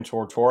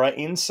Tortora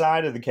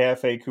inside of the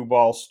Cafe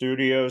Kubal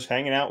studios,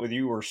 hanging out with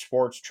you where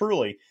sports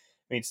truly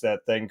meets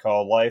that thing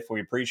called life.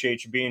 We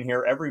appreciate you being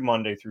here every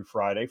Monday through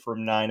Friday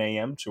from 9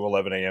 a.m. to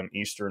 11 a.m.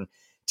 Eastern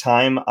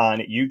time on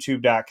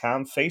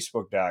youtube.com,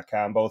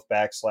 facebook.com, both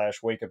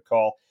 /wake up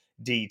call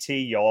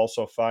DT. You'll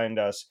also find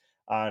us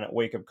on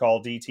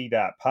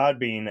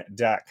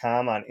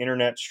wakeupcalldt.podbean.com on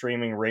internet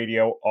streaming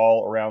radio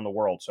all around the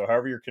world. So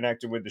however you're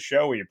connected with the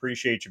show, we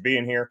appreciate you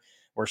being here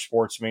where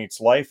sports meets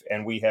life,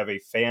 and we have a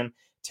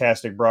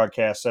fantastic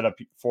broadcast set up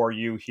for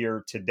you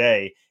here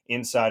today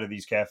inside of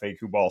these Cafe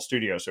Kubal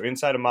studios. So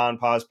inside of Mon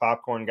Paz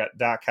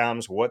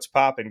Popcorn.com's What's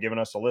Poppin', giving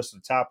us a list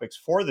of topics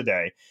for the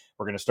day.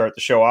 We're going to start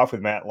the show off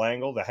with Matt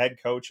Langel, the head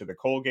coach of the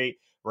Colgate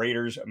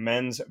Raiders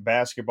men's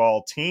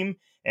basketball team.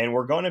 And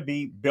we're going to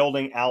be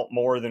building out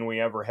more than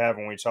we ever have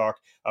when we talk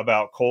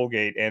about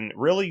Colgate, and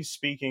really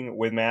speaking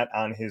with Matt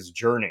on his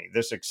journey,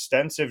 this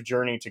extensive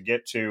journey to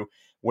get to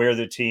where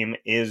the team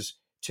is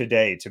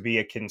today, to be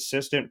a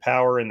consistent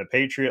power in the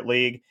Patriot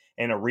League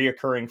and a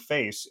reoccurring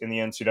face in the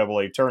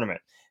NCAA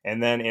tournament.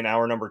 And then in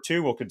hour number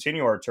 2, we'll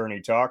continue our tourney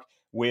talk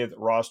with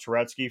Ross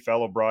Turetsky,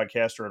 fellow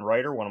broadcaster and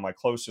writer, one of my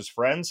closest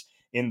friends,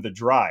 in the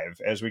drive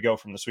as we go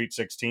from the Sweet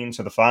 16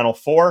 to the Final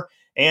Four,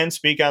 and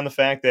speak on the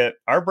fact that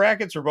our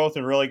brackets are both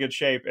in really good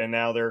shape and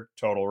now they're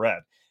total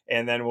red.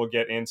 And then we'll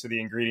get into the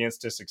ingredients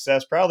to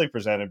success, proudly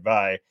presented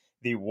by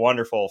the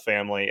wonderful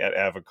family at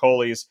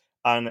Avicoli's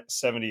on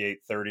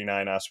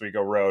 7839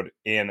 Oswego Road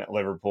in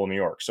Liverpool, New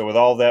York. So with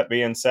all that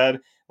being said,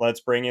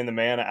 let's bring in the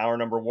man at hour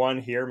number 1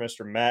 here,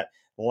 Mr. Matt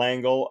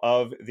Langel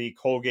of the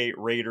Colgate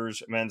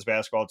Raiders men's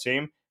basketball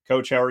team.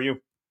 Coach, how are you?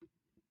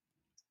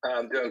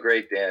 I'm doing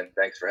great, Dan.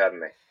 Thanks for having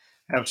me.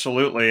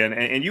 Absolutely.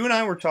 And you and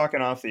I were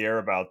talking off the air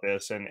about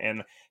this,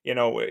 and you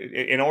know,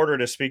 in order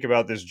to speak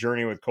about this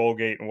journey with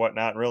Colgate and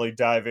whatnot and really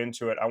dive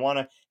into it, I want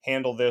to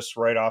handle this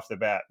right off the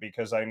bat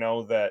because I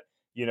know that,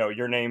 you know,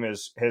 your name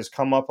has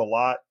come up a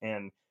lot,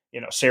 and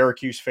you know,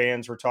 Syracuse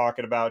fans were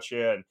talking about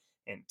you,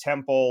 and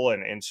Temple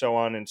and so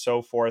on and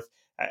so forth.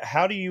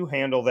 How do you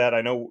handle that?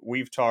 I know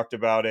we've talked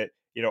about it,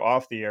 you know,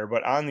 off the air,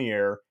 but on the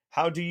air,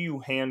 how do you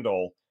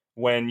handle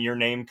when your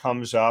name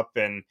comes up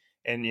and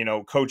you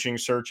know, coaching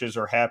searches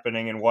are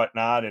happening and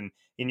whatnot, and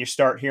you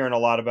start hearing a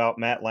lot about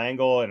Matt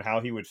Langel and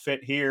how he would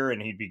fit here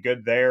and he'd be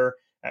good there?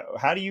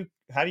 How do you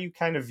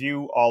kind of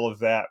view all of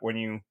that when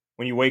you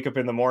wake up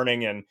in the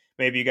morning and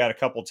maybe you got a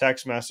couple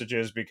text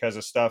messages because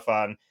of stuff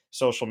on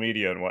social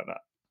media and whatnot?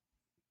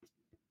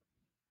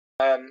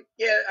 I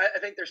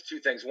think there's two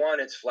things. One,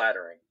 it's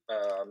flattering.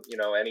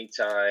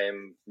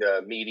 Anytime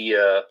the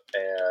media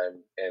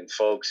and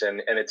folks,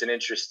 and it's an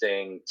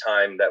interesting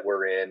time that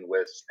we're in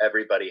with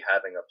everybody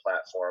having a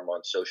platform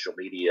on social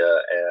media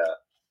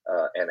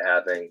and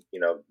having,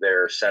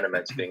 their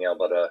sentiments being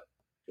able to,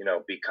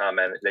 be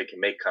comment. They can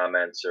make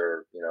comments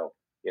or,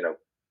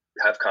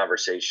 have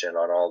conversation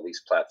on all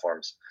these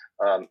platforms.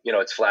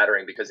 It's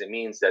flattering because it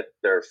means that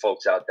there are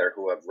folks out there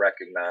who have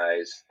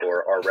recognized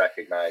or are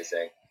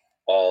recognizing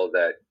all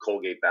that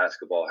Colgate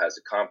basketball has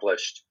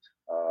accomplished,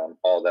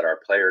 all that our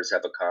players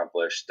have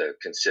accomplished, the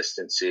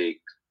consistency,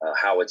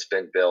 how it's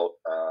been built.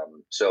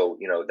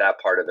 That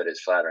part of it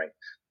is flattering.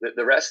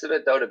 The rest of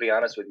it, though, to be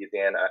honest with you,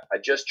 Dan, I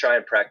just try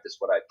and practice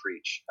what I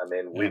preach. I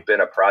mean, Yeah. we've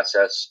been a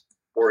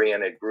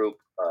process-oriented group.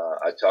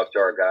 I talk to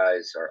our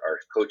guys, our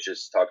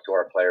coaches talk to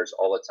our players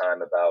all the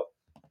time about,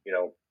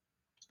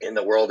 in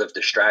the world of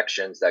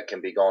distractions that can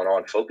be going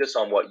on, focus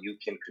on what you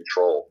can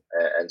control.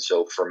 And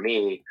so for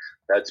me,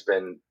 that's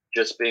been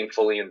just being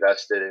fully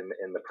invested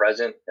in the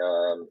present,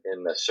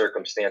 in the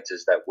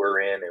circumstances that we're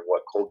in and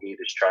what Colgate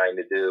is trying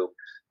to do,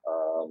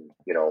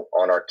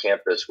 on our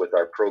campus with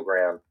our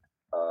program,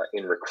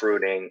 in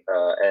recruiting,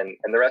 and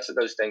the rest of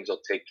those things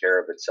will take care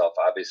of itself.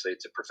 Obviously,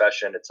 it's a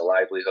profession, it's a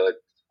livelihood.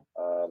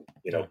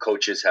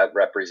 Coaches have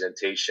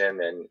representation,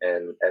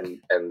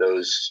 and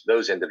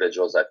those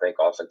individuals, I think,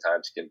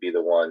 oftentimes can be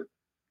the one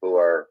who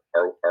are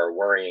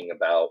worrying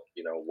about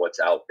what's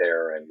out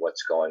there and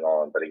what's going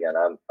on. But again,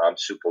 I'm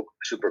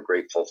super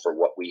grateful for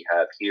what we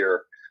have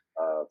here,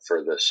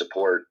 for the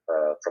support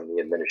from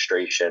the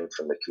administration,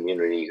 from the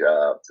community,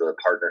 for the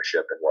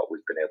partnership and what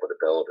we've been able to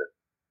build,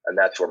 and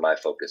that's where my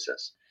focus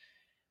is.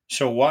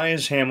 So why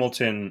is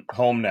Hamilton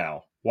home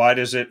now? Why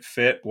does it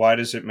fit? Why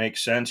does it make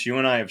sense? You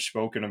and I have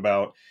spoken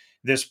about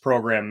this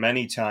program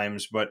many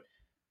times, but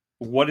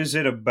what is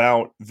it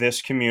about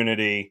this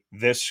community,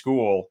 this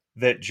school,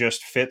 that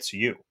just fits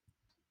you?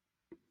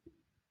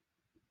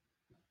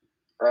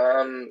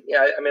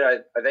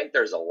 I think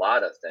there's a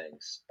lot of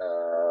things.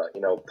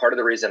 Part of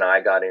the reason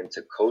I got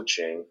into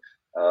coaching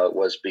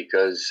was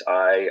because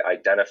I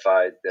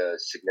identified the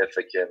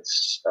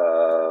significance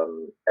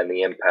and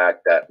the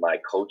impact that my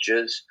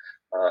coaches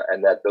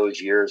and that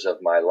those years of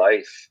my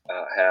life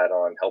had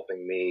on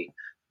helping me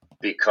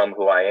become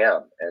who I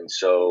am. And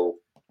so,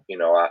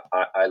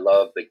 I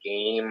love the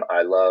game.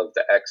 I love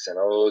the X and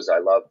O's. I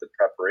love the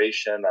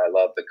preparation. I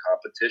love the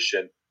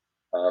competition.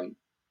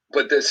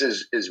 But this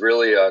is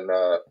really on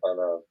a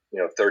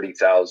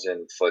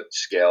 30,000 foot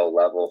scale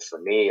level for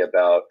me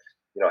about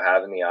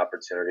having the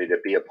opportunity to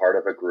be a part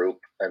of a group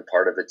and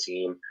part of a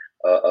team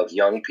of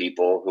young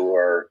people who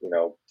are,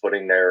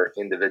 putting their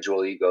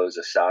individual egos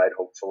aside,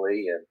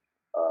 hopefully, and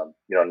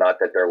not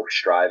that they're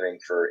striving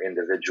for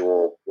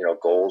individual,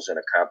 goals and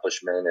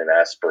accomplishment and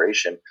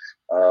aspiration,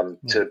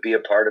 to be a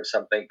part of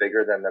something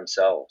bigger than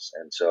themselves.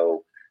 And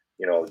so,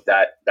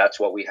 that's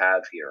what we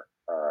have here.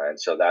 And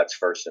so that's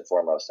first and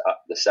foremost.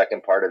 The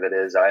second part of it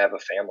is I have a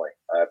family.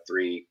 I have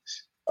three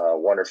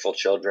wonderful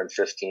children,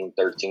 15,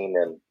 13,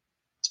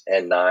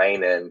 and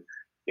 9. And,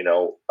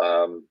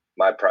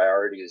 my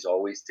priority is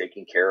always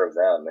taking care of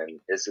them. And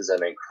this is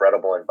an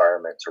incredible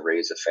environment to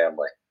raise a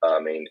family.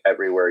 I mean,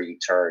 everywhere you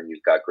turn,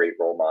 you've got great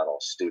role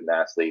models, student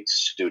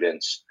athletes,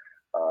 students.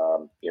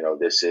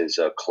 This is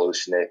a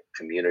close-knit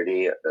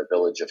community, the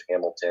village of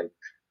Hamilton.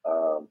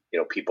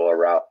 People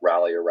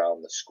rally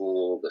around the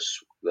school,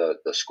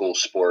 the school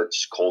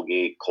sports,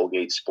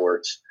 Colgate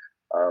sports.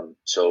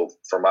 So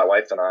for my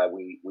wife and I,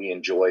 we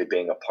enjoy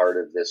being a part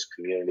of this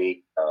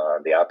community,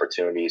 the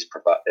opportunities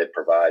it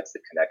provides, the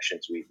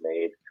connections we've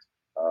made.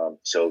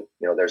 So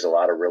there's a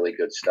lot of really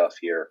good stuff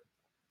here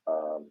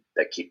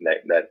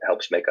that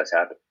helps make us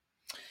happy.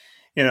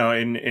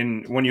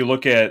 And when you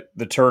look at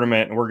the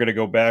tournament, and we're going to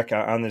go back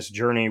on this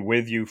journey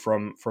with you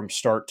from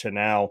start to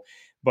now.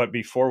 But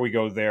before we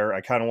go there, I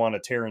kind of want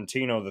to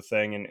Tarantino the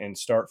thing and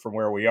start from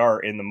where we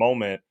are in the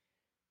moment.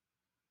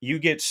 You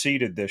get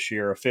seeded this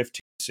year, a 15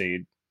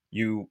 seed.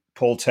 You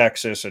pull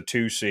Texas, a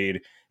 2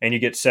 seed, and you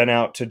get sent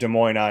out to Des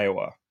Moines,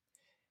 Iowa.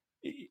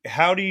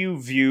 How do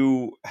you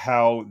view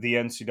how the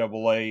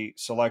NCAA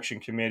selection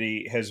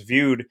committee has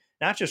viewed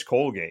not just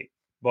Colgate,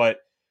 but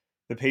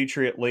the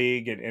Patriot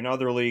League and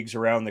other leagues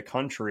around the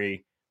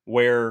country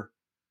where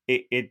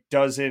it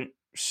doesn't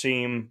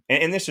seem,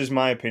 and this is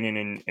my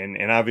opinion,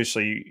 and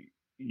obviously,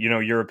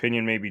 your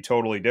opinion may be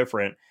totally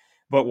different,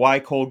 but why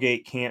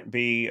Colgate can't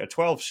be a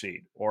 12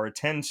 seed or a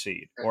 10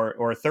 seed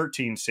or a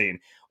 13 seed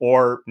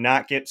or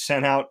not get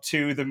sent out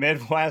to the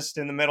Midwest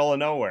in the middle of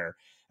nowhere.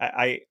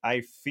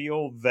 I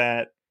feel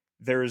that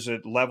there's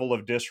a level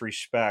of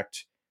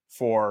disrespect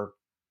for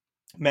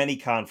many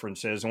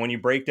conferences. And when you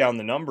break down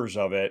the numbers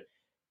of it,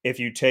 if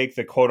you take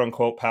the quote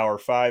unquote Power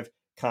Five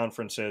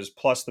conferences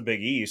plus the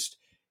Big East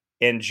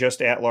and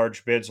just at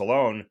large bids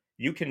alone,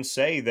 you can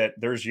say that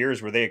there's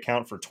years where they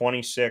account for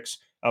 26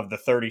 of the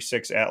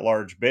 36 at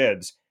large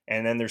bids.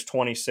 And then there's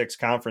 26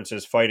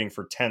 conferences fighting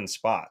for 10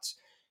 spots.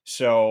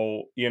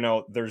 So,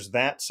 there's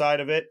that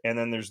side of it. And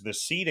then there's the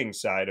seeding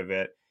side of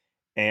it.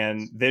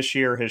 And this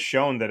year has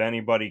shown that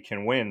anybody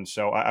can win.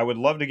 So I would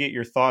love to get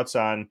your thoughts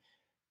on,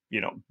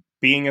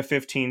 being a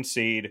 15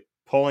 seed,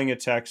 pulling a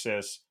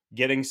Texas,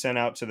 getting sent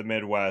out to the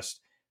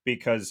Midwest,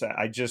 because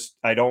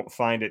I don't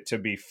find it to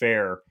be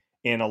fair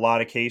in a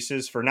lot of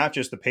cases for not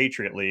just the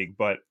Patriot League,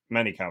 but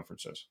many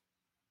conferences.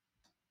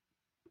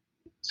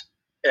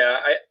 Yeah,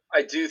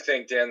 I do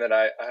think, Dan, that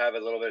I have a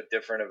little bit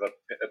different of an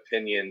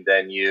opinion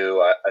than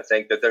you. I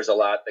think that there's a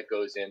lot that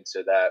goes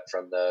into that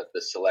from the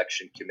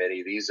selection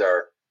committee. These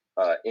are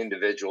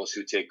individuals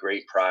who take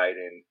great pride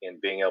in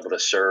being able to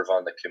serve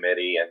on the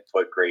committee and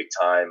put great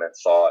time and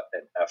thought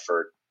and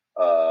effort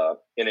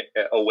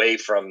away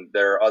from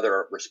their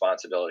other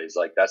responsibilities.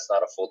 Like, that's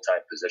not a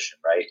full-time position,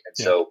 right? And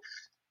so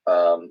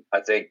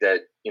I think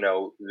that,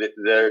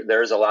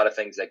 there's a lot of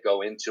things that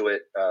go into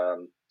it.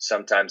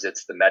 Sometimes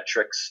it's the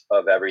metrics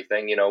of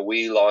everything.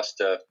 We lost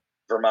to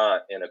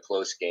Vermont in a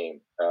close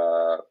game.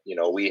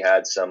 We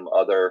had some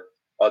other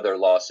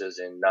losses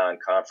in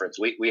non-conference.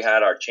 We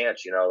had our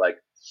chance,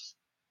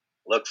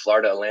 look,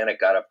 Florida Atlantic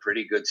got a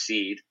pretty good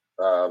seed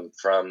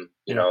from,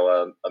 a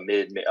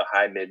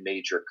high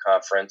mid-major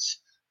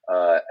conference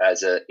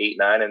as a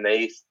 8-9, and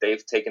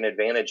they've taken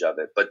advantage of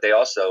it. But they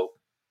also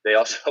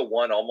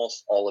won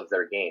almost all of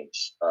their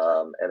games.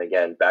 And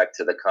again, back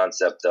to the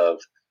concept of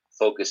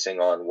focusing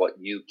on what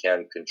you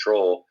can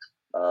control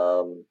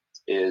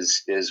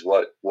is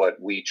what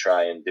we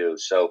try and do.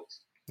 So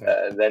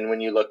then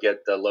when you look at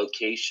the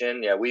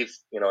location, we've,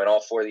 in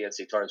all 4 of the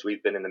NCAA tournaments,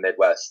 we've been in the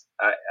Midwest.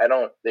 I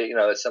don't,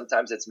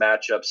 sometimes it's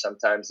matchups,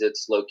 sometimes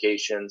it's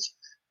locations.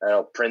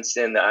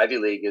 Princeton, the Ivy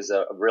League, is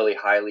a really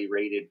highly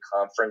rated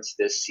conference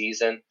this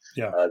season.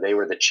 They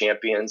were the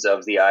champions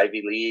of the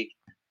Ivy League.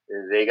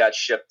 They got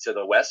shipped to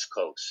the West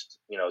Coast,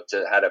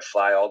 had to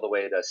fly all the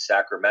way to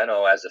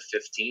Sacramento as a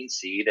 15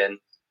 seed. And,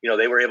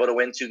 they were able to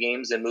win 2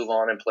 games and move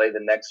on and play the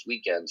next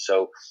weekend.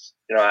 So,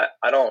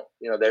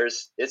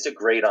 it's a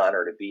great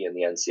honor to be in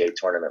the NCAA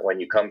tournament when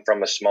you come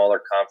from a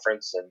smaller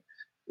conference. And,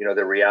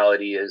 the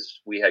reality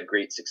is we had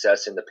great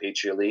success in the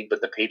Patriot League,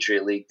 but the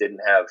Patriot League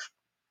didn't have,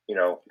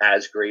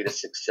 as great a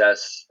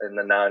success in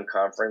the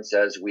non-conference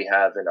as we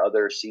have in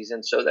other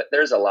seasons. So that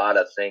there's a lot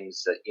of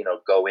things that,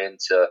 go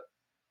into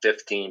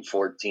 15,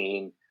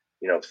 14,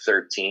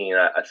 13.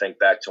 I think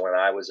back to when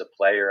I was a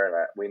player, and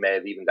we may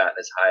have even gotten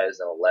as high as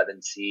an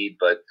 11 seed,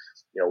 but,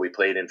 we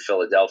played in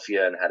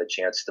Philadelphia and had a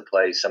chance to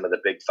play some of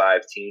the Big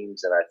 5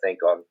 teams. And I think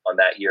on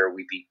that year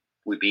we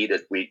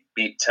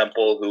beat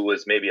Temple, who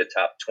was maybe a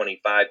top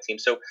 25 team.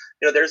 So,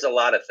 there's a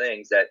lot of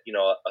things that,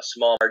 a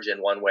small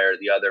margin one way or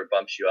the other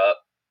bumps you up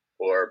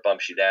or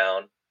bumps you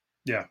down.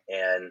 Yeah.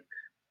 And,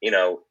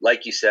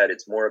 like you said,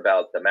 it's more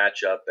about the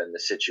matchup and the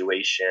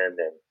situation.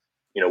 And,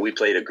 we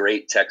played a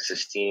great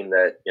Texas team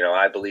that,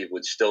 I believe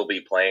would still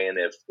be playing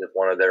if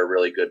one of their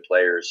really good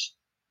players,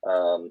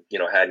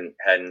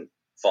 hadn't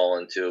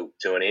fallen to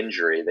an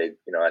injury. They,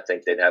 I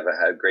think they'd they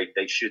had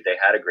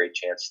a great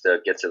chance to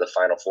get to the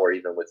Final Four,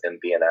 even with him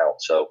being out.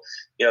 So,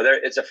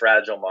 it's a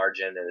fragile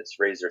margin and it's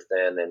razor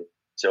thin. And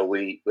so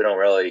we don't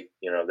really,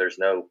 there's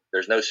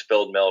no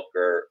spilled milk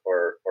or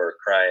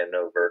crying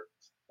over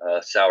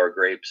sour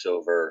grapes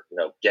over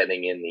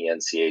getting in the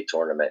NCAA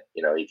tournament.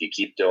 If you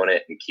keep doing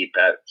it and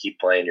keep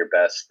playing your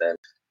best, then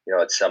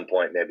at some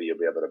point maybe you'll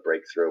be able to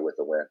break through with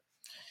a win.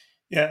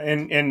 Yeah,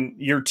 and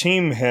your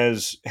team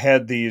has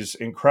had these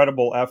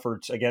incredible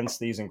efforts against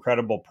these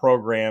incredible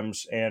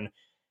programs, and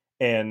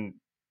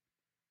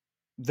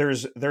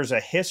there's a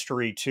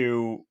history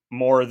to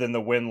more than the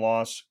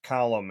win-loss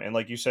column. And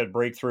like you said,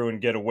 break through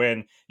and get a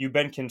win. You've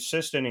been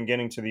consistent in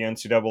getting to the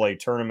NCAA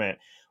tournament.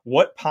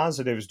 What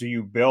positives do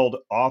you build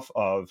off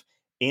of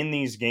in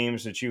these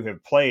games that you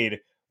have played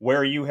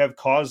where you have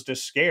caused a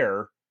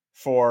scare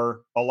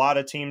for a lot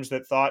of teams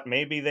that thought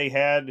maybe they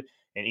had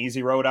an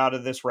easy road out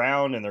of this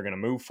round and they're going to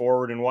move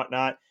forward and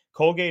whatnot?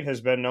 Colgate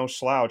has been no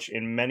slouch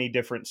in many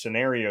different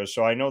scenarios.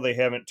 So I know they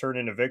haven't turned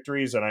into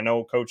victories, and I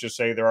know coaches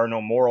say there are no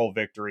moral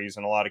victories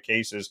in a lot of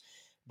cases,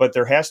 but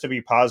there has to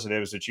be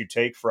positives that you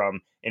take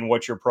from in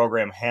what your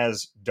program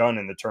has done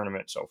in the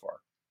tournament so far.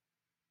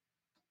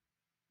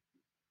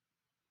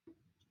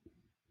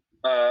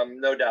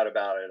 No doubt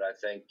about it. I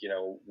think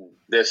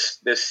this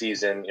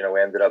season,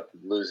 we ended up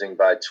losing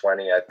by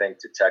 20. I think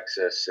to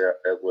Texas,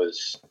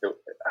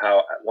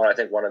 I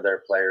think one of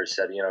their players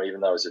said, even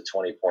though it was a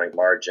 20-point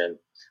margin,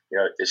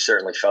 it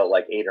certainly felt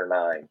like 8 or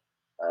 9,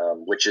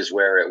 which is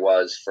where it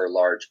was for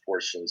large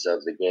portions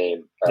of the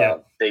game. Yeah.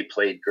 They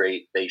played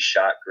great, they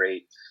shot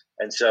great,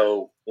 and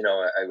so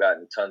I've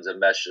gotten tons of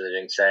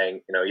messaging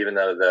saying, even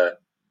though the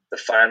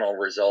final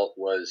result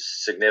was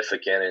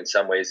significant. In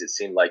some ways, it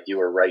seemed like you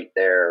were right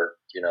there,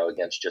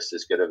 against just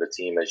as good of a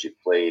team as you've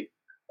played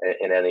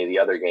in any of the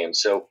other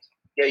games. So,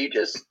 yeah,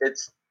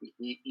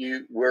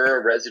 we're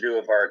a residue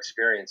of our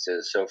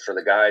experiences. So for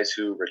the guys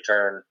who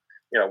return,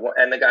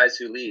 and the guys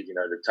who leave,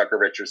 the Tucker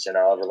Richardson,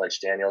 Oliver Lynch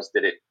Daniels,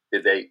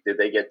 did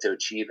they get to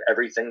achieve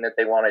everything that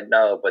they wanted?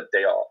 No, but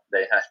they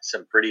had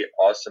some pretty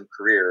awesome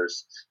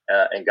careers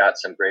and got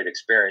some great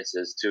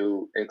experiences,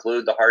 to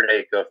include the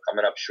heartache of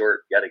coming up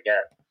short yet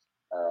again.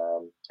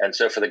 And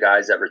so for the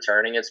guys that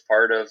returning, it's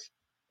part of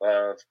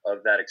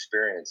that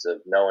experience of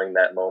knowing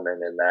that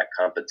moment and that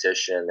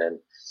competition, and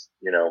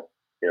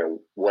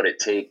what it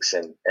takes,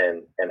 and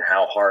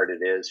how hard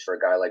it is for a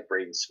guy like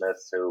Braden Smith,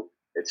 who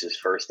it's his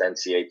first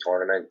NCAA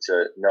tournament,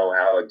 to know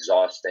how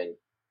exhausting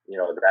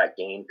that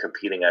game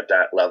competing at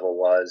that level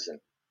was, and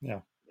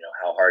Yeah.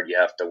 How hard you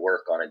have to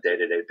work on a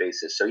day-to-day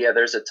basis. So yeah,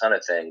 there's a ton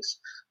of things.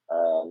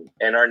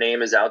 And our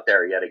name is out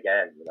there yet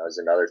again, is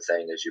another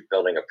thing, as you're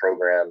building a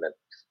program, and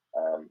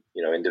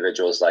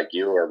individuals like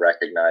you are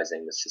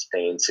recognizing the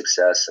sustained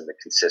success and the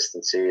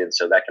consistency, and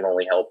so that can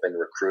only help in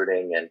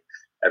recruiting and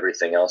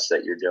everything else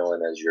that you're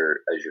doing as you're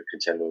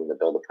continuing to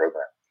build a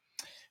program.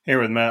 Here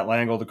with Matt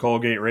Langel, the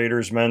Colgate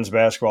Raiders men's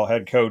basketball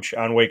head coach,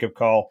 on Wake Up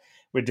Call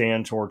with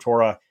Dan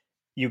Tortora.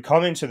 You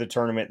come into the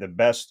tournament the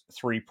best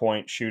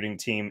three-point shooting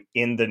team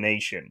in the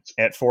nation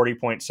at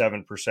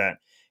 40.7%.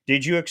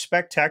 Did you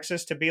expect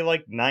Texas to be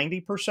like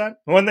 90%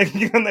 when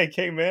they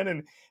came in?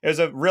 And it was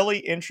a really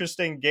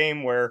interesting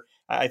game where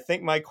I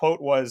think my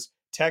quote was,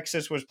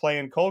 Texas was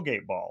playing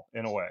Colgate ball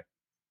in a way.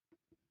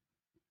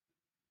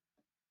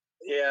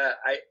 Yeah,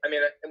 I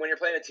mean, when you're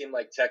playing a team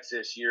like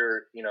Texas,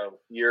 you're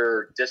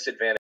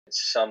disadvantaged in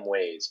some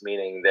ways,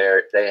 meaning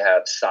they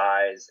have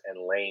size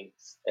and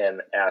length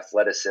and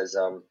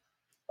athleticism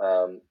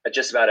at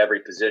just about every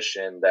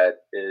position that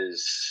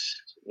is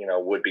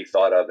would be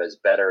thought of as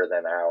better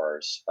than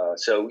ours.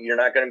 So you're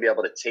not going to be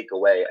able to take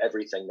away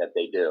everything that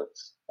they do.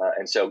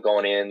 And so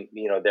going in,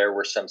 there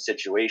were some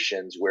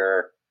situations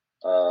where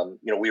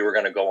we were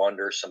going to go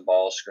under some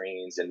ball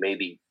screens and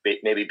maybe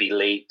be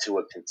late to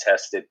a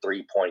contested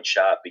 3-point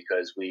shot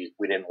because we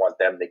didn't want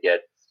them to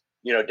get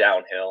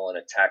downhill and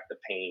attack the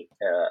paint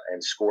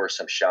and score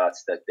some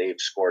shots that they've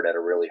scored at a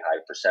really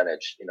high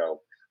percentage.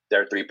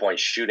 Their 3-point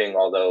shooting,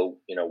 although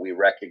we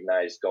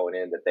recognized going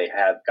in that they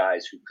have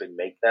guys who could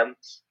make them,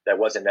 that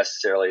wasn't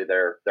necessarily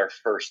their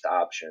first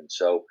option.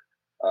 So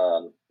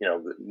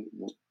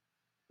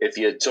if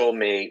you had told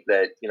me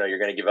that you're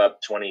going to give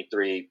up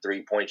 23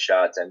 3-point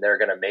shots and they're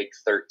going to make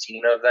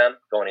 13 of them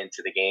going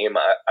into the game,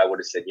 I would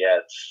have said, yeah,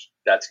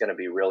 that's going to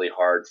be really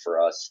hard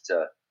for us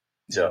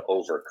to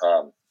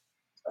overcome.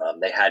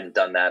 They hadn't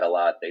done that a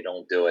lot. They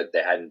don't do it.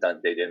 They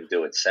didn't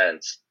do it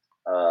since.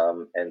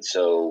 And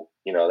so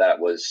that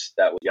was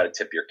you got to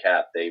tip your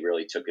cap. They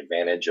really took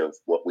advantage of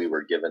what we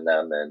were giving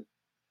them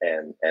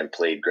and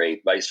played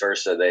great. Vice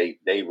versa,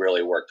 they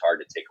really worked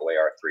hard to take away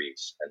our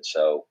threes. And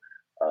so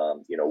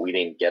we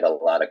didn't get a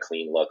lot of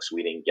clean looks.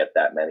 We didn't get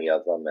that many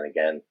of them. And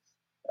again,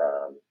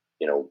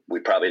 we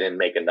probably didn't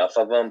make enough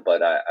of them,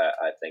 but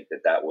I think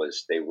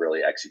they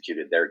really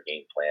executed their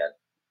game plan.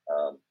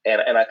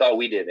 And I thought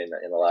we did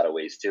in a lot of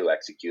ways too,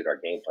 execute our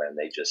game plan.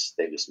 They just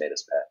made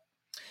us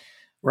pay.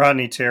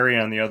 Rodney Terry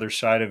on the other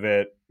side of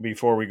it,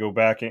 before we go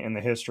back in the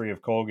history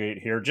of Colgate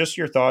here, just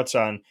your thoughts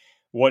on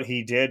what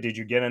he did. Did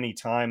you get any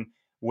time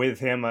with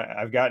him?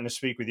 I've gotten to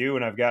speak with you,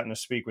 and I've gotten to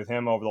speak with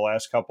him over the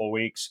last couple of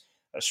weeks.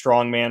 A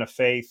strong man of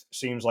faith.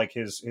 Seems like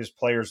his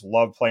players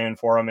love playing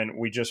for him, and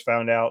we just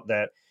found out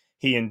that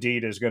he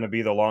indeed is going to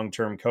be the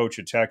long-term coach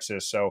at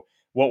Texas. So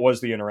what was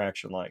the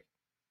interaction like?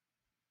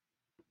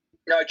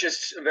 No,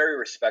 just very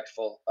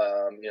respectful.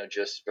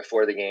 Just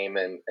before the game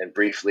and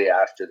briefly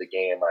after the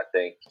game, I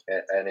think,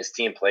 and his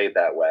team played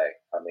that way.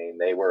 I mean,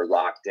 they were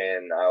locked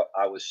in.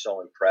 I was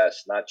so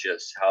impressed, not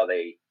just how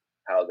they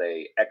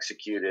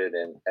executed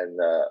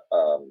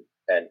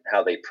and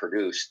how they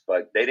produced,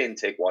 but they didn't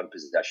take one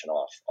possession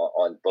off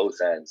on both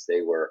ends.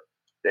 They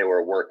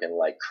were working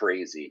like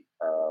crazy,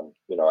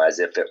 as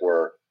if it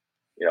were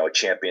a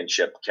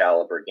championship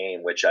caliber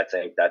game, which I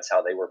think that's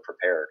how they were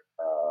prepared.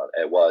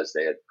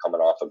 They had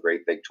coming off a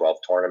great Big 12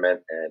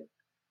 tournament, and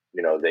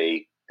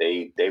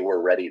they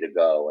were ready to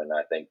go. And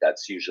I think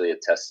that's usually a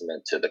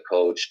testament to the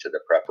coach, to the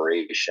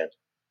preparation.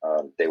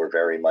 They were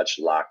very much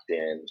locked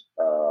in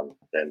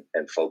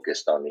and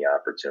focused on the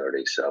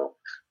opportunity. So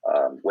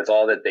with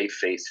all that they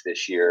faced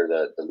this year,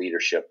 the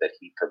leadership that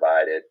he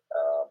provided,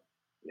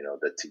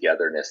 the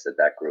togetherness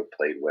that group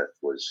played with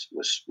was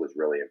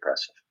really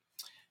impressive.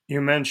 You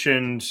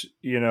mentioned,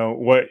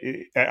 what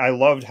I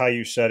loved how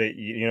you said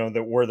it,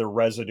 that we're the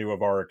residue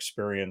of our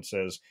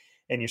experiences.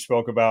 And you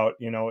spoke about,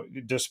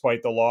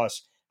 despite the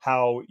loss,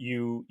 how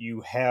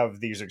you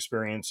have these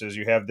experiences,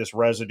 you have this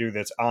residue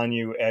that's on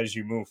you as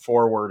you move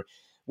forward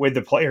with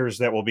the players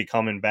that will be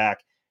coming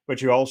back.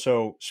 But you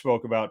also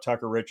spoke about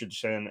Tucker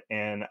Richardson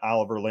and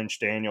Oliver Lynch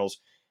Daniels.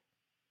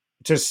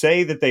 To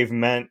say that they've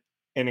meant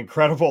an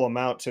incredible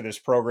amount to this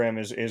program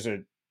is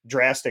a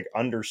drastic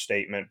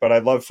understatement. But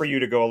I'd love for you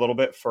to go a little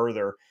bit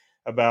further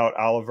about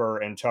Oliver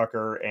and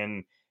Tucker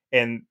and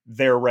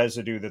their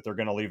residue that they're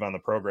going to leave on the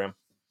program.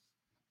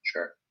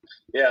 Sure.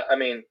 Yeah, I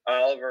mean,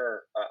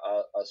 Oliver.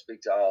 I'll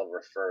speak to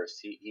Oliver first.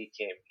 He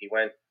came. He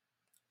went.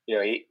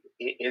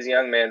 He's a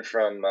young man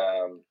from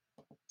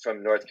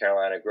North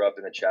Carolina, grew up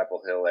in the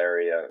Chapel Hill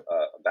area,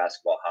 a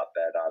basketball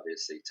hotbed,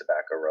 obviously,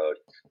 Tobacco Road.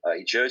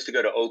 He chose to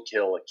go to Oak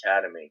Hill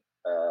Academy,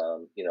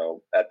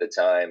 at the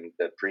time,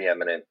 the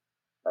preeminent,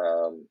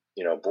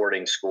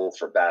 boarding school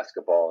for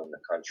basketball in the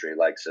country,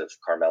 likes of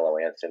Carmelo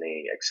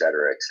Anthony, et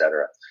cetera, et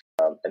cetera.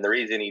 And the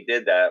reason he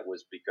did that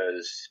was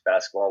because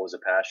basketball was a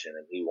passion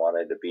and he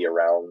wanted to be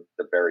around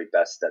the very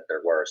best that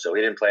there were. So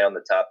he didn't play on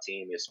the top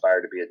team. He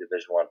aspired to be a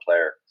Division I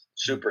player.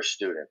 Super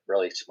student,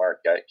 really smart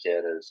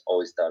kid, has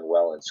always done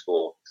well in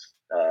school.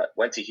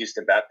 Went to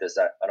Houston Baptist.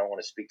 I don't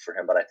want to speak for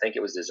him, but I think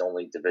it was his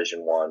only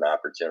Division I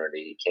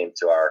opportunity. He came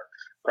to our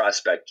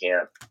prospect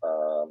camp.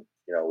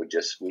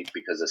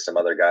 Because of some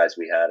other guys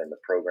we had in the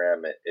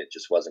program, it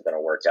just wasn't going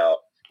to work out.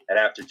 And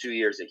after 2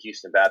 years at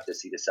Houston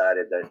Baptist, he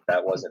decided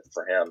that wasn't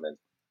for him. And,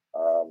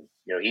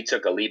 he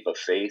took a leap of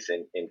faith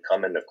in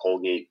coming to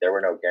Colgate. There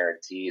were no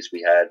guarantees.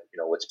 We had,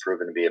 what's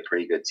proven to be a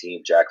pretty good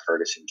team, Jack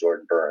Ferguson,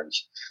 Jordan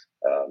Burns,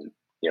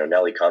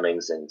 Nellie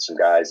Cummings, and some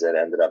guys that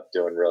ended up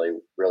doing really,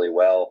 really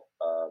well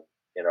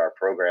in our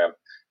program.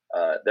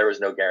 There was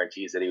no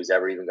guarantees that he was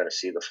ever even going to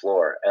see the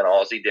floor. And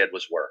all he did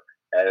was work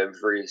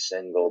every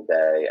single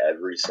day,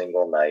 every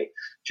single night,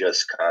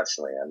 just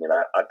constantly. I mean,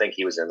 I think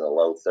he was in the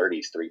low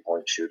 30s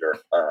 3-point shooter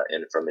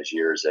from his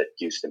years at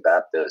Houston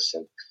Baptist,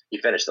 and he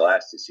finished the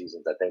last 2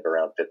 seasons, I think,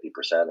 around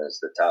 50% as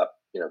the top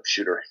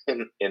shooter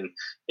in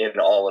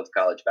all of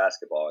college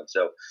basketball. And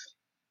so,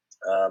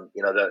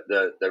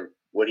 the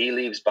what he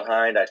leaves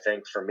behind, I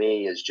think, for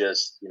me is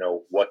just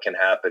what can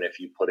happen if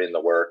you put in the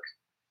work.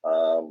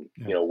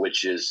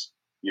 Which is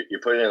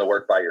you're putting in the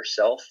work by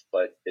yourself,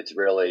 but it's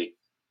really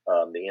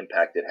the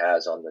impact it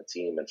has on the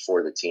team and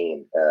for the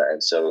team.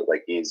 And so,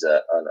 he's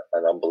an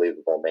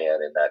unbelievable man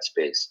in that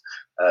space.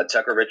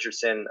 Tucker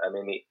Richardson, I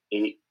mean,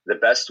 the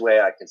best way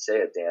I can say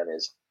it, Dan,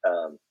 is,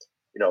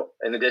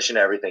 in addition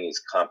to everything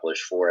he's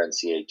accomplished, 4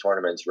 NCAA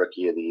tournaments,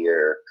 Rookie of the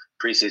Year,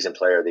 preseason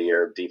Player of the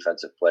Year,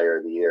 Defensive Player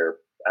of the Year,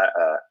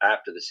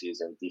 after the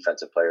season,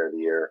 Defensive Player of the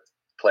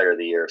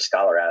Year,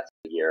 Scholar Athlete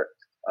of the Year.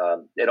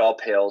 It all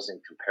pales in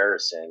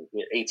comparison.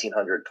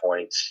 1,800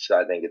 points.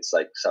 I think it's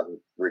like something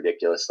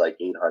ridiculous, like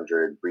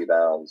 800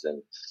 rebounds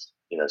and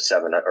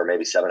 700 or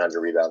maybe 700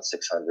 rebounds,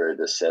 600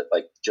 assists,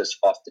 like just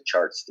off the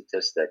chart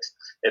statistics.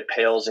 It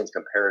pales in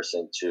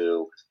comparison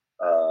to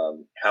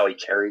how he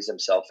carries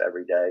himself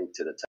every day,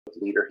 to the type of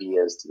leader he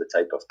is, to the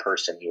type of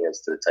person he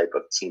is, to the type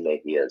of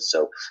teammate he is.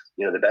 So,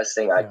 the best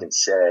thing I can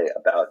say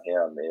about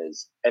him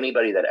is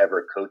anybody that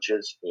ever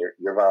coaches,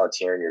 you're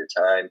volunteering your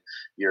time,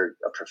 you're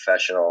a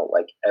professional,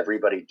 like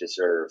everybody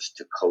deserves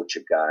to coach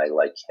a guy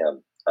like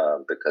him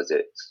because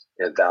it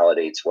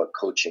validates what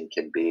coaching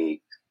can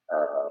be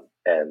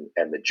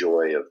and the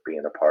joy of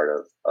being a part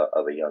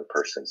of a young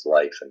person's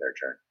life and their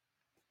journey.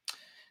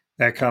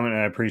 That coming,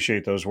 and I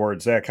appreciate those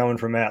words. That coming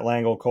from Matt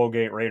Langel,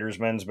 Colgate Raiders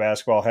men's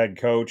basketball head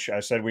coach. I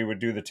said we would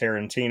do the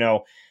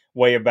Tarantino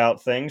way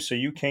about things. So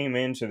you came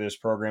into this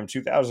program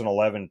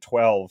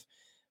 2011-12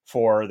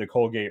 for the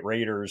Colgate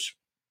Raiders.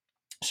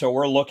 So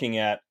we're looking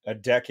at a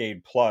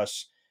decade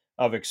plus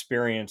of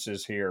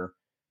experiences here.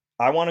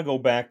 I want to go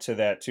back to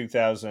that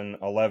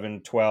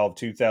 2011-12,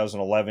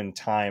 2011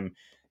 time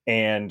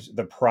and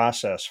the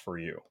process for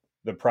you.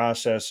 The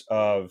process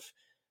of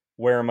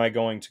where am I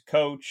going to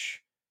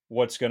coach?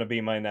 What's going to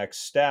be my next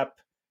step?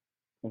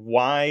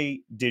 Why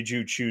did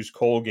you choose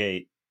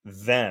Colgate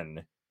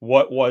then?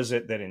 What was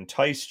it that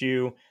enticed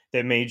you,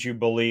 that made you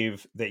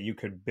believe that you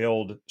could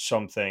build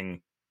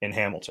something in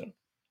Hamilton?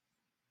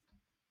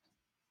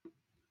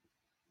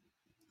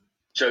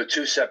 So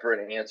two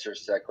separate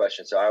answers to that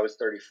question. So I was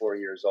 34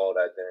 years old.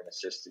 I'd been an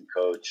assistant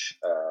coach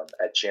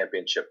at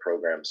championship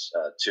programs,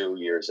 2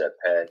 years at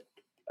Penn,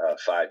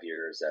 5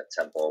 years at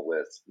Temple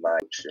with my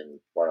coach and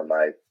one of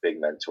my big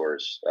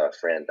mentors,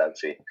 Fran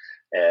Dunphy.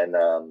 And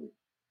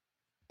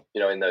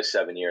in those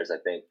 7 years, I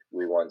think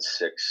we won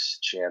 6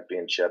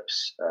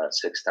 championships,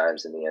 6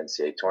 times in the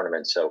NCAA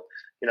tournament. So,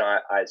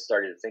 I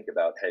started to think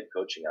about head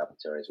coaching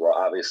opportunities. Well,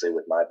 obviously,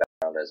 with my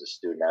background as a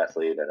student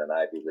athlete at an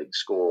Ivy League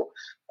school,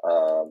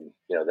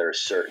 there are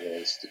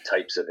certain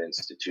types of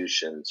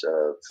institutions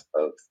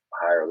of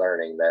higher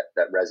learning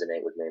that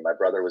resonate with me. My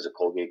brother was a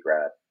Colgate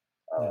grad,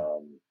 Yeah.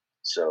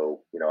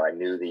 so I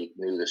knew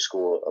the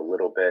school a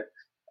little bit.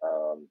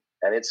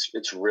 And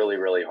it's really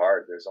really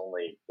hard. There's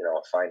only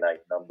a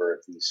finite number of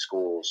these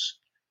schools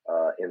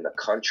in the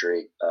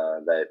country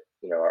that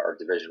are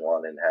Division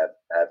I and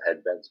have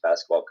head men's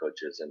basketball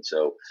coaches. And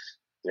so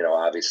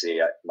obviously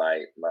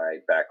my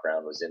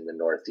background was in the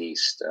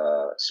Northeast,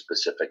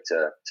 specific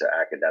to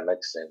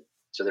academics, and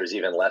so there's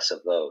even less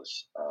of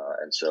those.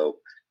 And so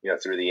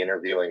through the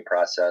interviewing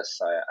process,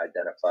 I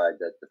identified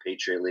that the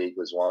Patriot League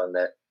was one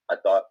that I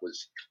thought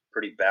was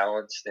pretty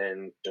balanced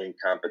in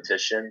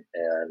competition,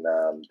 and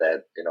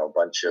that a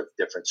bunch of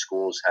different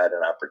schools had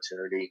an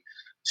opportunity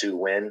to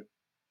win.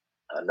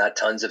 Not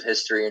tons of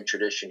history and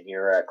tradition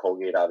here at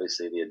Colgate.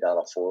 Obviously, the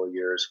O'Donnell 4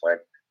 years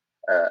went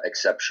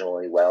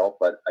exceptionally well,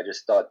 but I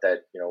just thought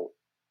that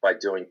by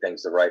doing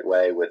things the right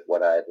way with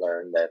what I had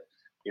learned, that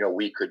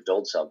we could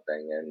build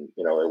something, and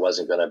it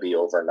wasn't going to be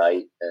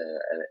overnight,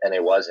 and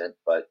it wasn't,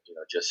 but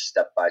just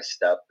step by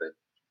step and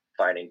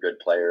finding good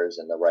players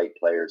and the right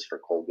players for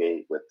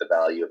Colgate with the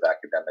value of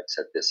academics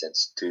at this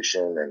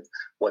institution and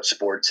what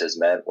sports has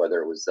meant,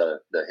 whether it was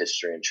the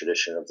history and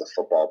tradition of the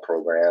football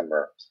program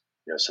or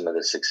some of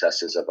the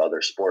successes of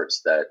other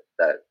sports, that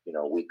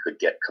we could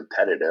get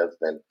competitive.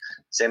 And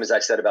same as I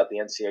said about the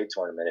NCAA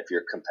tournament, if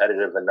you're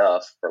competitive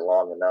enough for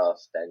long enough,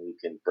 then you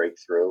can break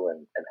through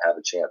and have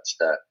a chance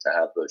to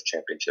have those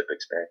championship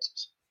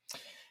experiences.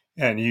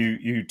 And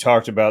you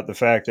talked about the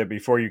fact that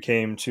before you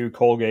came to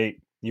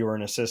Colgate, you were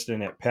an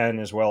assistant at Penn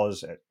as well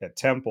as at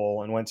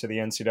Temple, and went to the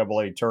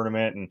NCAA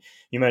tournament. And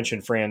you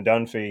mentioned Fran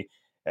Dunphy.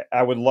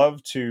 I would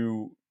love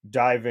to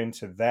dive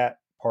into that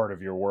part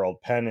of your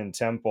world, Penn and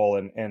Temple,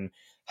 and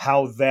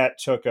how that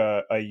took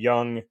a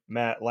young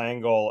Matt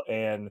Langel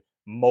and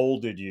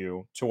molded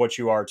you to what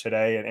you are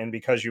today. And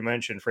because you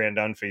mentioned Fran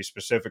Dunphy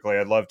specifically,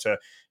 I'd love to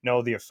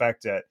know the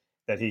effect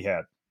that he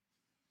had.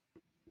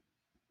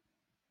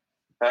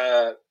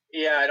 Uh,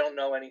 yeah, I don't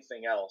know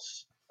anything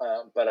else,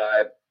 but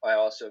I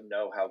also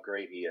know how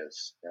great he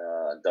is.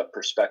 The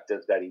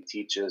perspective that he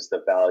teaches,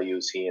 the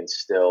values he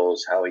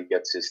instills, how he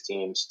gets his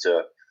teams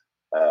to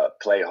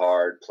play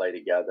hard, play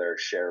together,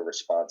 share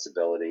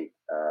responsibility.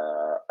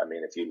 I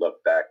mean, if you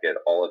look back at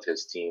all of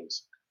his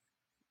teams,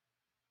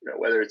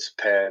 whether it's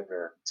Penn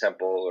or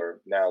Temple or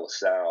now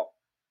LaSalle,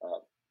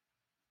 um,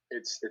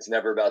 it's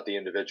never about the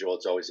individual.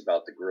 It's always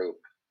about the group.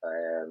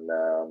 And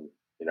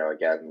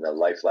again, the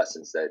life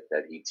lessons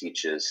that he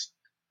teaches,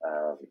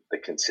 the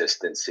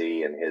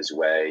consistency in his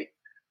way.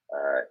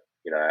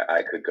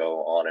 I could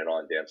go on and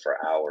on, Dan, for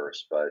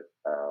hours, but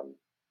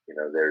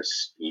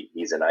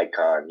he's an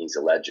icon. He's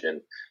a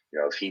legend.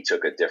 If he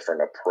took a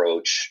different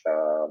approach,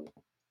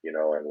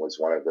 and was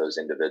one of those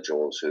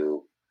individuals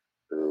who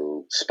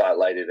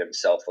spotlighted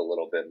himself a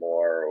little bit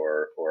more,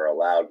 or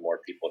allowed more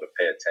people to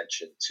pay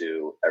attention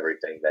to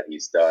everything that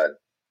he's done,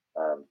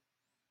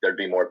 there'd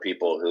be more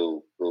people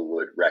who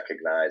would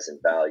recognize and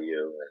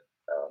value, and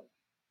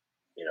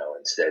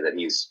and say that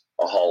he's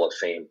a Hall of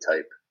Fame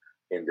type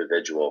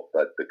individual.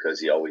 But because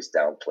he always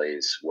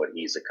downplays what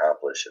he's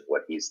accomplished and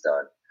what he's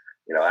done,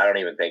 I don't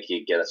even think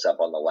he'd get us up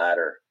on the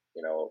ladder.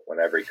 When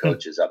every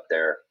coach is up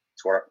there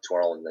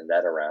twirling the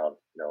net around,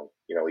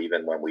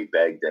 even when we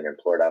begged and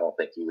implored, I don't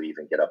think he would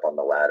even get up on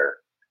the ladder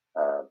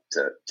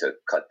to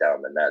cut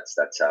down the nets.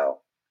 That's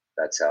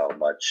how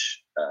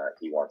much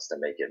he wants to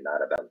make it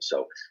not about him.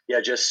 So yeah,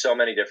 just so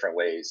many different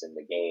ways in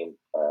the game,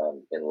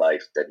 in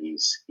life, that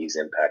he's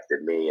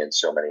impacted me and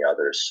so many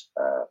others.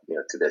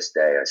 To this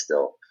day, I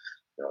still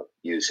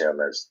use him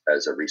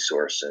as a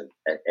resource, and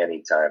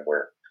anytime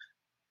we're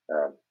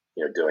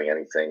doing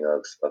anything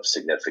of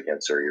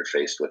significance, or you're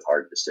faced with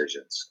hard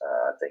decisions,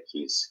 I think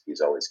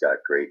he's always got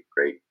great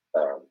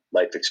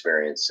life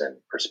experience and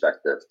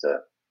perspective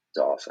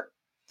to offer.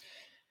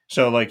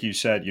 So, like you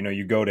said,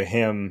 you go to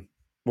him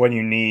when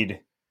you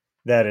need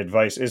that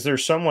advice. Is there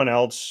someone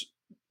else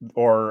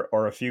or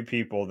a few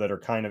people that are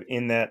kind of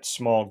in that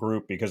small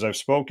group? Because I've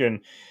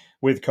spoken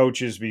with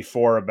coaches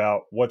before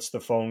about what's the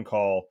phone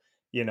call,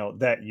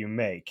 that you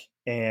make.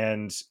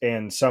 And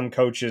some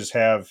coaches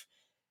have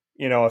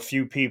a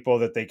few people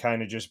that they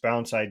kind of just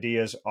bounce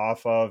ideas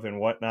off of and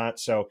whatnot.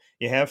 So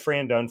you have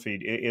Fran Dunphy.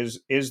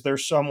 Is there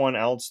someone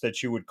else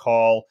that you would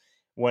call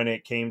when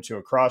it came to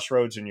a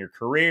crossroads in your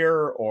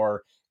career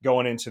or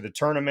going into the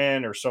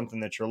tournament or something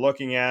that you're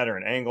looking at or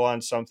an angle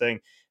on something?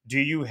 Do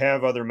you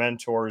have other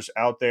mentors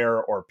out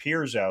there or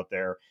peers out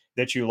there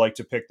that you like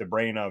to pick the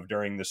brain of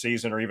during the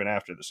season or even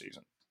after the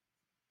season?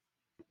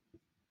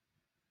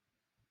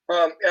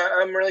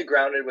 I'm really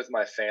grounded with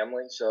my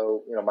family.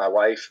 So, my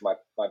wife,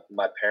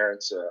 my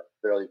parents,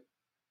 really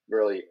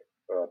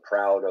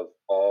proud of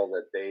all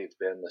that they've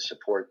been, the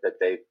support that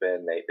they've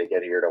been. They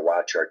get here to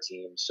watch our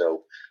team.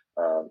 So,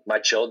 my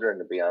children,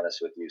 to be honest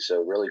with you,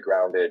 so really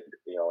grounded,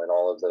 in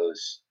all of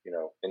those,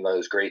 in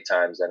those great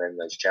times and in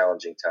those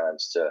challenging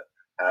times to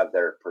have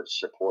their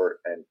support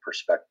and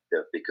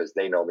perspective because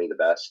they know me the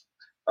best.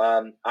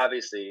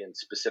 Obviously, in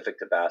specific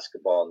to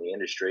basketball in the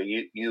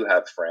industry, you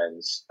have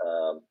friends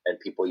and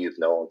people you've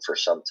known for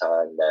some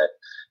time that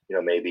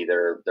maybe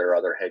they're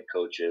other head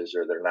coaches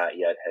or they're not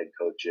yet head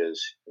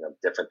coaches.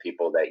 Different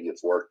people that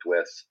you've worked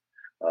with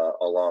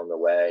along the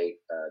way,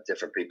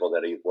 different people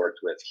that you've worked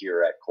with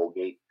here at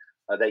Colgate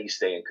that you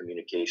stay in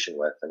communication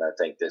with. And I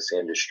think this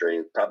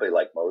industry, probably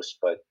like most,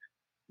 but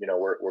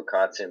we're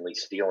constantly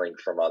stealing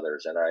from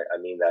others, and I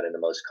mean that in the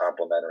most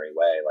complimentary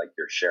way. Like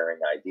you're sharing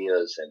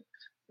ideas, and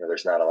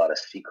there's not a lot of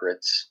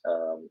secrets,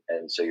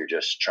 and so you're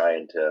just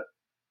trying to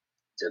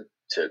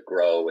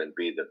grow and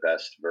be the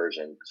best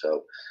version.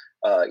 So,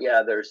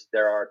 yeah,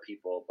 there are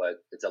people, but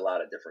it's a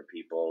lot of different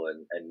people,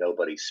 and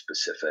nobody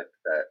specific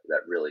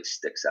that really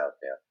sticks out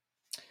there.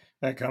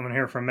 That coming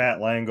here from Matt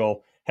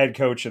Langel, head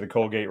coach of the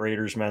Colgate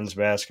Raiders men's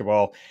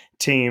basketball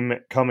team,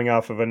 coming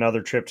off of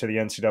another trip to the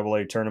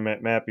NCAA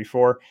tournament. Matt,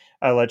 before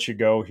I let you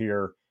go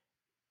here,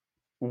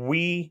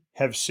 we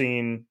have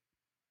seen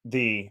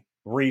the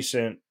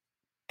recent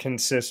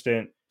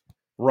consistent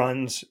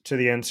runs to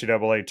the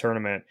NCAA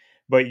tournament,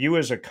 but you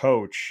as a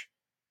coach,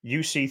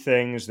 you see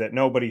things that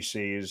nobody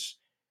sees.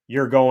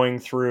 You're going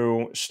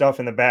through stuff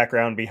in the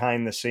background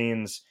behind the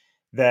scenes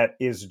that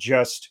is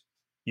just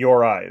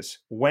your eyes.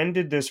 When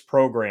did this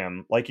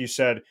program, like you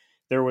said,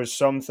 there was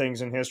some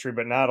things in history,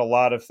 but not a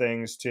lot of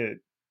things to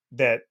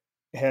that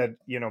had,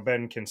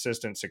 been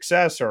consistent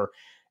success or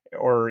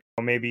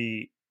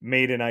maybe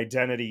made an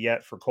identity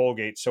yet for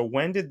Colgate. So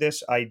when did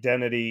this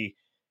identity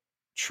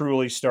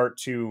truly start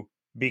to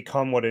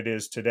become what it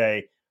is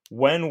today?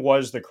 When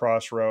was the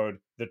crossroad,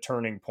 the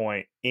turning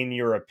point, in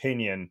your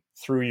opinion,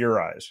 through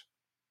your eyes?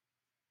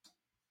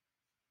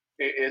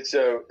 It's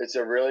a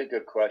really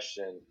good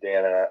question,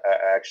 Dan. And I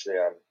actually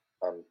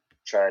I'm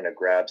trying to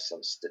grab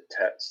some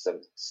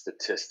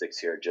statistics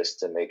here just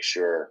to make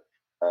sure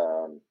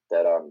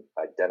that I'm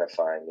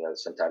identifying.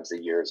 Sometimes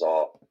the years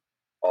all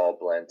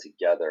blend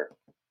together.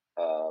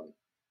 Um,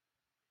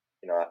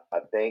 I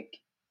think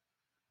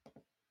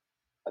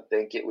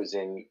it was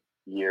in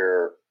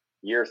year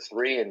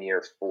three and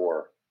year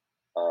four.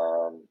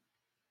 Um,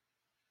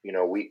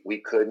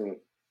 we couldn't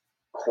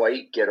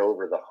quite get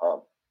over the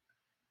hump,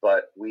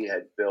 but we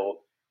had the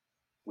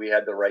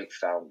right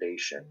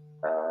foundation.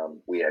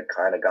 We had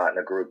kind of gotten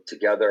a group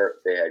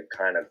together. They had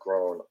kind of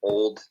grown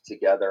old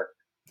together.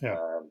 Yeah.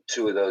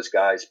 Two of those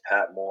guys,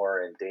 Pat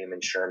Moore and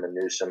Damon Sherman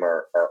Newsom,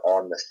 are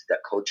on the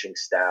coaching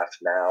staff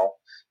now.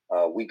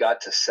 We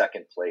got to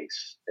second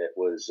place. It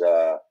was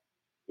the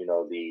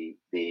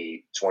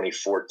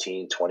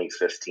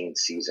 2014-2015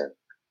 season.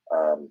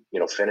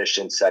 Finished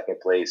in second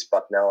place.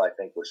 Bucknell, I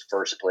think, was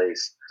first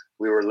place.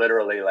 We were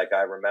literally, like,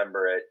 I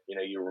remember it.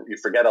 You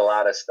forget a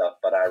lot of stuff,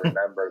 but I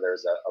remember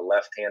there's a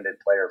left-handed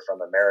player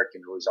from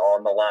American who was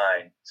on the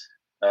line.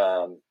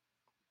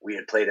 We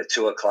had played a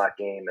 2:00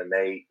 game, and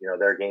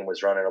their game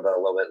was running about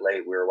a little bit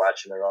late. We were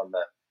watching it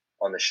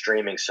on the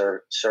streaming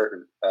service.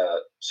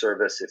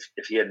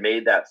 If he had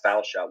made that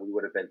foul shot, we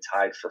would have been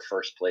tied for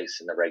first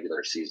place in the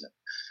regular season.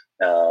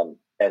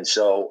 And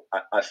so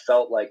I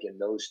felt like in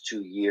those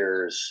 2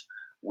 years,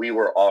 we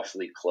were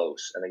awfully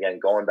close. And again,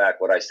 going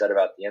back, what I said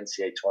about the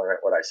NCAA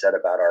tournament, what I said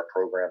about our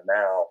program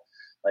now,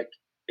 like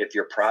if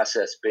you're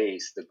process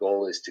based, the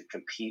goal is to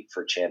compete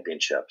for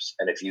championships.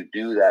 And if you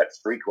do that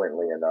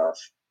frequently enough,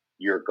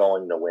 you're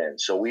going to win.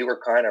 So we were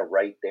kind of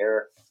right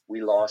there.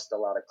 We lost a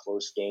lot of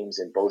close games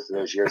in both of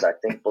those years. I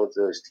think both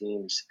of those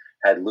teams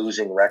had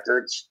losing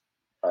records.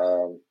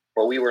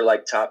 But we were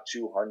like top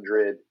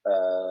 200,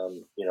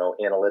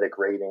 analytic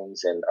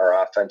ratings, and our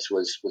offense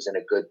was in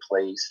a good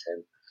place.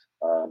 And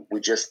we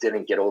just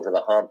didn't get over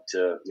the hump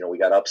to, we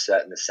got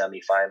upset in the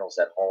semifinals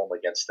at home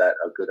against a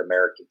good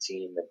American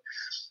team. And,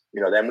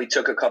 then we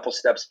took a couple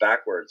steps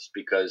backwards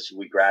because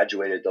we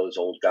graduated those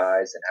old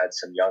guys and had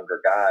some younger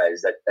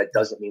guys. That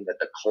doesn't mean that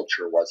the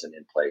culture wasn't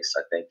in place.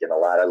 I think in a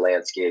lot of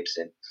landscapes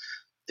in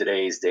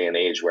today's day and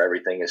age where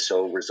everything is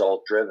so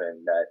result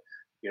driven that,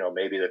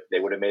 maybe they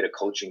would have made a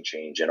coaching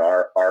change, and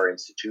our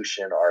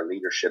institution, our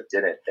leadership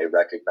didn't. They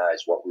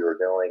recognized what we were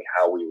doing,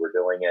 how we were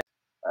doing it.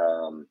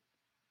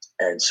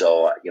 And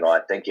so,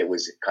 I think it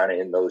was kind of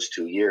in those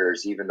 2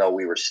 years, even though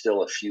we were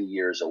still a few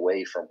years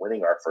away from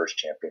winning our first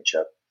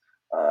championship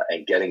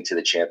and getting to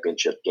the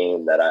championship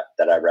game, that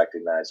I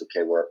recognized,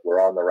 okay,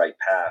 we're on the right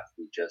path.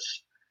 We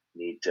just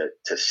need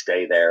to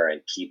stay there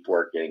and keep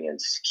working and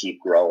keep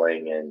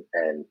growing.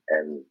 And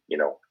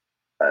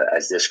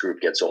as this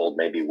group gets old,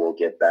 maybe we'll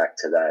get back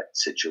to that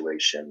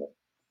situation and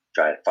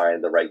try to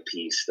find the right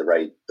piece, the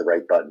right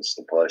buttons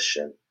to push.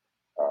 And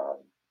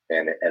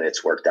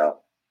it's worked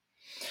out.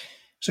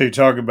 So you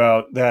talk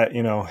about that,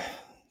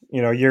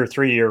 year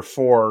 3, year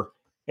 4,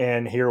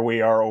 and here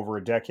we are over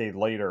a decade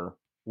later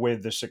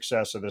with the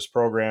success of this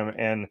program.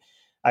 And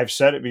I've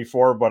said it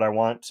before, but I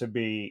want to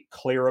be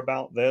clear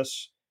about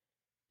this.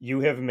 You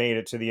have made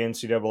it to the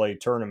NCAA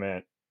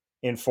tournament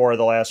in 4 of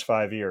the last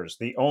 5 years.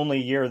 The only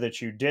year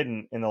that you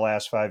didn't in the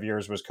last 5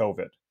 years was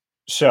COVID.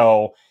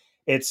 So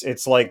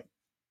it's like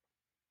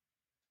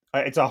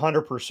it's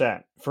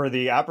 100% for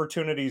the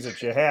opportunities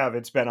that you have.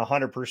 It's been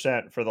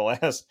 100% for the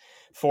last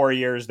 4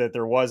 years that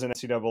there was an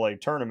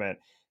NCAA tournament.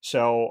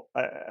 So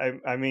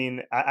I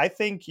mean, I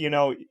think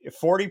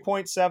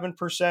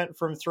 40.7%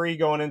 from 3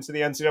 going into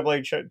the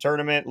NCAA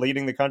tournament,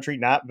 leading the country,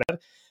 not bad,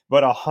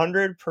 but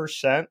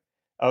 100%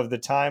 of the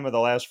time of the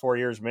last 4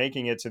 years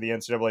making it to the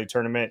NCAA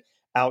tournament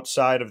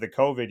outside of the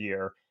COVID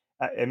year.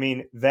 I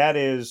mean, that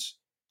is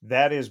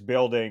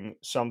building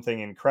something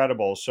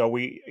incredible. So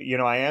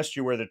I asked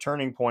you where the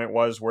turning point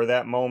was, where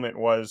that moment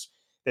was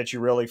that you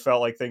really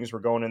felt like things were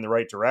going in the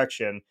right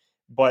direction.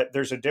 But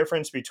there's a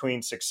difference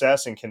between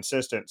success and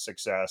consistent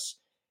success.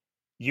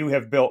 You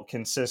have built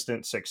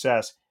consistent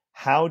success.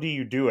 How do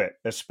you do it,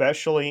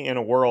 especially in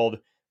a world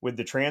with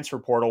the transfer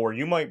portal where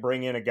you might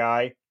bring in a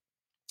guy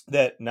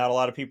that not a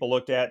lot of people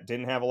looked at,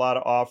 didn't have a lot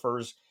of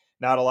offers,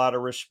 not a lot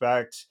of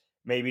respect,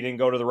 maybe didn't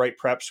go to the right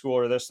prep school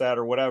or this, that,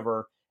 or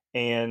whatever.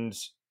 And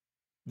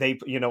they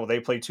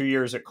play 2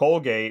 years at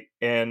Colgate,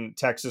 and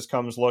Texas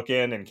comes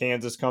looking, and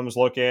Kansas comes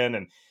looking,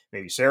 and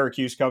maybe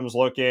Syracuse comes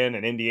looking,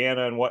 and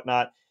Indiana and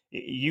whatnot.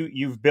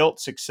 You've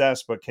built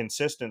success, but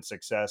consistent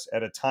success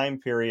at a time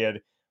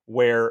period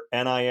where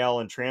NIL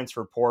and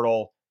transfer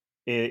portal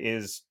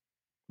is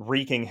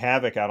wreaking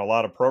havoc on a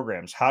lot of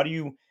programs. How do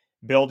you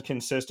build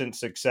consistent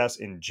success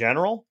in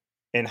general,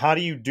 and how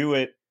do you do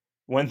it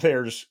when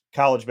there's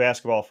college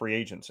basketball free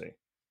agency?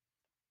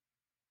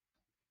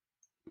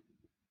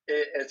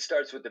 It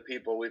starts with the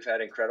people. We've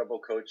had incredible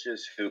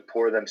coaches who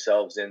pour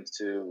themselves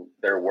into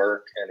their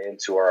work and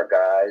into our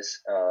guys.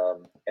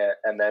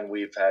 And then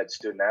we've had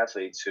student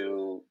athletes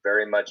who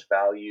very much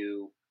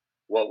value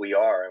what we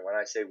are. And when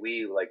I say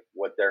we, like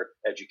what their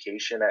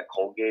education at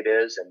Colgate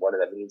is and what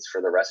that means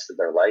for the rest of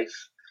their life,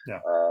 Yeah.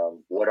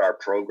 what our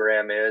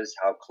program is,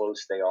 how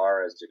close they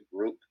are as a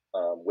group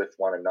with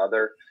one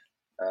another.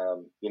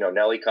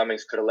 Nellie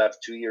Cummings could have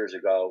left 2 years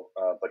ago,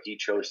 but he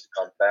chose to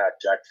come back.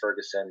 Jack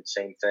Ferguson,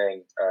 same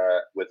thing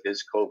with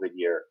his COVID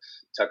year.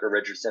 Tucker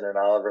Richardson and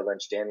Oliver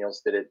Lynch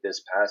Daniels did it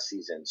this past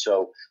season.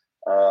 So,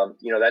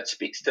 that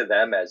speaks to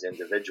them as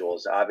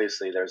individuals.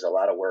 Obviously, there's a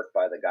lot of work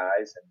by the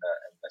guys and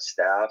the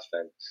staff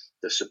and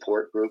the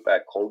support group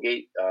at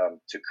Colgate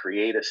to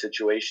create a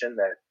situation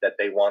that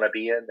they want to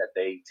be in, that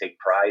they take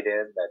pride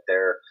in, that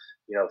they're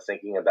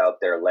thinking about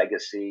their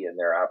legacy and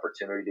their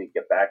opportunity to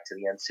get back to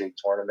the NCAA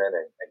tournament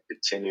and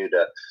continue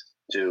to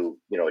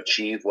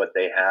achieve what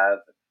they have.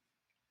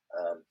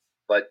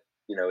 But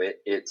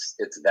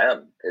it's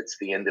them. It's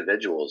the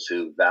individuals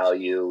who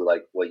value,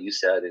 like what you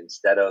said,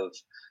 instead of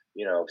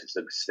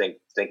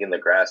thinking the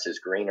grass is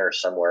greener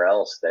somewhere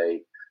else.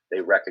 They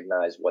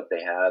recognize what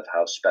they have,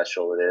 how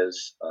special it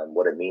is,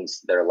 what it means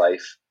to their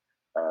life.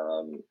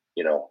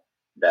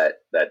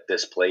 That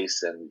this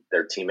place and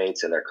their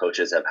teammates and their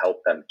coaches have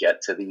helped them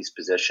get to these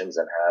positions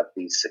and have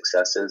these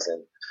successes,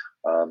 and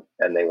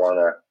they want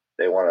to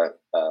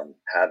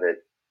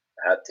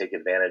take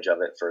advantage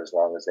of it for as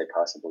long as they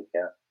possibly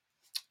can.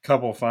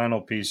 Couple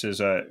final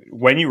pieces.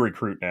 When you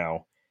recruit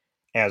now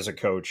as a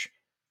coach,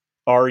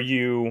 are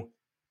you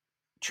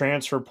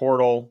transfer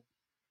portal,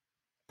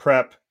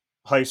 prep,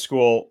 high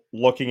school,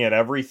 looking at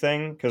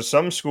everything? Because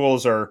some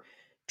schools are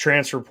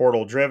transfer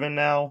portal driven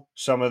now.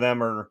 Some of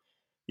them are,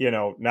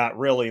 not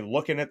really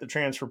looking at the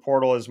transfer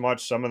portal as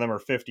much. Some of them are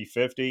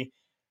 50-50.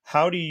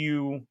 How do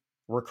you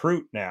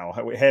recruit now?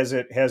 Has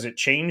it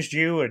changed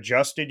you,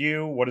 adjusted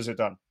you? What has it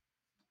done?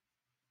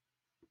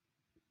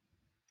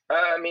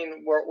 I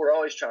mean, we're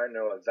always trying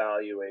to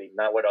evaluate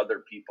not what other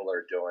people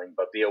are doing,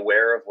 but be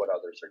aware of what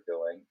others are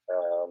doing.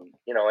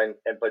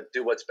 But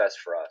do what's best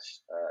for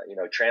us.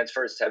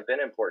 Transfers have been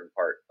an important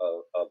part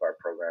of our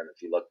program. program.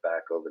 If you look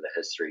back over the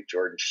history,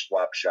 Jordan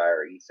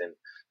Swapshire, Ethan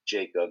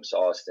Jacobs,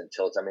 Austin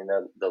Tilts. I mean,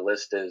 the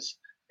list is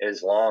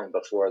long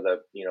before the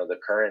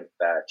current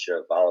batch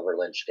of Oliver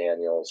Lynch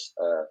Daniels,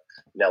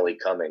 Nellie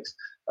Cummings.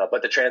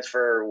 But the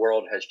transfer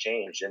world has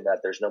changed in that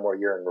there's no more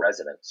year in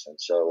residence, and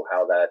so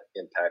how that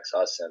impacts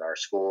us and our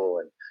school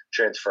and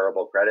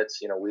transferable credits,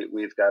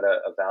 we've got to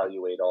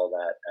evaluate all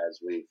that as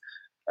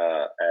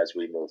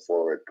we move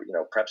forward.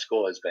 Prep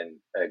school has been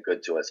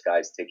good to us,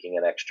 guys taking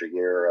an extra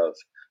year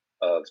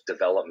of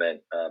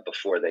development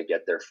before they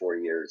get their 4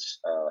 years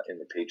in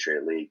the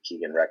Patriot League.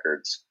 Keegan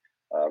Records,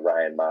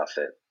 Ryan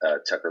Moffitt,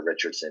 Tucker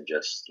Richardson,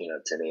 just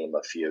to name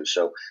a few.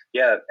 So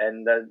yeah,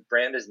 and the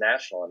brand is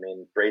national. I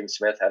mean, Braden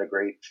Smith had a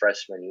great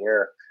freshman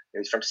year.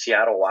 He's from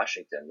Seattle,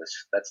 Washington.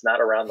 That's not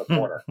around the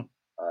corner.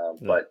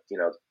 But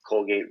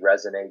Colgate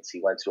resonates.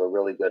 He went to a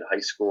really good high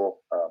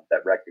school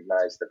that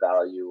recognized the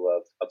value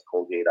of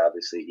Colgate.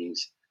 Obviously,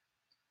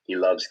 he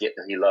loves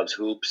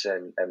hoops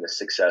and the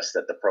success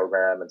that the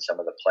program and some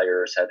of the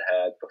players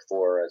had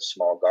before as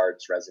small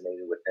guards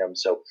resonated with him.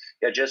 So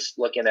yeah, just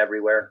looking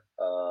everywhere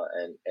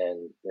and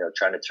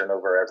trying to turn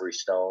over every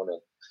stone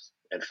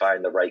and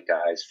find the right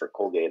guys for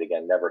Colgate.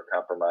 Again, never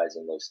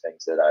compromising those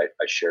things that I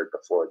shared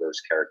before,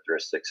 those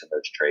characteristics and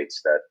those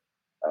traits that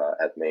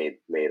have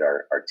made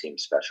our team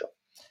special.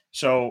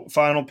 So,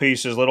 final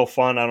piece is a little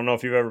fun. I don't know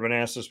if you've ever been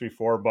asked this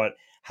before, but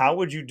how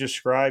would you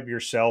describe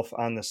yourself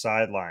on the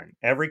sideline?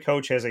 Every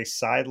coach has a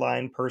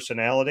sideline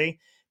personality.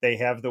 They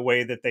have the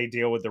way that they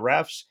deal with the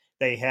refs.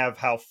 They have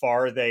how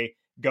far they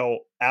go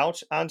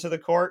out onto the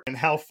court and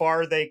how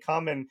far they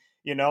come and,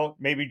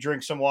 maybe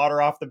drink some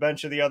water off the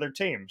bench of the other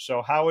team.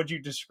 So, how would you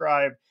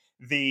describe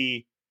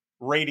the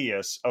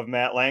radius of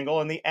Matt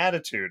Langel and the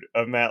attitude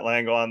of Matt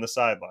Langel on the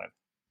sideline?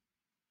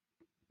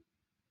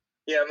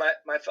 Yeah,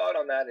 my thought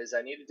on that is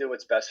I need to do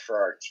what's best for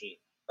our team.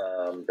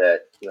 I've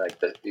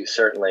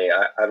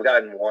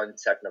gotten one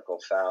technical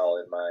foul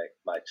in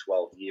my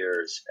 12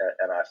 years,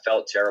 and I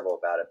felt terrible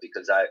about it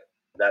because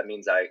that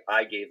means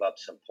I gave up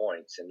some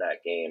points in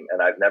that game,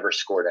 and I've never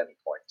scored any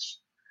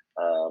points.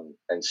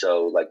 And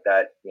so like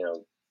that,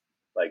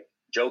 like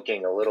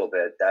joking a little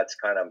bit, that's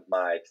kind of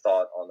my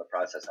thought on the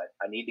process.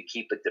 I need to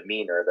keep a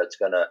demeanor that's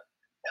going to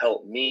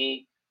help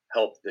me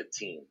help the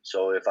team.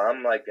 So if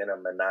I'm like in a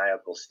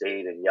maniacal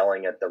state and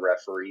yelling at the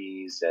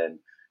referees and,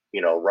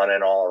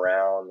 running all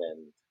around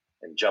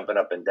and jumping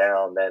up and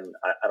down, then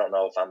I don't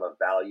know if I'm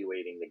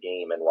evaluating the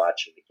game and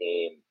watching the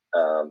game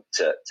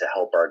to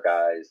help our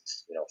guys,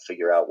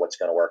 figure out what's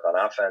going to work on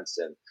offense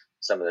and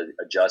some of the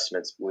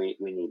adjustments we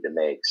need to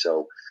make.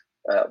 So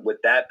with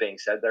that being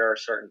said, there are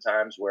certain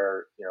times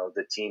where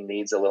the team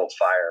needs a little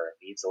fire,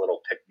 needs a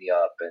little pick me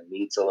up, and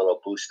needs a little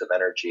boost of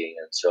energy.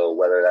 And so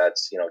whether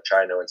that's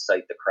trying to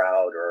incite the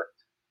crowd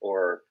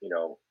or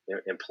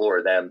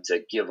implore them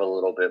to give a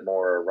little bit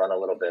more, or run a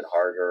little bit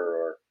harder,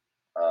 or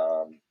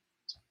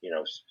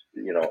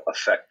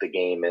affect the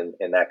game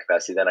in that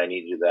capacity, then I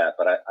need to do that.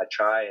 But I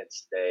try and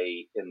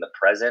stay in the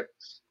present,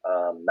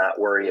 not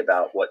worry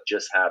about what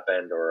just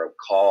happened or a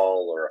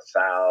call or a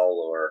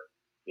foul or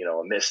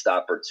a missed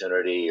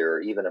opportunity or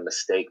even a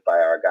mistake by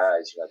our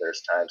guys.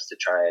 There's times to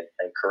try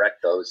and correct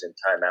those in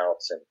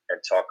timeouts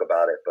and talk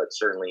about it, but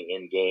certainly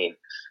in game,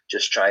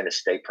 just trying to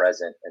stay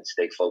present and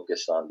stay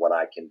focused on what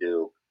I can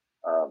do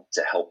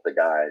to help the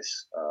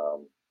guys,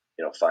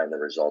 find the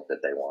result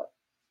that they want.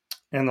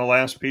 And the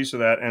last piece of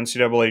that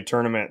NCAA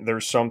tournament,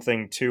 there's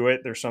something to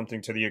it. There's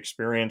something to the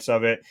experience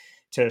of it,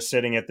 to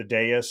sitting at the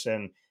dais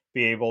and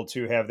be able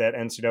to have that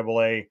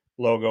NCAA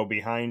logo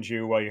behind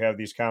you while you have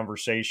these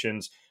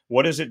conversations.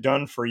 What has it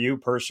done for you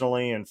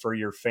personally and for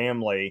your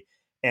family,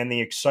 and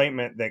the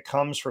excitement that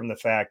comes from the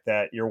fact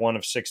that you're one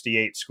of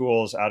 68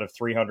 schools out of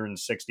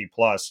 360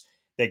 plus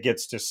that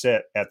gets to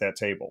sit at that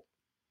table?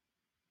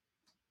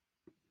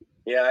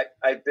 Yeah,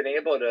 I've been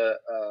able to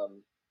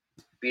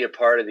be a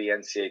part of the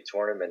NCAA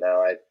tournament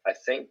now. I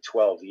think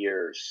 12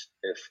 years,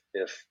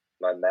 if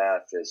my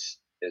math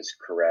is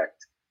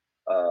correct,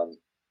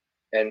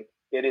 and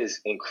it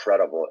is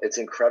incredible. It's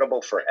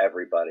incredible for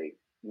everybody.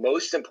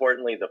 Most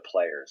importantly, the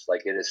players.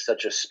 Like, it is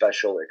such a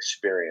special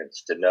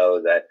experience to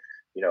know that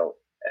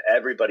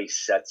everybody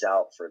sets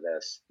out for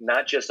this,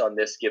 not just on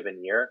this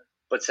given year,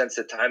 but since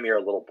the time you're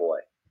a little boy.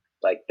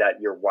 Like that,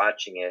 you're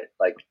watching it.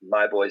 Like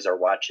my boys are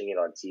watching it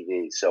on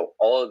TV. So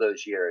all of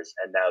those years,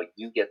 and now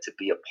you get to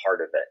be a part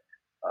of it.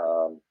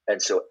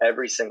 And so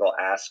every single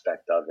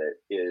aspect of it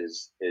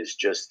is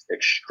just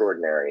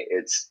extraordinary.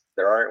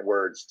 There aren't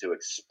words to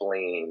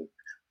explain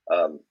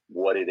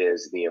what it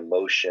is, the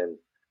emotion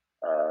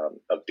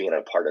of being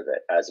a part of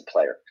it as a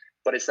player.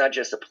 But it's not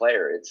just a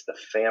player; it's the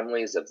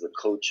families of the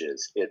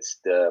coaches, it's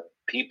the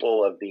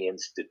people of the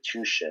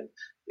institution,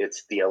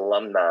 it's the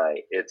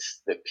alumni,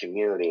 it's the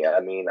community. I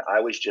mean,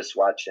 I was just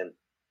watching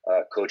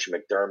Coach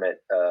McDermott,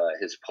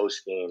 his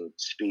post-game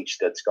speech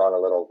that's gone a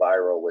little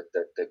viral with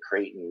the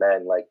Creighton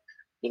men. Like,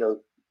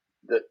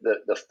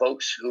 the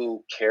folks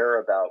who care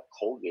about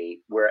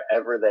Colgate,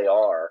 wherever they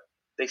are,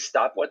 they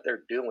stop what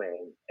they're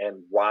doing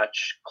and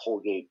watch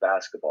Colgate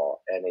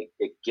basketball, and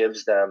it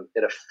gives them,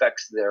 it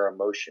affects their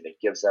emotion. It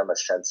gives them a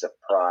sense of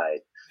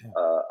pride,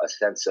 a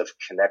sense of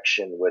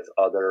connection with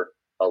other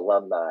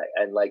alumni,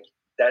 and like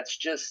that's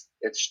just,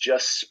 it's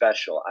just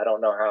special. I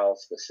don't know how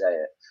else to say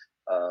it.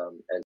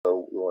 And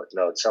so,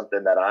 it's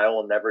something that I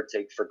will never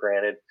take for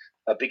granted,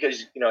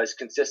 because, as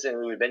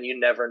consistently we've been, you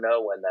never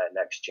know when that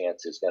next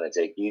chance is going to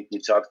take. You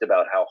talked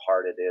about how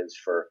hard it is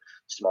for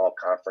small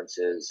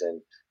conferences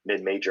and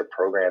mid-major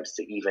programs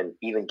to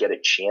even get a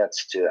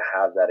chance to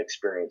have that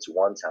experience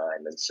one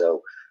time. And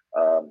so,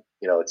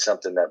 it's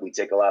something that we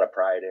take a lot of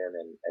pride in,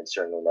 and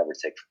certainly never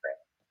take for granted.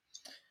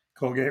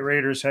 Colgate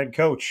Raiders head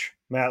coach,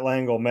 Matt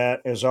Langel.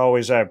 Matt, as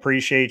always, I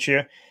appreciate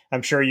you.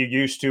 I'm sure you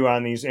used to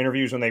on these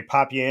interviews when they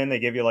pop you in, they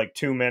give you like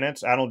 2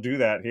 minutes. I don't do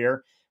that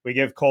here. We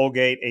give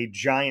Colgate a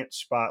giant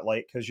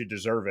spotlight because you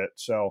deserve it.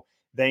 So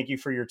thank you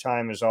for your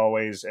time as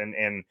always,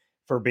 and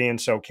for being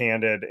so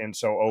candid and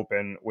so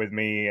open with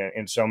me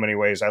in so many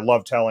ways. I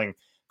love telling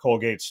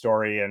Colgate's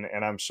story, and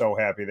I'm so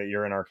happy that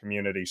you're in our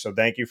community. So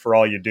thank you for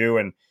all you do,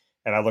 and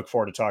I look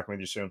forward to talking with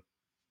you soon.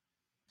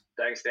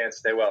 Thanks, Dan.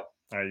 Stay well.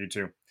 All right, you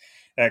too.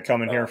 That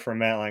coming here from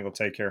Matt Langel.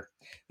 Take care.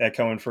 That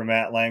coming from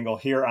Matt Langel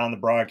here on the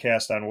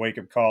broadcast on Wake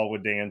Up Call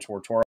with Dan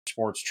Tortora.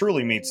 Sports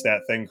truly meets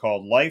that thing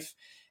called life.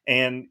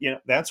 And,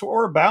 that's what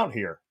we're about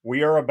here.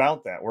 We are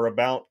about that. We're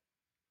about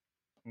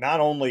not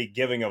only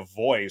giving a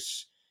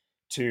voice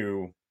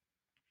to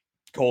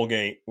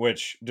Colgate,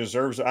 which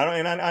deserves, I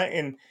don't,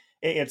 and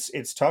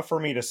it's tough for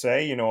me to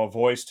say, a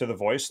voice to the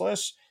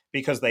voiceless,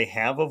 because they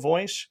have a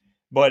voice,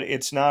 but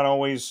it's not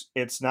always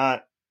you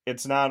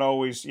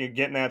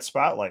getting that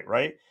spotlight,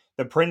 right?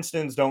 The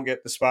Princetons don't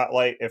get the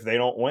spotlight if they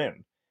don't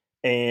win.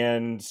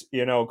 And,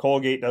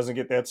 Colgate doesn't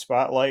get that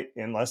spotlight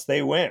unless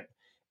they win.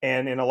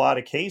 And in a lot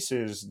of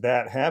cases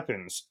that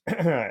happens.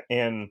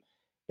 And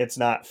it's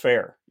not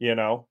fair,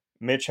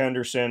 Mitch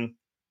Henderson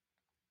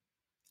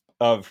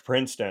of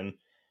Princeton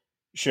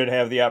should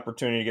have the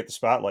opportunity to get the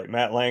spotlight.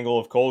 Matt Langel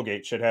of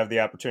Colgate should have the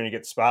opportunity to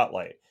get the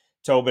spotlight.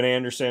 Tobin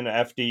Anderson,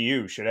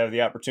 FDU, should have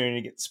the opportunity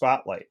to get the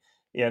spotlight.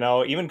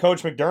 Even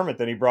Coach McDermott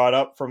that he brought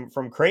up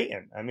from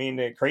Creighton. I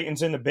mean,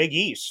 Creighton's in the Big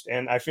East,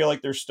 and I feel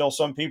like there's still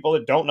some people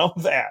that don't know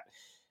that.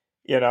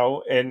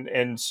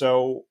 And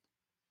so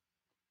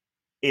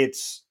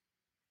it's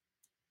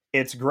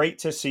great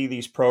to see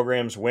these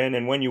programs win,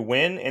 and when you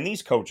win, and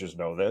these coaches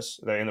know this,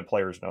 and the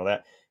players know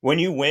that, when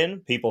you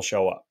win, people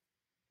show up.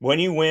 When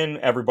you win,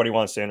 everybody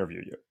wants to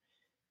interview you.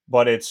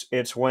 But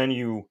it's when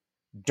you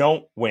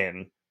don't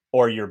win,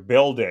 or you're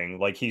building,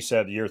 like he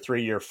said, year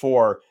 3, year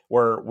 4,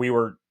 where we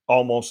were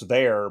almost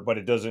there, but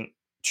it doesn't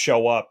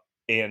show up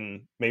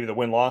in maybe the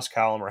win-loss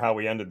column or how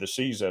we ended the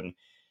season.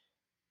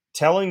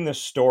 Telling the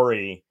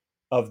story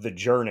of the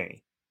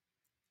journey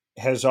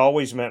has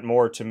always meant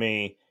more to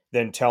me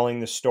than telling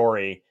the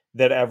story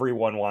that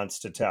everyone wants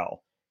to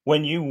tell.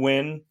 When you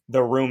win,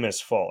 the room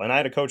is full. And I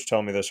had a coach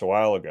tell me this a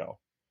while ago.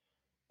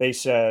 They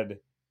said,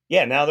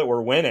 yeah, now that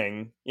we're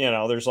winning,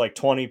 there's like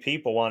 20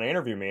 people want to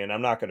interview me, and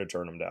I'm not going to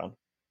turn them down,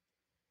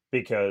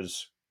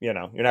 because, you're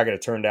not going to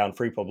turn down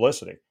free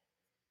publicity.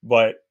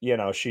 But,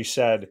 she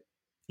said,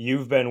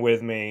 you've been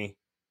with me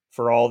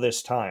for all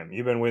this time.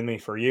 You've been with me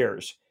for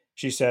years.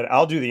 She said,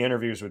 I'll do the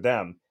interviews with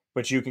them,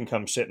 but you can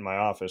come sit in my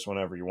office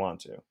whenever you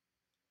want to.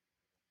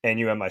 And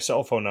you have my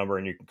cell phone number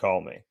and you can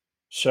call me.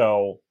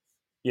 So,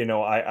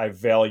 I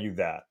value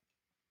that.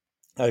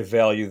 I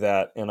value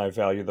that, and I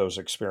value those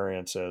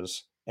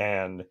experiences.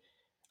 And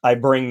I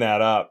bring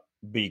that up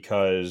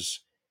because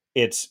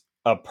it's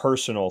a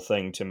personal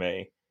thing to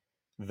me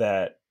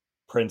that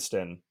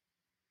Princeton,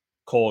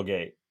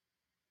 Colgate,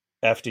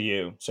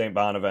 FDU, St.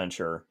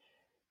 Bonaventure,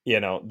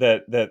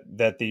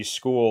 that these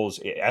schools,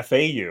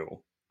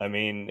 FAU, I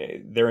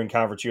mean, they're in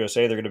Conference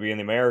USA, they're going to be in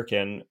the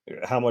American.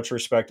 How much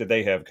respect did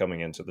they have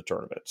coming into the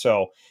tournament?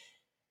 So,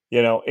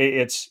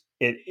 it's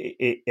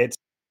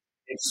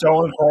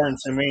so important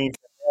to me,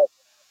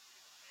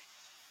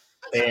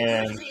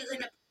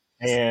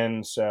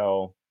 and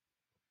so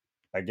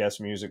I guess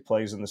music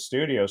plays in the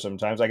studio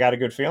sometimes. I got a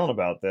good feeling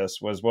about this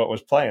was what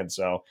was playing.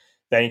 So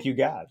thank you,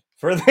 God,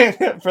 for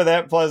that, for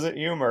that pleasant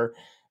humor.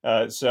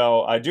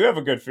 So I do have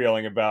a good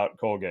feeling about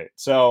Colgate.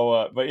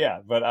 So,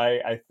 but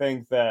I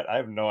think that I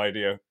have no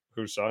idea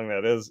whose song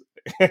that is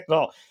at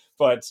all.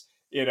 But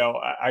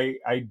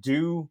I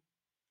do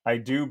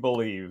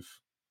believe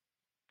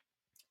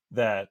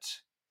that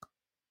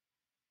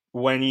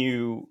when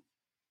you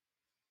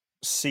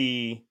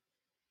see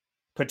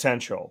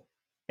potential,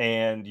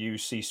 and you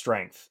see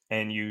strength,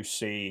 and you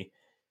see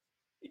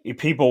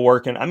people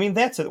working, I mean,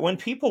 that's it. When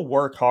people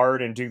work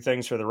hard and do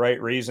things for the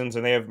right reasons,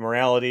 and they have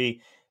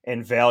morality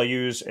and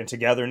values and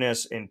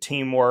togetherness and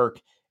teamwork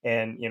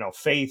and,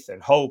 faith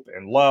and hope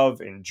and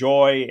love and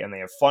joy, and they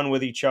have fun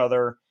with each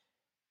other.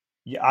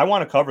 Yeah, I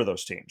want to cover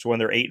those teams when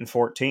they're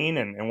 8-14,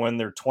 and when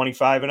they're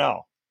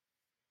 25-0.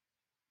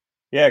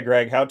 Yeah,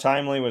 Greg, how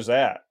timely was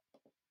that?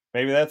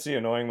 Maybe that's the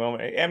annoying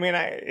moment. I mean,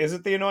 is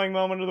it the annoying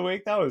moment of the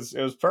week? It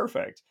was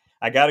perfect.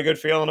 I got a good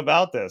feeling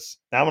about this.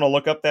 Now I'm going to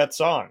look up that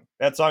song.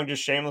 That song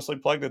just shamelessly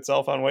plugged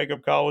itself on Wake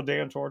Up Call with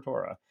Dan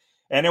Tortora.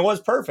 And it was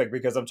perfect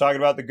because I'm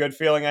talking about the good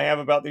feeling I have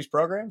about these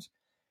programs.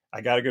 I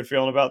got a good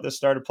feeling about this.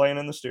 Started playing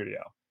in the studio.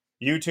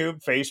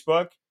 YouTube,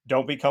 Facebook,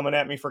 don't be coming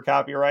at me for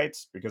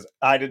copyrights because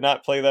I did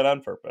not play that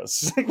on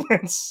purpose.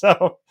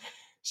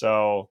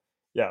 so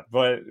yeah,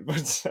 but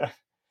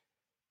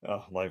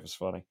oh, life is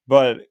funny.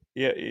 But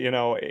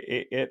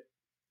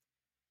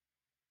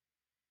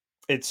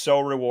it's so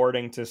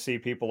rewarding to see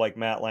people like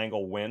Matt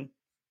Langel win,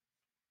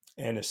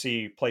 and to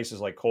see places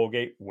like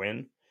Colgate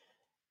win,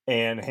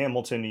 and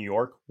Hamilton, New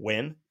York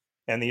win,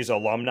 and these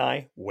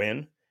alumni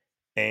win.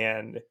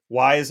 And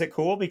why is it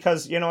cool?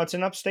 Because it's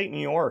in upstate New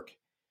York,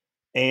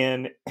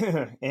 and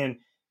and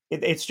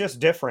it's just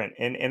different.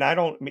 And I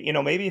don't,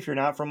 maybe if you're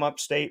not from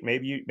upstate,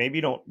 maybe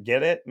you don't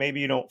get it,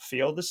 maybe you don't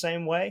feel the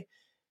same way.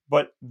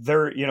 But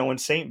they're, when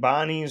St.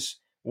 Bonnie's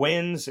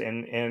wins,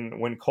 and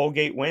when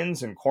Colgate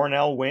wins, and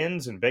Cornell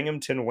wins, and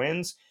Binghamton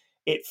wins,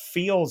 it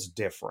feels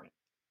different.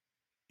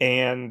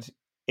 And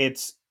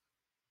it's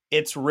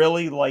it's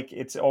really like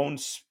its own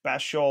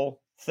special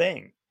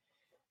thing.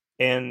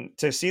 And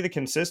to see the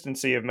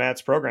consistency of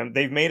Matt's program,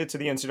 they've made it to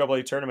the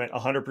NCAA tournament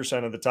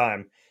 100% of the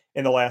time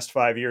in the last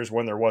 5 years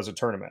when there was a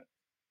tournament.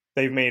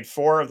 They've made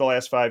 4 of the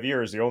last 5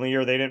 years. The only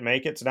year they didn't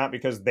make it's not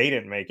because they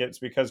didn't make it, it's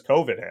because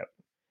COVID happened.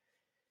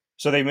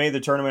 So they made the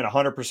tournament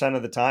 100%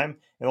 of the time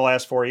in the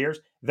last 4 years.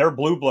 They're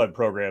blue blood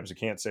programs that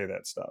can't say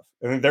that stuff.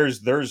 I mean, there's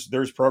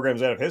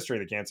programs out of history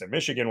that can't say.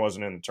 Michigan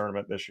wasn't in the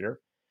tournament this year,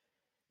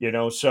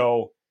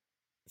 so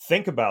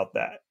think about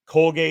that.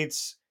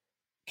 Colgate's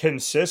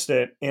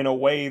consistent in a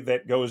way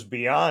that goes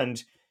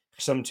beyond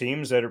some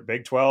teams that are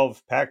Big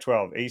 12, Pac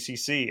 12,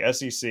 ACC,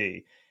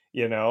 SEC,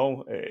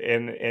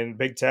 and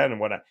Big 10 and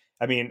whatnot.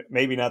 I mean,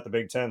 maybe not the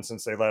Big 10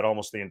 since they led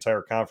almost the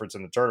entire conference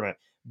in the tournament,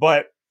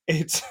 but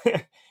it's,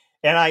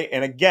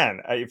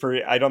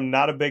 I'm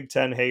not a Big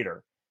 10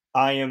 hater.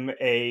 I am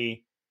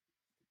a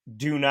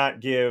do not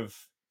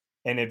give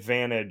an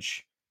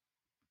advantage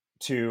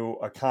to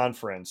a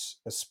conference,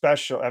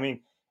 especially. I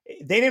mean,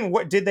 they didn't.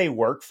 What did they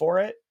work for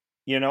it?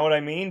 You know what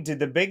I mean? Did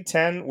the Big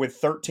Ten with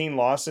 13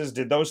 losses?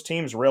 Did those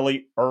teams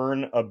really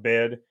earn a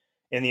bid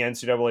in the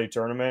NCAA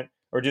tournament,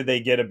 or did they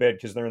get a bid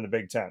because they're in the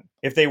Big Ten?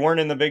 If they weren't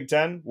in the Big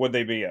Ten, would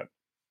they be in?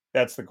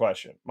 That's the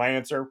question. My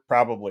answer: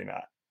 probably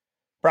not.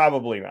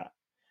 Probably not.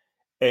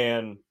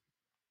 And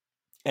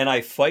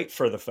I fight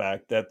for the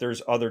fact that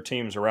there's other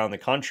teams around the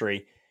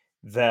country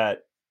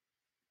that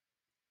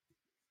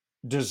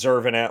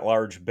deserve an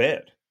at-large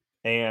bid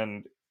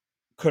and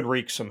could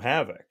wreak some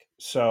havoc.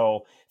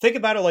 So think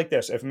about it like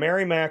this: if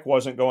Merrimack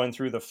wasn't going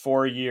through the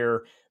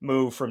 4-year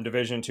move from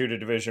Division II to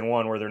Division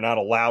I, where they're not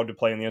allowed to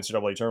play in the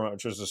NCAA tournament,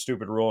 which is a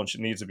stupid rule and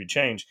needs to be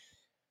changed.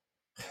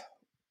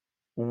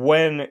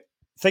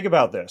 Think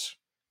about this: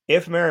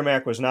 if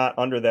Merrimack was not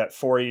under that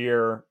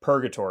 4-year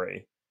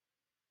purgatory,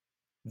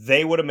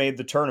 they would have made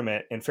the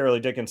tournament and Fairleigh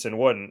Dickinson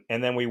wouldn't,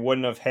 and then we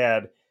wouldn't have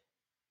had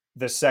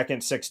the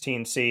second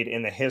 16 seed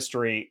in the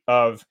history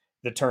of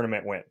the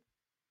tournament win.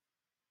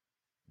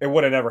 It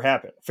would have never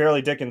happened.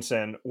 Fairleigh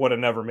Dickinson would have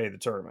never made the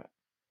tournament.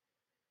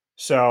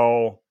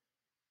 So,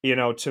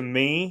 to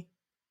me,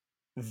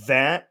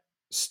 that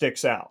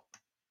sticks out.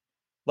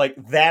 Like,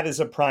 that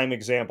is a prime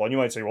example. And you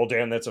might say, well,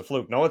 Dan, that's a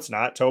fluke. No, it's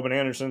not. Tobin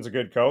Anderson's a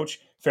good coach.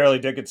 Fairleigh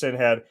Dickinson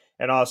had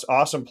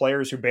awesome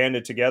players who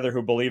banded together,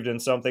 who believed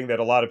in something that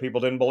a lot of people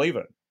didn't believe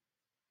in.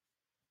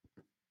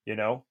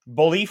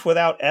 Belief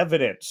without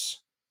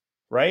evidence,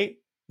 right?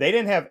 They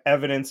didn't have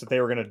evidence that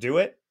they were going to do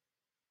it.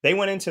 They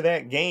went into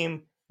that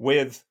game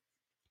with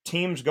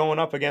teams going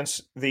up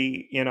against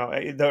the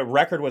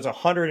record was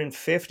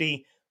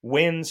 150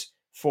 wins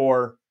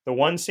for the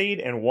 1 seed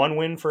and 1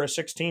 win for a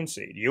 16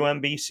 seed,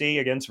 UMBC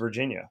against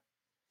Virginia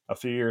a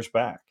few years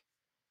back.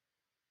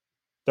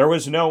 There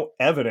was no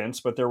evidence,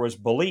 but there was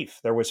belief,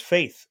 there was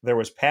faith, there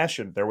was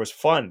passion, there was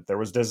fun, there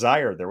was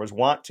desire, there was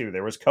want to,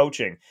 there was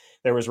coaching,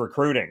 there was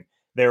recruiting,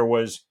 there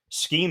was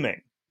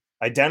scheming,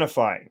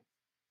 identifying,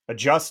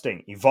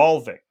 adjusting,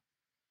 evolving,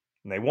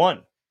 and they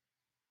won.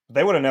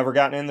 They would have never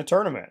gotten in the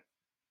tournament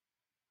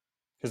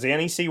because the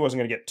NEC wasn't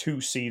going to get 2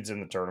 seeds in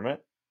the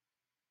tournament.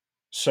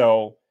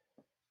 So,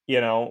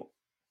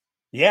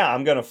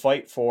 I'm going to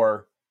fight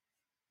for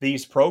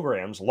these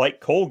programs like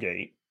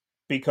Colgate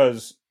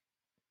because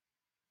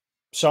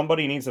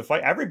somebody needs to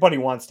fight. Everybody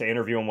wants to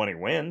interview him when he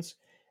wins.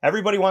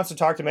 Everybody wants to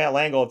talk to Matt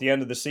Langel at the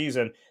end of the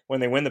season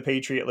when they win the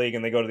Patriot League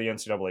and they go to the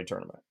NCAA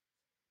tournament.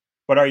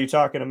 But are you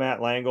talking to Matt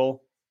Langel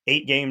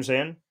 8 games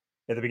in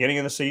at the beginning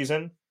of the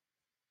season?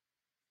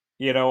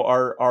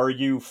 Are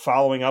you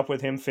following up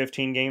with him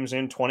 15 games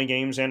in, 20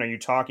 games in? Are you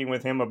talking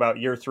with him about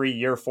year 3,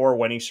 year 4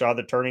 when he saw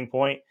the turning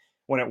point,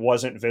 when it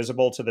wasn't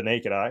visible to the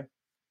naked eye?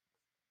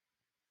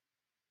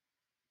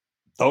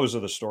 Those are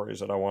the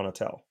stories that I want to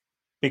tell,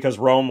 because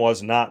Rome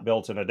was not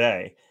built in a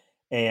day,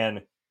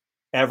 and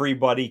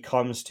everybody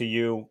comes to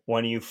you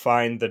when you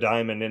find the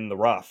diamond in the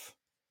rough.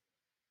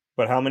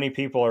 But how many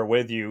people are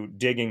with you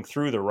digging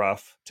through the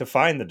rough to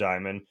find the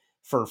diamond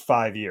for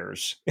 5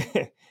 years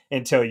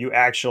until you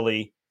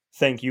actually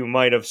think you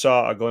might have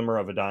saw a glimmer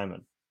of a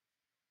diamond.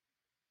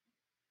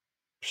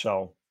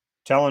 So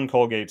telling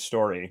Colgate's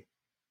story,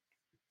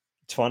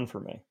 it's fun for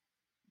me.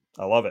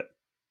 I love it.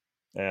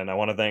 And I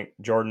want to thank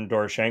Jordan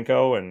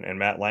Doroshenko and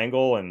Matt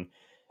Langel and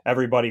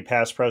everybody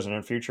past, present,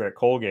 and future at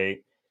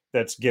Colgate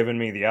that's given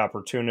me the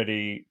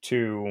opportunity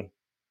to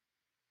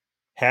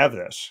have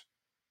this.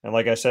 And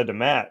like I said to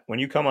Matt, when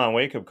you come on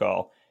Wake Up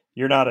Call,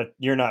 you're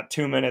not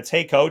 2 minutes,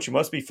 hey coach, it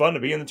must be fun to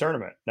be in the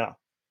tournament. No.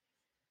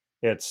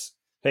 It's,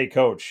 hey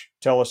coach,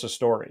 tell us a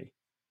story.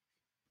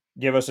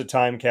 Give us a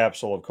time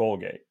capsule of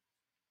Colgate.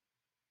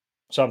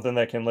 Something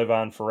that can live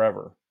on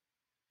forever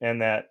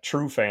and that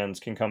true fans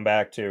can come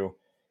back to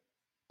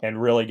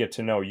and really get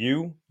to know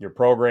you, your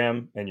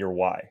program, and your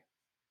why.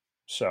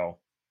 So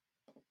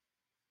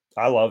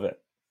I love it.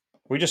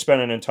 We just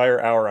spent an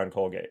entire hour on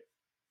Colgate.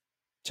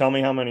 Tell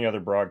me how many other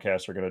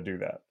broadcasts are going to do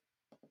that.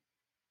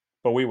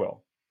 But we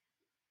will,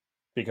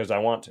 because I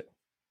want to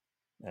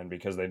and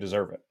because they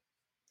deserve it.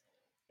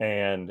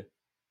 And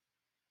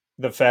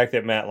the fact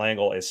that Matt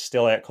Langel is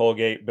still at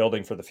Colgate,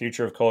 building for the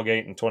future of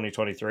Colgate in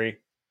 2023,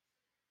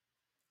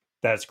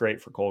 that's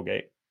great for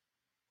Colgate.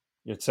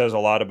 It says a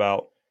lot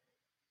about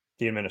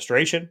the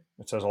administration.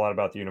 It says a lot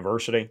about the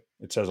university.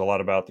 It says a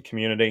lot about the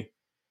community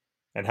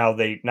and how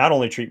they not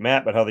only treat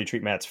Matt, but how they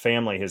treat Matt's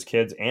family, his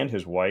kids, and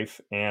his wife.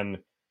 And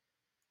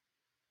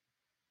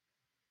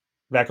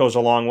that goes a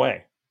long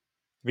way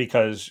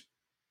because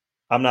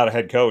I'm not a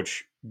head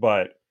coach,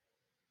 but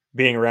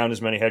being around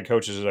as many head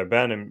coaches as I've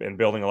been and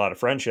building a lot of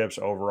friendships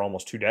over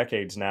almost 2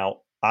 decades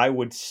now, I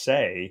would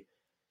say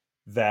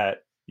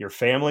that your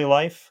family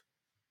life,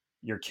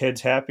 your kids'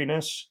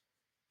 happiness,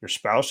 your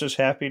spouse's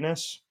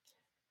happiness,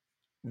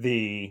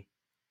 the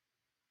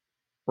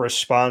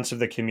response of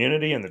the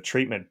community and the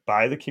treatment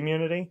by the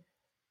community.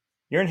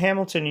 You're in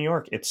Hamilton, New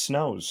York. It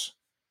snows.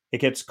 It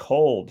gets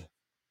cold.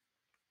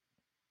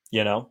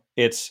 You know,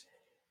 it's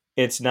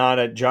not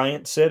a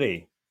giant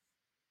city.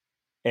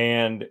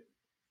 And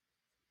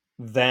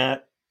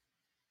that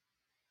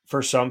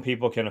for some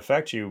people can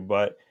affect you,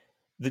 but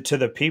to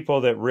the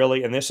people that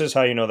really, and this is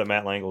how you know that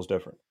Matt Langel's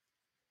different.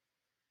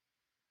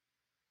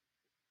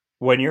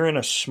 When you're in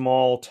a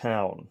small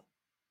town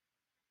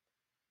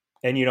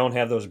and you don't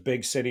have those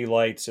big city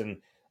lights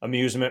and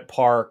amusement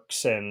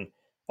parks and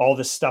all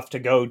this stuff to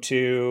go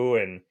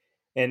to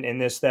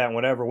and this, that, and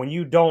whatever, when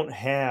you don't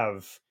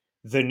have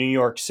the New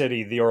York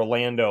City, the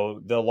Orlando,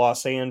 the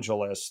Los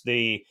Angeles,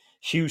 the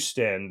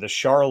Houston, the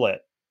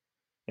Charlotte,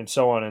 and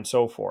so on and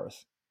so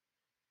forth,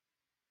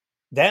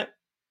 that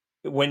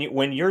when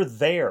you're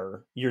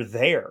there, you're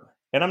there.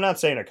 And I'm not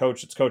saying a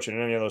coach that's coaching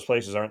in any of those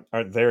places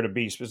aren't there to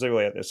be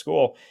specifically at this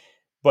school,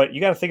 but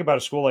you got to think about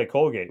a school like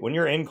Colgate. When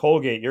you're in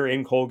Colgate, you're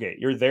in Colgate.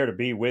 You're there to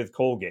be with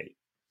Colgate,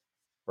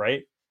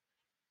 right?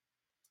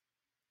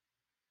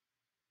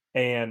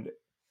 And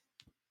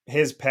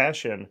his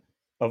passion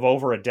of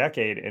over a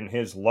decade and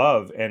his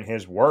love and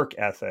his work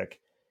ethic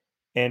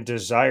and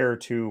desire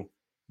to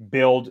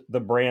build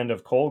the brand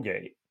of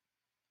Colgate,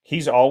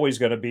 he's always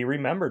going to be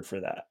remembered for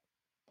that,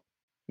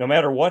 no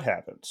matter what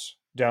happens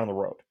down the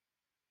road.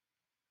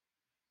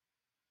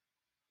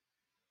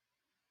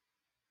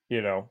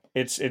 You know,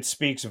 it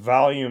speaks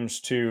volumes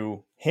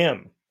to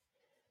him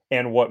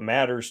and what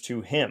matters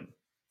to him.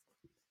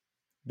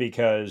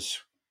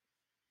 Because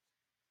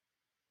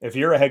if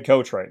you're a head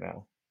coach right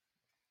now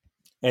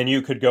and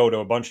you could go to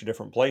a bunch of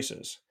different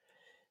places,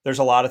 there's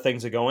a lot of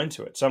things that go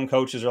into it. Some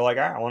coaches are like,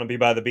 I want to be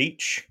by the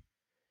beach,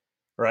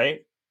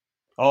 right?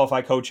 Oh, if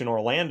I coach in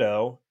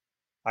Orlando,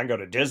 I can go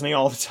to Disney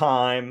all the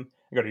time.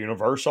 I go to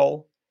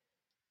Universal.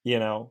 You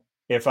know,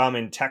 if I'm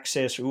in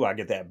Texas, ooh, I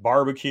get that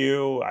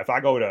barbecue. If I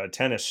go to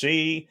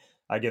Tennessee,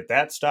 I get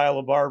that style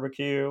of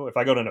barbecue. If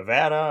I go to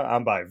Nevada,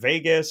 I'm by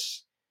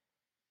Vegas.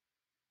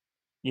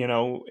 You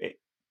know,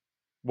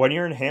 when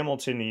you're in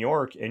Hamilton, New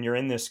York, and you're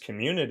in this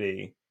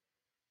community,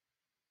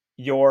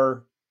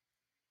 you're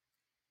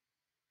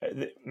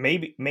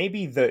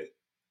maybe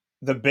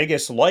the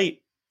biggest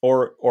light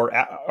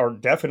or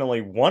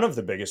definitely one of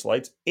the biggest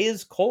lights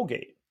is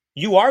Colgate.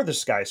 You are the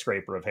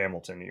skyscraper of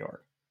Hamilton, New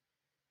York.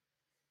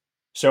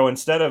 So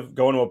instead of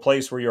going to a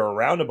place where you're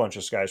around a bunch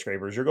of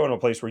skyscrapers, you're going to a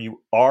place where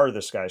you are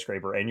the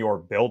skyscraper and you're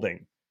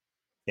building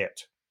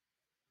it.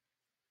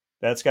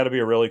 That's got to be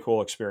a really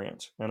cool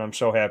experience. And I'm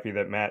so happy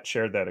that Matt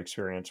shared that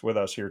experience with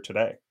us here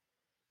today.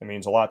 It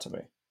means a lot to me.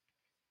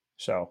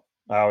 So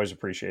I always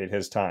appreciate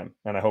his time,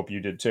 and I hope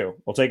you did too.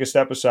 We'll take a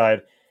step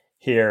aside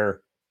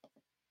here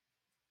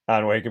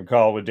on Wake Up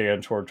Call with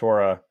Dan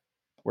Tortora,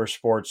 where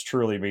sports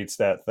truly meets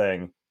that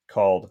thing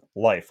called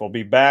life. We'll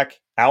be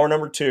back, hour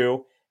number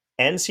 2,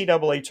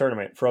 NCAA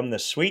tournament, from the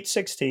Sweet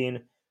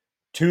 16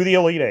 to the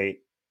Elite 8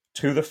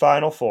 to the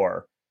Final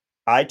Four.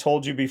 I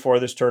told you before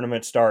this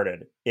tournament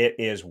started, it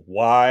is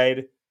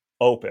wide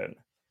open,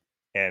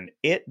 and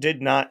it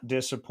did not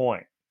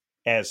disappoint,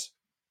 as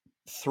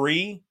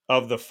 3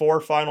 of the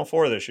 4 Final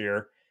Four this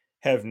year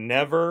have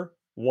never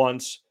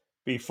once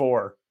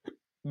before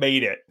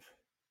made it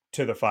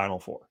to the Final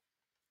Four.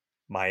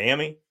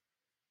 Miami,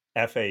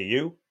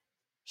 FAU,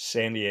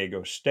 San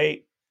Diego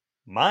State,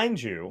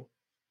 Mind you,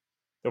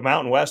 the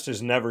Mountain West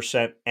has never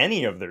sent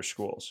any of their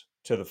schools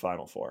to the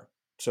Final Four.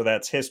 So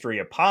that's history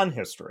upon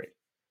history.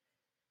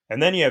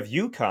 And then you have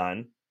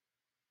UConn,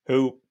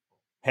 who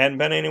hadn't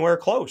been anywhere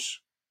close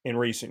in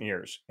recent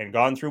years and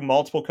gone through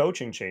multiple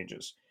coaching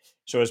changes.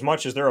 So as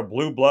much as they're a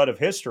blue blood of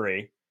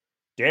history,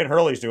 Dan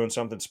Hurley's doing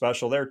something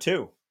special there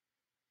too.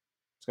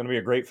 It's going to be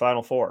a great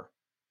Final Four.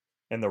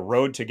 And the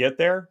road to get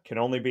there can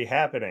only be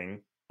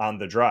happening on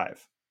the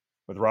drive.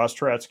 With Ross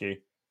Turetsky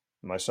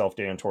and myself,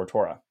 Dan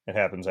Tortora. It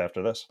happens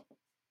after this.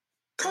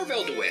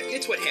 Carvel DeWitt,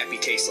 it's what happy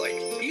tastes like.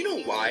 You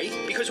know why?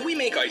 Because we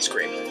make ice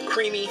cream.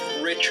 Creamy,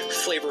 rich,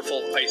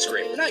 flavorful ice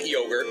cream. Not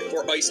yogurt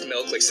or iced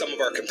milk like some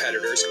of our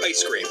competitors.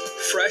 Ice cream.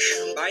 Fresh,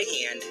 by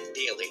hand,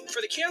 daily.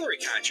 For the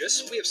calorie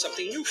conscious, we have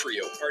something new for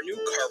you. Our new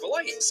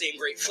Carvelite. Same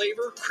great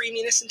flavor,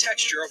 creaminess, and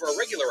texture of our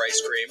regular ice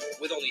cream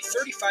with only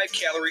 35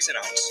 calories an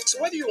ounce.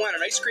 So whether you want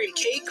an ice cream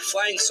cake,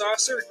 flying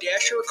saucer,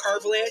 dasher,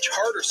 carvelange,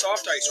 hard or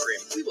soft ice cream,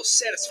 we will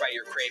satisfy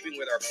your craving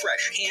with our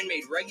fresh,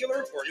 handmade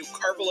regular or new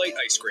Carvelite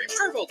ice cream.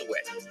 Carvel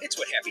DeWitt. It's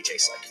what happy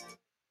tastes like.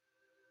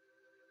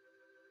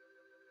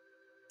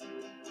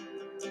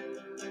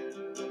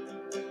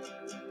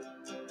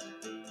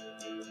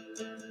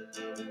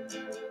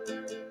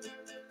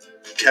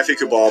 Cafe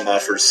Cabal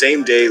offers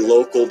same-day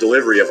local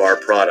delivery of our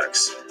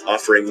products,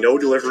 offering no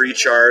delivery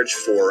charge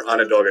for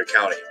Onondaga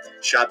County.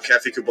 Shop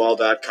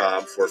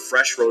cafecabal.com for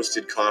fresh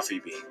roasted coffee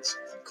beans,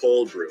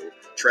 cold brew,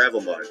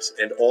 travel mugs,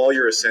 and all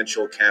your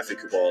essential Cafe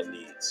Cabal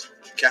needs.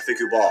 Cafe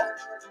Cabal,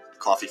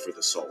 coffee for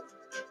the soul.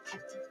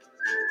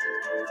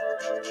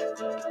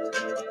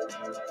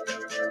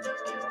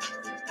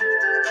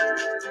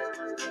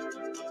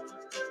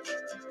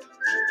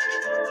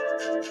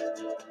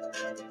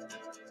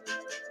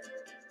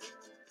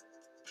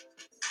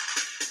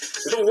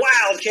 The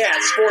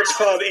Wildcat Sports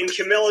Pub in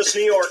Camillus,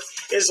 New York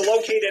is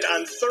located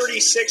on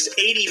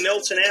 3680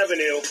 Milton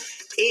Avenue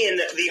in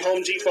the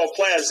Home Depot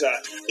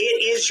Plaza.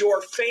 It is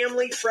your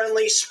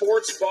family-friendly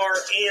sports bar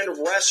and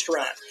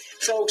restaurant.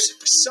 Folks,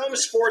 some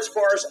sports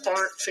bars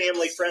aren't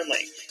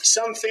family-friendly.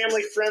 Some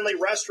family-friendly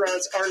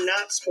restaurants are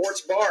not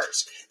sports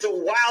bars. The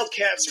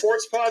Wildcat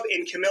Sports Pub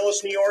in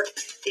Camillus, New York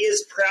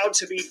is proud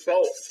to be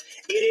both.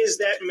 It is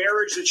that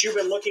marriage that you've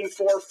been looking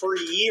for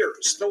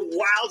years. The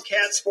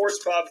Wildcat Sports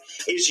Pub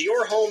is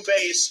your home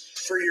base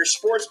for your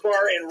sports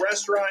bar and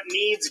restaurant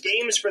needs,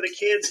 games for the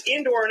kids,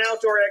 indoor and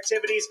outdoor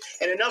activities,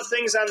 and enough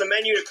things on the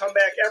menu to come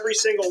back every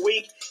single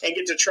week and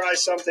get to try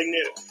something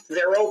new.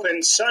 They're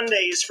open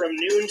Sundays from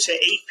noon to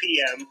 8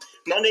 p.m.,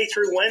 Monday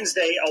through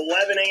Wednesday,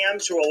 11 a.m.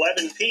 to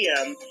 11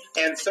 p.m.,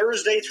 and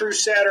Thursday through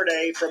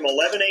Saturday from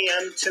 11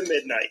 a.m. to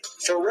midnight.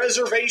 For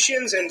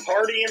reservations and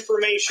party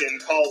information,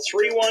 call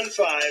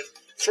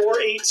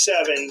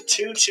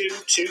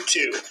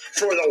 315-487-2222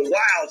 for the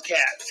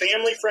Wildcat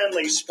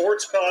family-friendly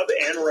sports pub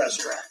and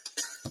restaurant.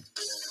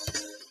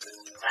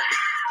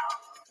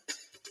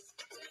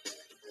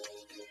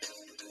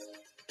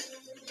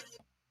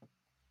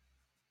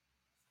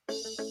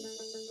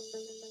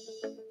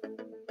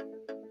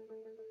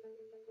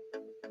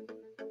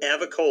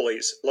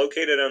 Avicoli's,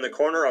 located on the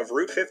corner of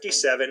Route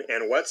 57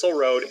 and Wetzel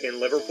Road in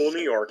Liverpool,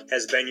 New York,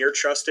 has been your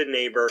trusted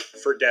neighbor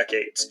for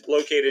decades.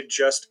 Located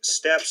just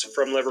steps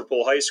from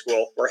Liverpool High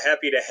School, we're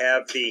happy to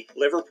have the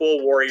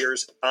Liverpool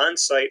Warriors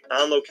on-site,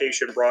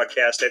 on-location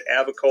broadcast at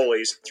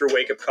Avicoli's through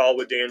Wake Up Call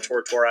with Dan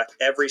Tortora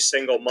every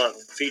single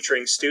month,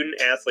 featuring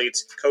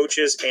student-athletes,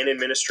 coaches, and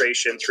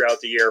administration throughout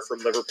the year from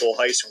Liverpool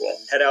High School.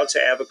 Head out to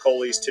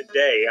Avicoli's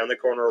today on the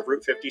corner of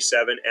Route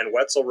 57 and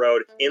Wetzel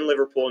Road in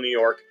Liverpool, New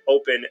York,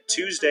 open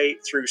Tuesday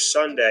through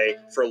Sunday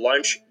for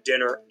lunch,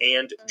 dinner,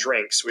 and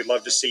drinks. We'd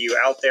love to see you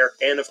out there.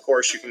 And of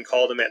course, you can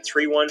call them at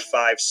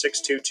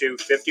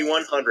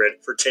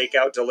 315-622-5100 for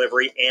takeout,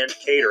 delivery, and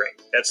catering.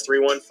 That's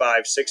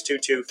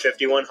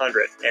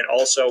 315-622-5100. And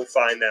also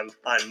find them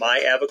on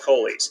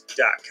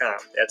myavicolis.com.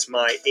 That's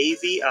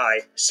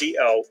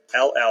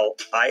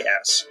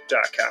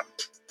myavicollis.com.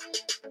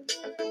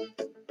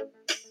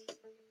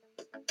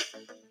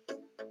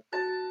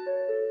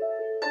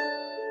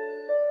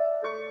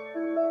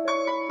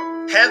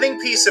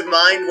 Having peace of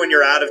mind when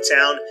you're out of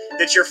town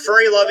that your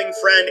furry-loving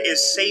friend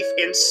is safe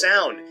and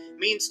sound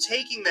means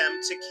taking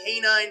them to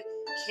Canine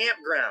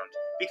Campground,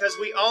 because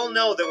we all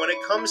know that when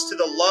it comes to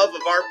the love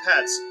of our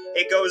pets,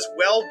 it goes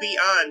well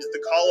beyond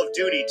the call of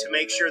duty to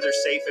make sure they're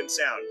safe and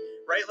sound.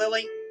 Right,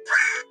 Lily?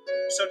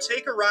 So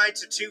take a ride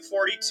to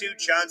 242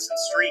 Johnson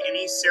Street in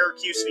East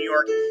Syracuse, New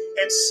York,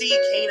 and see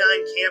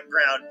Canine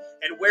Campground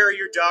and where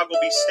your dog will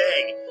be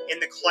staying, in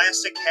the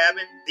classic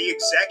cabin, the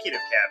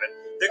executive cabin,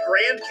 the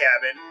grand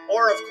cabin,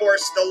 or of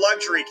course the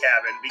luxury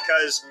cabin,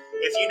 because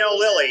if you know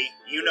Lily,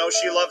 you know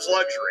she loves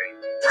luxury.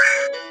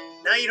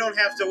 Now you don't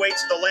have to wait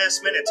to the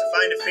last minute to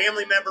find a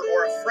family member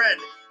or a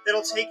friend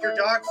that'll take your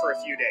dog for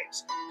a few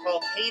days.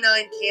 Call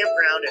Canine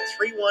Campground at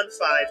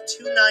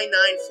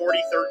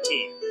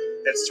 315-299-4013.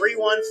 That's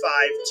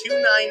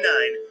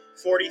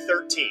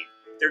 315-299-4013.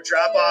 Their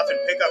drop-off and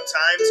pickup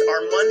times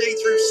are Monday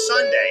through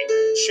Sunday.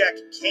 Check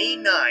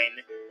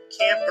K9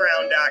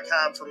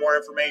 Campground.com for more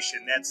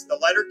information. That's the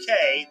letter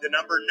K, the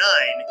number 9,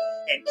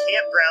 and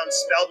campground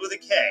spelled with a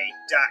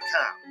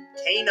K.com.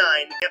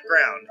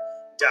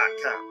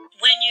 K9campground.com.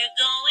 When you're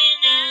going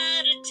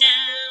out of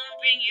town,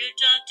 bring your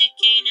dog to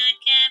K9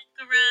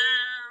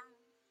 Campground.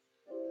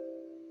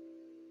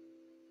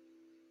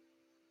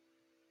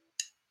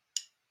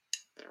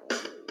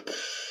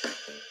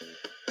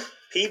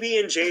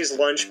 PB&J's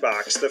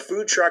Lunchbox, the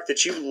food truck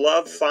that you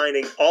love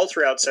finding all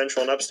throughout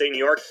Central and Upstate New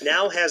York,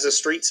 now has a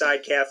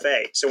street-side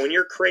cafe. So when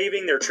you're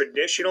craving their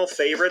traditional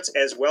favorites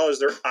as well as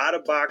their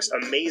out-of-box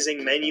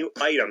amazing menu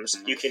items,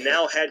 you can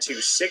now head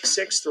to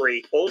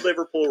 663 Old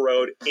Liverpool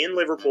Road in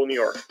Liverpool, New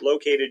York,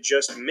 located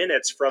just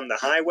minutes from the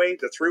highway,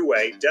 the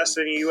Thruway,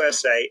 Destiny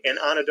USA, and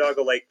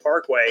Onondaga Lake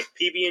Parkway.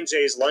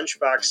 PB&J's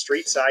Lunchbox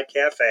Street-Side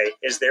Cafe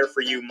is there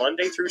for you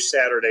Monday through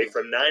Saturday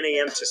from 9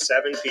 a.m. to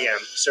 7 p.m.,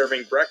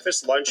 serving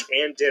breakfast, lunch,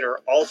 and dinner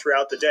all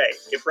throughout the day.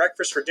 Get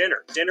breakfast for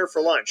dinner, dinner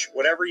for lunch,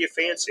 whatever you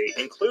fancy,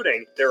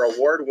 including their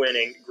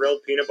award-winning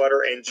grilled peanut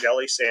butter and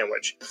jelly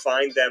sandwich.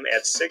 Find them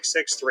at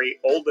 663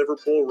 Old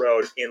Liverpool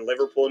Road in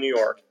Liverpool, New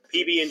York.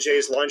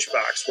 PB&J's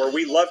Lunchbox, where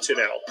we love to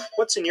know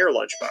what's in your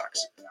lunchbox.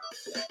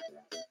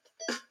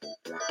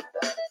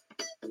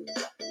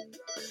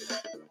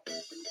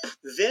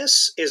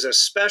 This is a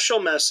special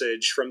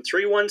message from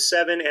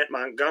 317 at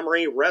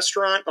Montgomery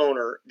restaurant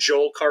owner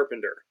Joel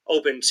Carpenter.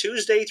 Open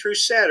Tuesday through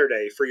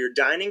Saturday for your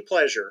dining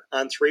pleasure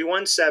on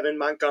 317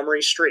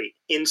 Montgomery Street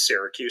in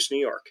Syracuse, New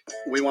York.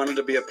 We wanted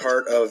to be a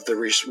part of the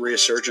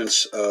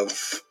resurgence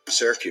of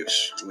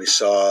Syracuse. We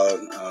saw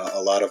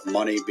a lot of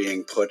money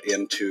being put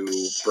into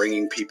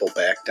bringing people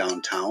back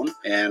downtown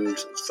and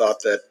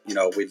thought that,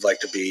 we'd like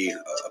to be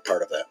a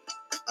part of that.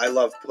 I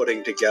love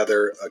putting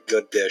together a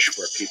good dish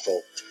where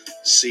people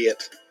see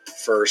it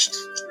first,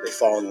 they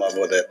fall in love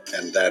with it,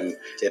 and then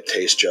it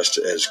tastes just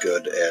as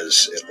good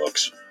as it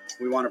looks.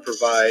 We want to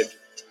provide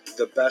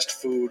the best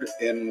food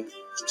in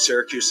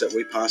Syracuse that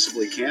we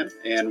possibly can,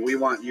 and we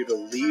want you to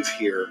leave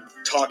here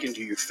talking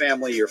to your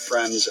family, your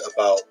friends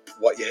about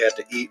what you had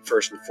to eat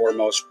first and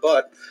foremost,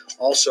 but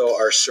also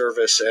our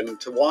service, and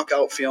to walk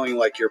out feeling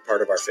like you're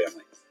part of our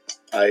family.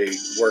 I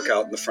work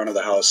out in the front of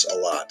the house a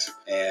lot,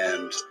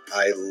 and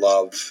I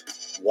love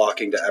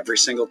walking to every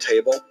single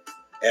table,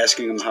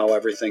 asking them how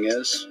everything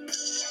is,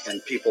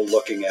 and people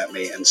looking at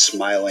me and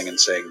smiling and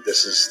saying,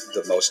 this is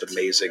the most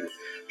amazing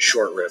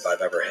short rib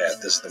I've ever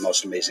had. This is the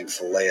most amazing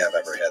filet I've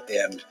ever had.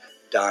 And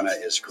Donna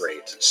is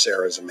great.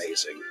 Sarah's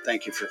amazing.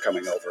 Thank you for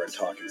coming over and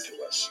talking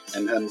to us.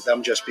 And then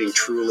them just being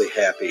truly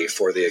happy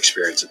for the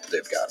experience that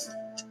they've gotten.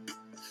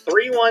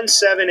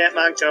 317 at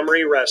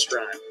Montgomery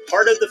Restaurant,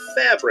 part of the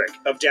fabric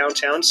of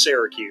downtown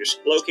Syracuse,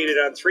 located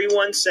on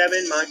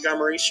 317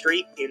 Montgomery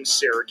Street in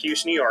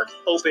Syracuse, New York.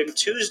 Open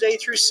Tuesday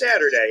through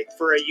Saturday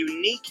for a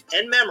unique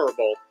and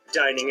memorable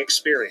dining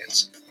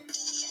experience.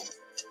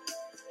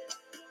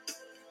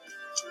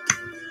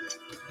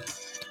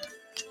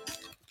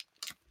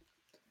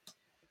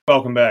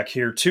 Welcome back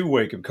here to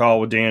Wake Up Call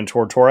with Dan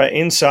Tortora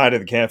inside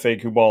of the Cafe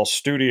Kubal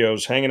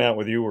studios, hanging out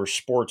with you where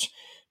sports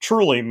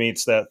truly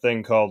meets that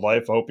thing called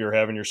life. I hope you're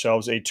having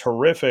yourselves a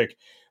terrific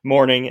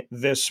morning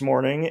this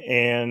morning,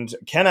 and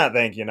cannot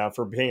thank you enough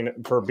for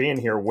being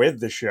here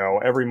with the show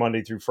every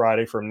Monday through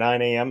Friday from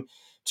 9 a.m.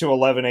 to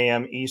 11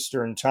 a.m.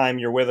 Eastern Time.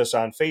 You're with us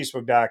on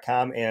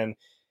Facebook.com and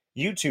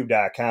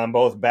YouTube.com,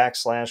 both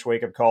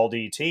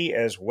 /WakeUpCallDT,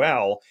 as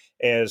well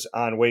as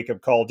on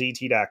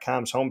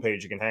WakeUpCallDT.com's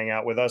homepage. You can hang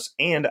out with us,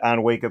 and on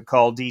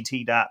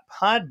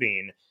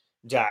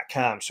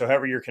WakeUpCallDT.podbean.com. So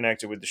however you're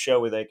connected with the show,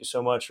 we thank you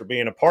so much for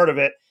being a part of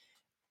it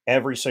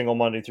every single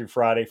Monday through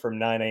Friday from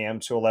 9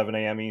 a.m. to 11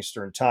 a.m.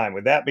 Eastern Time.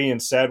 With that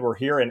being said, we're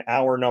here in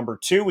hour number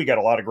 2. We got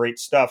a lot of great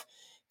stuff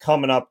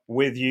coming up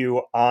with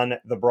you on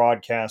the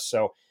broadcast,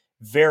 so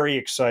very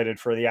excited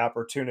for the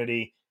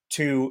opportunity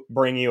to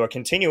bring you a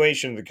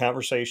continuation of the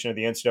conversation of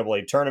the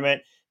NCAA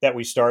tournament that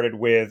we started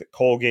with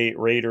Colgate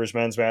Raiders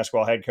men's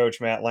basketball head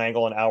coach Matt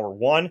Langel in hour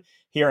 1.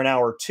 Here in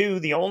hour 2,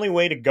 the only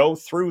way to go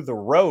through the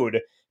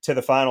road to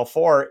the Final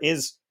Four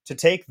is to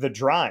take the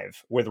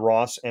drive with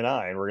Ross and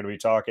I. And we're going to be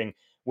talking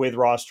with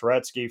Ross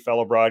Turetsky,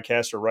 fellow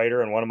broadcaster,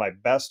 writer, and one of my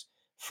best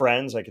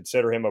friends. I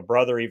consider him a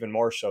brother even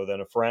more so than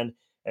a friend.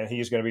 And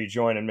he's going to be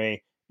joining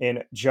me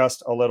in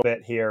just a little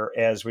bit here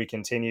as we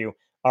continue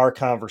our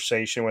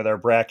conversation with our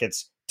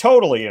brackets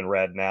totally in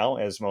red now,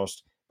 as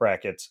most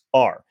brackets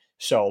are.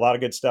 So a lot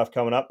of good stuff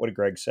coming up. What did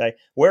Greg say?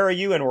 Where are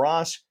you and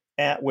Ross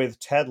at with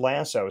Ted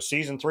Lasso?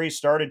 Season 3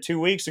 started 2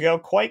 weeks ago.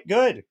 Quite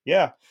good.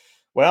 Yeah.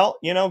 Well,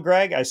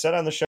 Greg, I said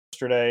on the show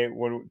yesterday,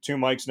 when Two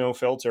Mics No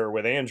Filter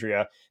with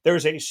Andrea,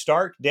 there's a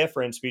stark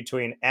difference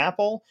between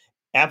Apple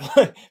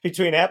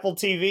between Apple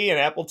TV and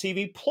Apple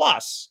TV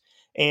Plus.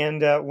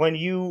 And when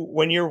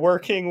you're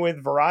working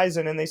with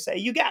Verizon and they say,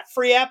 you got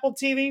free Apple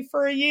TV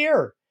for a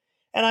year.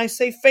 And I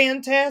say,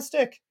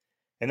 fantastic.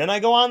 And then I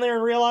go on there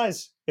and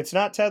realize it's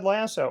not Ted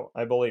Lasso,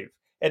 I believe.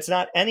 It's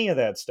not any of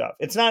that stuff.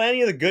 It's not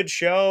any of the good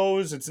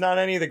shows. It's not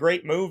any of the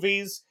great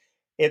movies.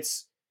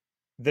 It's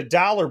the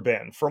dollar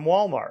bin from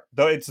Walmart.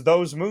 Though it's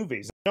those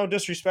movies. No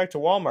disrespect to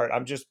Walmart.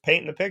 I'm just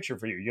painting the picture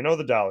for you. You know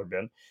the dollar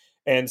bin.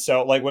 And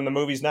so like when the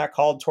movie's not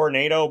called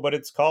Tornado, but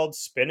it's called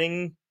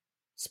Spinning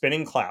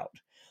Cloud.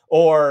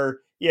 Or,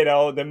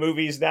 the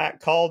movie's not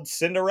called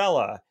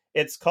Cinderella.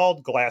 It's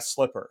called Glass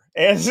Slipper.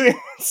 And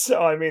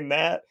so I mean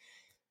that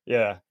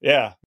yeah,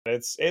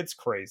 it's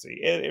crazy.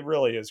 It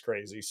really is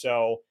crazy.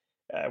 So,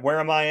 where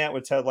am I at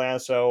with Ted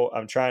Lasso?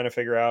 I'm trying to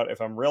figure out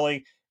if I'm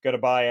really going to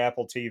buy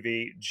Apple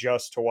TV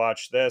just to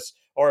watch this,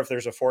 or if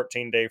there's a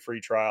 14-day free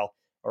trial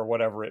or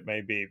whatever it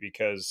may be,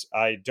 because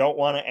I don't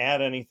want to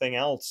add anything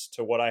else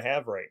to what I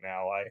have right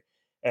now.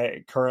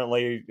 I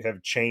currently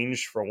have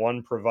changed from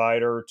one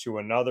provider to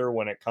another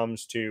when it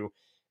comes to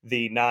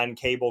the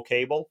non-cable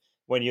cable.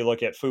 When you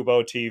look at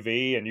Fubo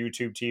TV and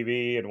YouTube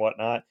TV and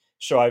whatnot,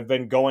 so I've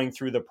been going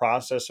through the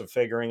process of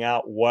figuring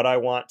out what I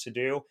want to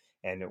do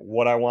and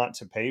what I want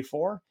to pay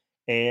for.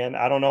 And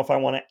I don't know if I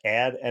want to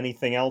add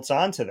anything else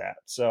onto that.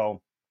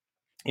 So,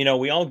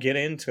 we all get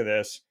into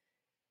this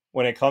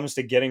when it comes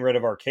to getting rid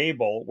of our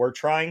cable. We're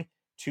trying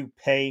to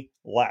pay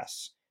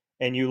less.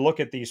 And you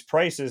look at these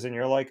prices and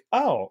you're like,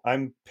 oh,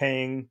 I'm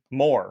paying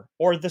more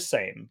or the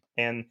same.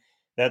 And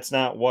that's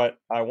not what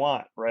I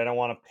want, right? I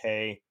want to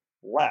pay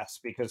less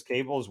because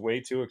cable is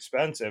way too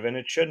expensive and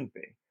it shouldn't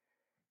be.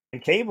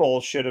 And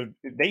cable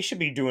they should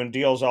be doing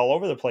deals all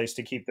over the place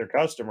to keep their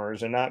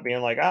customers and not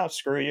being like, oh,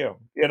 screw you.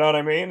 You know what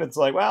I mean? It's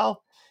like,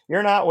 well,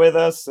 you're not with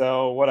us,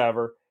 so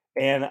whatever.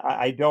 And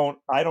I don't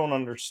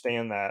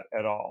understand that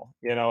at all.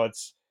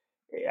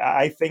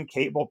 I think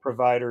cable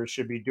providers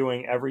should be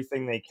doing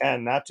everything they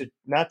can, not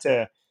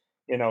to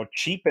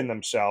cheapen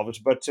themselves,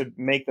 but to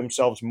make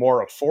themselves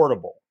more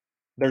affordable.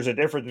 There's a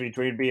difference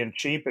between being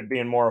cheap and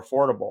being more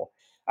affordable.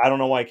 I don't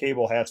know why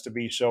cable has to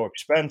be so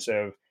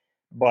expensive,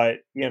 but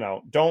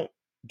don't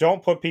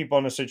put people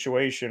in a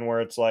situation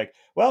where it's like,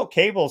 well,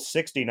 cable's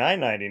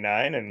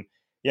 $69.99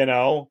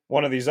 and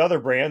one of these other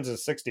brands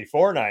is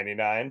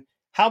 $64.99.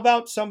 How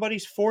about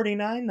somebody's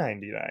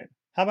 $49.99?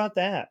 How about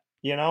that?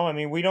 I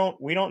mean, we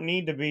don't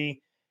need to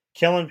be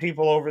killing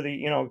people over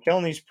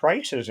killing these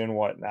prices and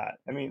whatnot.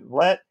 I mean,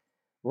 let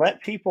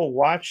people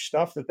watch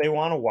stuff that they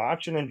want to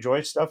watch and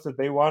enjoy stuff that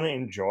they want to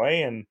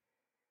enjoy, and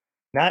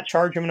not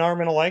charge them an arm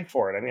and a leg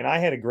for it. I mean, I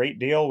had a great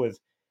deal with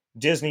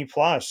Disney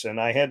Plus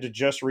and I had to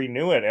just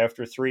renew it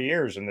after 3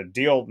 years, and the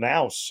deal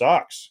now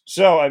sucks.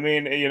 So I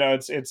mean,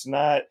 it's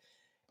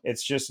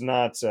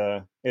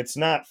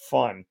not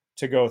fun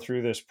to go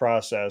through this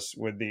process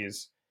with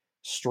these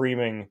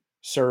streaming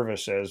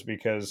services,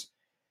 because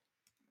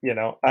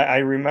I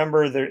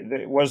remember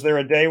was there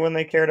a day when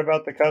they cared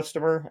about the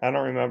customer? I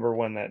don't remember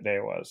when that day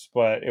was,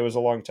 but it was a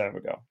long time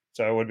ago.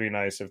 So it would be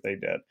nice if they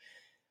did.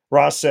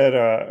 Ross said,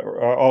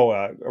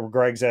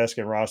 Greg's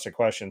asking Ross a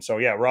question. So,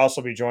 yeah, Ross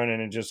will be joining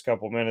in just a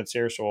couple minutes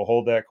here. So we'll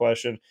hold that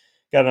question.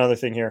 Got another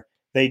thing here.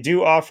 They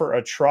do offer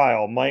a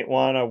trial. Might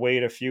want to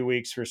wait a few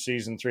weeks for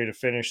season 3 to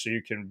finish so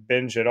you can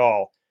binge it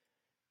all.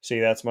 See,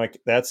 that's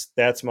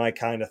my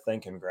kind of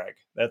thinking, Greg.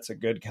 That's a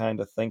good kind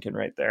of thinking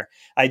right there.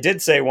 I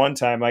did say one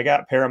time I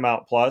got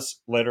Paramount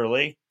Plus,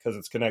 literally, because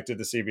it's connected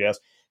to CBS.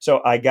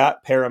 So I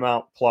got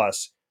Paramount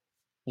Plus,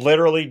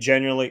 literally,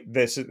 genuinely.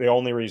 This is the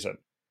only reason.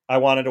 I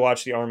wanted to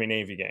watch the Army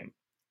Navy game.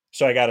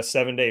 So I got a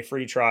 7-day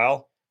free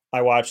trial.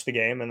 I watched the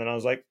game and then I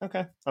was like,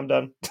 okay, I'm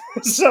done.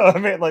 So I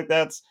mean, like,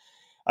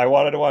 I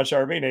wanted to watch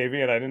Army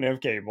Navy and I didn't have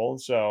cable.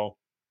 So,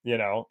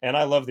 and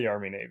I love the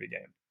Army Navy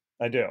game.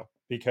 I do,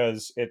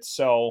 because it's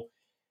so,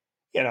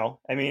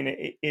 I mean,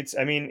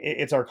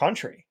 it's our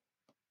country,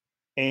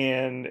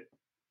 and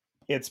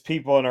it's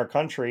people in our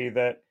country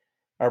that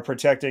are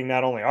protecting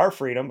not only our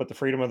freedom but the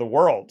freedom of the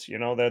world.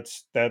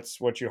 That's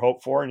what you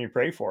hope for and you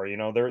pray for.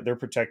 They're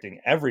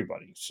protecting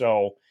everybody.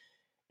 So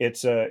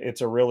it's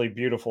a really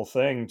beautiful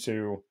thing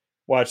to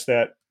watch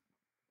that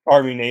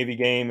Army Navy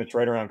game. It's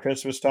right around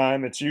Christmas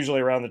time. It's usually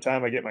around the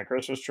time I get my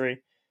Christmas tree.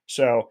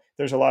 So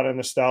there's a lot of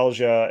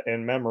nostalgia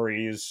and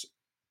memories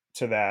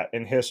to that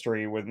in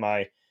history with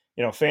my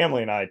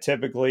family. And I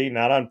typically,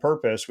 not on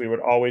purpose, we would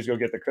always go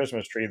get the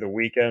Christmas tree the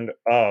weekend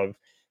of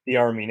the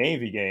Army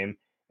Navy game.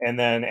 And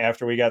then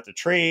after we got the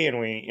tree and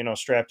we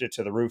strapped it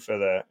to the roof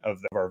of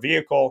our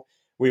vehicle,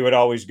 we would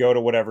always go to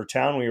whatever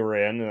town we were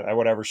in,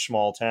 whatever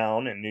small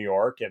town in New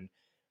York, and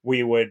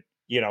we would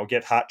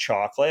get hot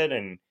chocolate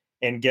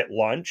and get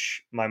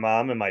lunch, my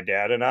mom and my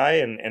dad and I,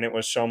 and it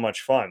was so much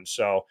fun.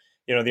 So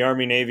the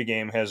Army Navy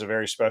game has a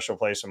very special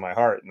place in my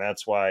heart, and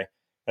that's why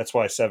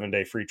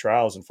 7-day free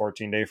trials and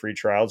 14-day free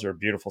trials are a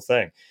beautiful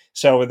thing.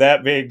 So with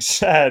that being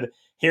said,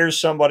 here's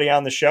somebody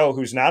on the show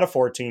who's not a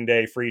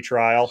 14-day free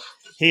trial.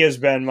 He has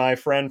been my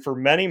friend for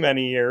many,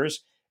 many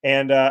years.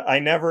 And I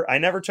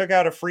never took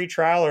out a free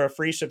trial or a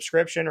free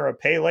subscription or a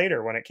pay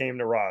later when it came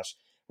to Ross.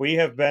 We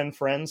have been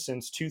friends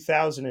since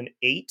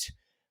 2008.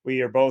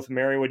 We are both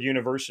Marywood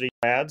University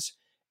grads,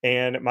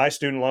 and my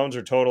student loans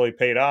are totally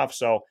paid off.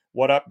 So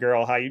what up,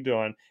 girl? How you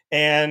doing?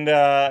 And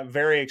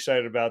very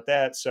excited about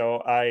that.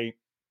 So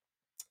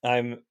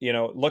I'm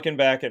looking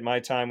back at my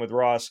time with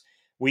Ross,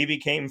 we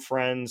became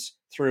friends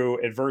through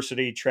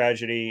adversity,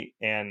 tragedy,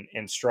 and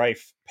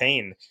strife,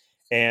 pain.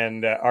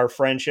 And our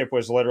friendship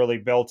was literally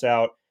built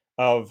out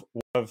of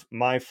one of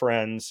my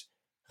friends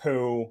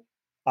who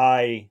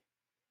I,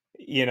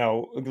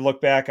 look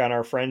back on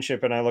our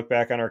friendship and I look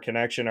back on our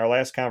connection. Our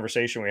last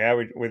conversation we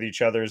had with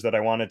each other is that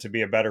I wanted to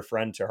be a better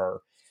friend to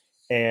her.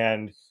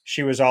 And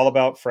she was all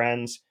about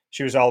friends.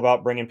 She was all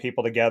about bringing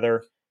people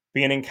together,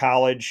 being in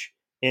college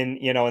in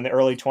the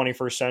early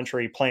 21st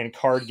century, playing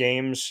card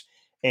games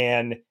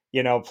and,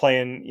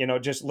 playing,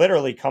 just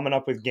literally coming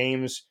up with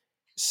games,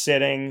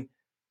 sitting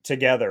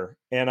together.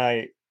 And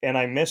I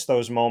miss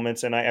those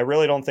moments. And I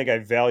really don't think I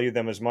value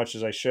them as much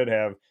as I should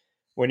have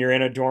when you're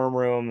in a dorm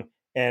room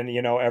and,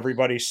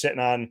 everybody's sitting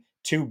on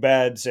two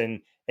beds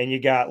and you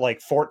got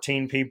like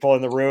 14 people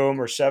in the room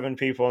or 7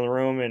 people in the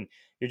room, and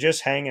you're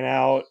just hanging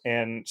out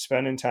and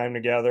spending time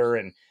together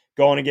and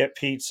going to get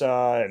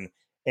pizza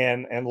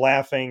and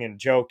laughing and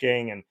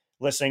joking and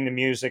listening to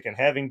music and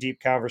having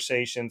deep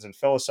conversations and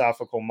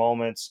philosophical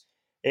moments.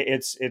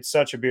 It's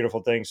such a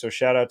beautiful thing. So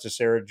shout out to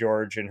Sarah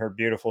George and her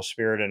beautiful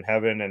spirit in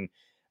heaven. And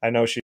I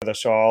know she's with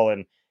us all.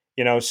 And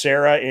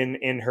Sarah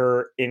in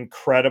her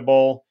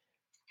incredible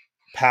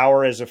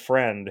power as a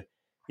friend,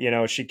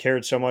 she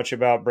cared so much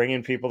about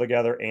bringing people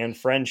together and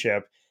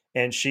friendship,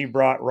 and she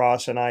brought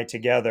Ross and I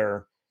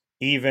together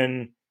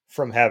even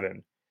from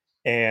heaven.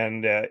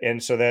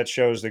 And so that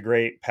shows the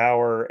great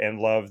power and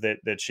love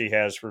that she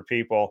has for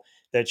people,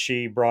 that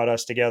she brought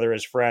us together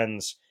as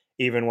friends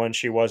even when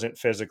she wasn't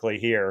physically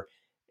here.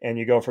 And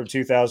you go from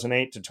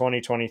 2008 to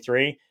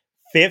 2023,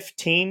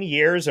 15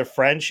 years of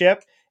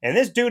friendship, and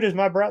this dude is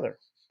my brother.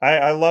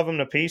 I love him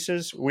to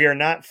pieces. We are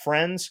not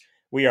friends,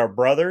 we are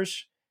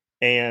brothers,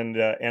 and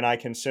I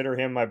consider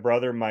him my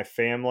brother, my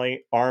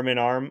family, arm in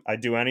arm. I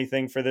do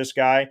anything for this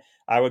guy.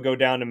 I would go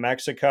down to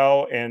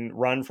Mexico and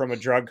run from a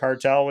drug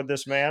cartel with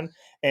this man,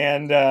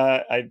 and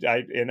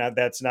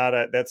that's not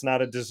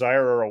a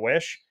desire or a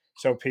wish.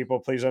 So people,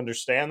 please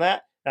understand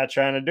that. Not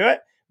trying to do it,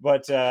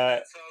 but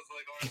That sounds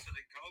like arson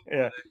and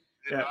coke.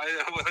 yeah.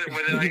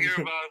 When I hear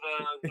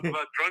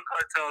about drug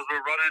cartels, we're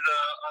running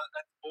at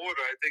the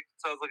border. I think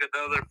it sounds like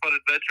another fun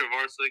adventure of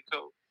arson and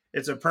coke.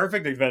 It's a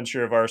perfect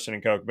adventure of arson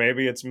and coke.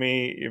 Maybe it's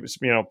me, it was,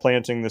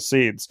 planting the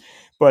seeds,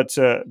 but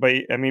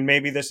I mean,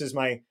 maybe this is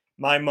my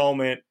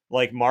moment,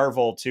 like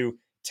Marvel, to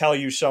tell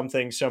you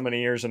something so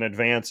many years in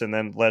advance and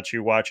then let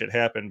you watch it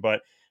happen.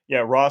 But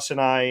yeah, Ross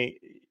and I,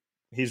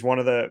 he's one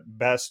of the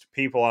best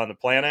people on the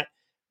planet,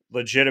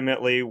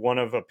 legitimately one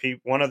of the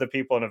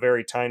people in a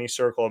very tiny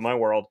circle of my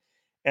world,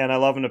 and I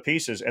love him to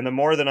pieces. And the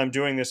more that I'm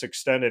doing this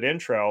extended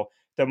intro,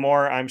 the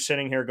more I'm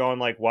sitting here going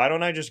like, why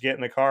don't I just get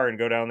in the car and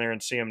go down there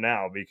and see him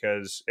now?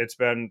 Because it's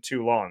been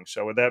too long.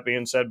 So with that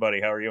being said, buddy,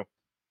 how are you?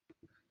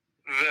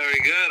 Very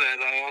good.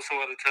 And I also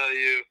want to tell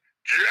you,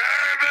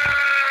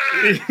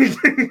 Jeremy!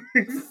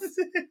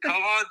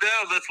 Come on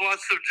down. Let's watch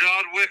some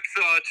John Wick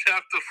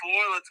Chapter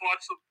 4. Let's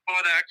watch some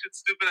fun action,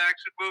 stupid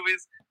action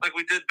movies like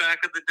we did back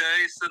in the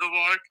day.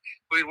 Cinemark.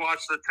 We'd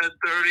watch the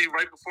 10:30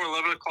 right before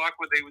 11 o'clock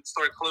when they would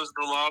start closing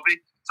the lobby.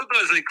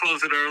 Sometimes they'd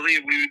close it early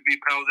and we would be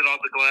pounded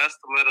on the glass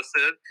to let us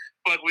in.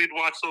 But we'd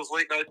watch those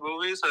late night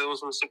movies. And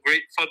those were some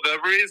great fun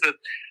memories. And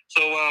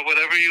so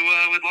whatever you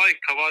would like,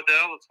 come on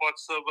down. Let's watch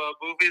some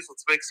movies.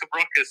 Let's make some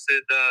ruckus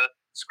in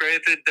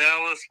Scranton,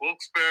 Dallas,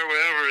 Wilkes-Barre,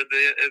 wherever in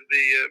the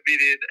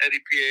immediate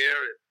NEPA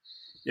area.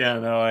 Yeah,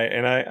 no,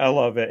 I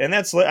love it, and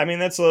that's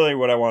literally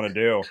what I want to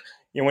do.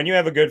 When you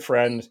have a good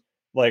friend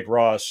like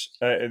Ross,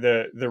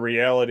 the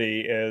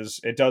reality is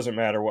it doesn't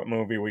matter what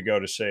movie we go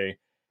to see.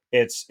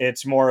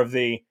 It's more of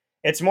the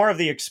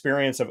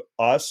experience of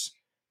us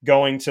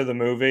going to the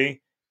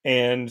movie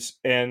and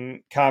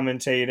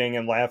commentating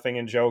and laughing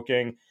and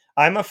joking.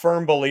 I'm a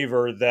firm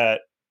believer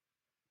that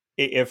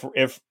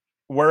if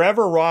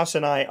wherever Ross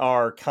and I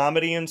are,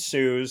 comedy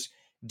ensues,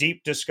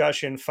 deep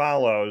discussion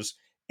follows,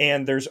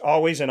 and there's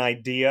always an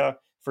idea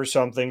for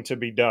something to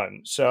be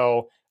done.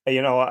 So,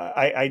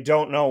 I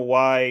don't know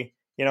why,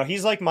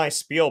 he's like my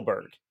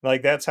Spielberg.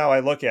 Like that's how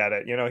I look at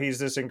it. He's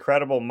this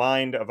incredible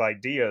mind of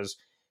ideas.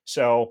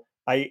 So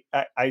I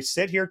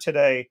sit here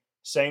today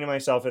saying to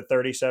myself at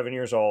 37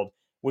 years old,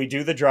 we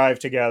do the drive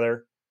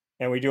together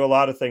and we do a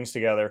lot of things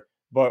together,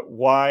 but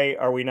why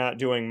are we not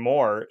doing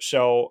more?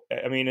 So,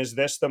 I mean, is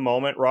this the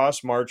moment,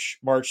 Ross, March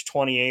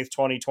 28th,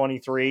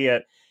 2023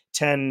 at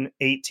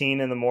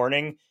 10:18 in the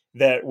morning,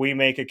 that we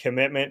make a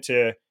commitment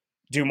to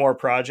do more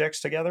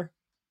projects together?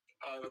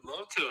 I would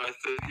love to.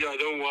 I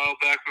know a while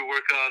back we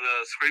worked on a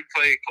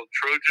screenplay called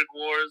Trojan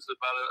Wars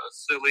about a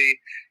silly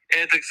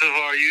antics of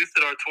our youth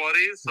in our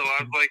 20s. So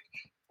I'm like,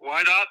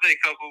 why not make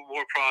a couple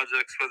more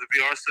projects, whether it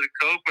be Arson and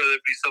Coke, whether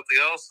it be something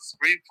else, a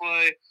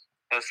screenplay,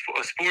 a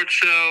sports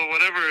show,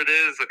 whatever it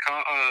is, a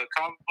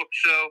comic book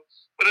show,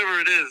 whatever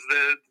it is,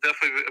 then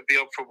definitely be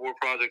up for more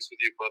projects with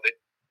you, buddy.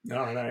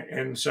 No,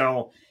 and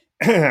so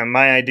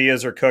my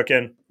ideas are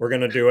cooking. We're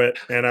going to do it,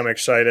 and I'm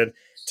excited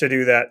to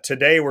do that.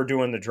 Today, we're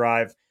doing the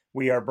drive.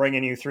 We are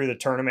bringing you through the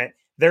tournament.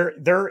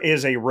 There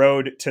is a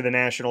road to the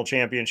national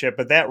championship,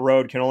 but that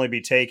road can only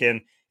be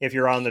taken if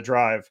you're on the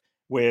drive.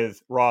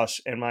 with Ross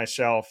and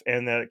myself,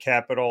 and the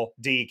capital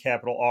D,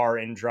 capital R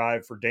in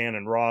Drive for Dan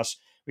and Ross.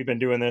 We've been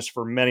doing this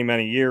for many,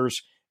 many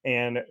years,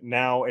 and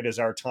now it is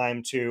our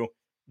time to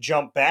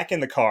jump back in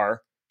the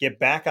car, get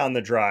back on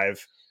the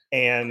drive,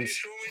 and... Are you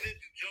sure we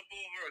didn't jump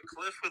over a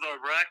cliff with our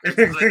brackets?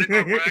 Because I think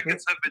our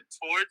brackets have been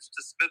torched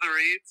to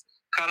smithereens,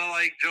 kind of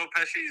like Joe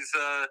Pesci's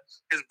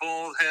his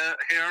bald hair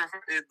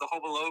in the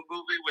Home Alone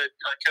movie when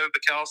Kevin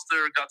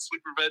McAllister got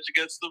sweet revenge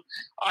against him.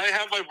 I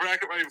have my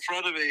bracket right in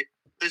front of me.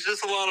 There's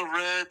just a lot of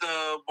red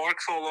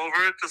marks all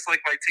over it, just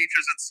like my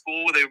teachers in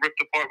school when they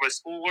ripped apart my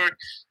schoolwork.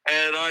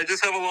 And I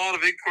just have a lot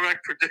of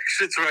incorrect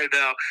predictions right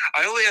now.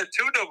 I only had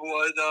 2 number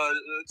 1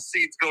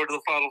 seeds go to the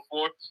Final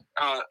Four.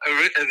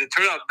 And it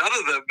turned out none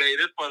of them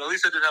made it, but at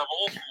least I didn't have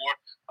all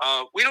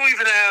 4. We don't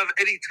even have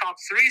any top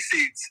 3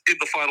 seeds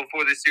in the Final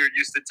Four this year in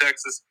Houston,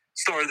 Texas,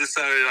 starting this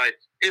Saturday night.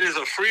 It is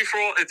a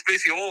free-for-all. It's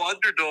basically all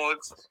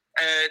underdogs.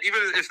 And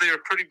even if they are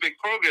pretty big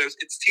programs,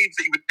 it's teams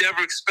that you would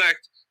never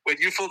expect when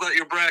you filled out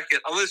your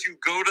bracket, unless you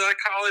go to that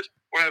college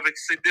or have a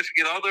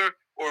significant other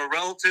or a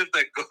relative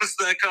that goes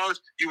to that college,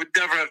 you would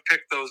never have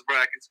picked those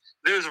brackets.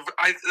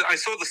 I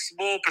saw the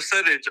small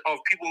percentage of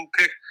people who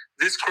picked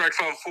this correct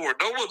Final Four.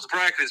 No one's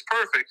bracket is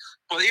perfect,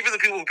 but even the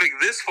people who pick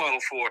this Final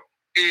Four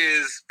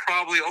is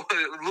probably a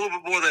little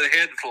bit more than a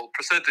handful,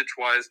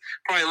 percentage-wise,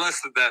 probably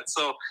less than that.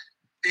 So,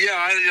 yeah,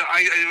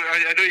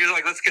 I know you're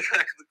like, let's get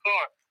back in the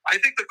car. I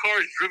think the car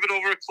is driven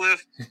over a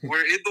cliff.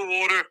 We're in the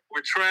water.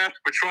 We're trapped.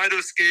 We're trying to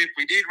escape.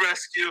 We need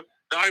rescue.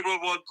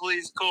 911,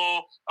 please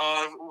call.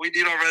 We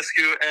need our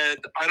rescue.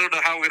 And I don't know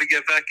how we're going to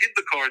get back in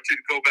the car to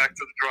go back to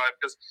the drive,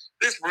 because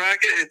this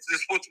bracket, it's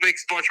just what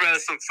makes March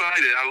Madness so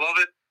exciting. I love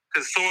it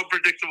because it's so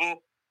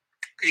unpredictable.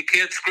 You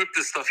can't script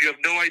this stuff. You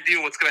have no idea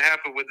what's going to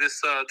happen when this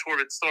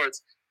tournament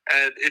starts.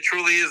 And it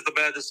truly is the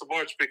madness of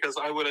March, because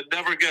I would have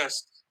never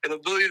guessed in a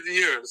million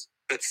years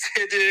that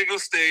San Diego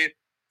State,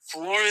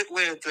 Florida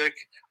Atlantic,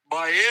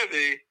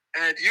 Miami,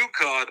 and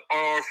UConn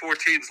are our 4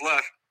 teams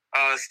left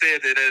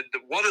standing. And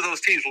one of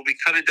those teams will be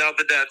cutting down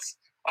the nets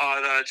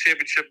on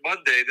Championship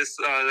Monday, this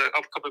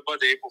upcoming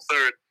Monday, April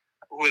 3rd.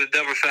 Who would have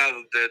never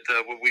fathomed it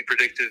when we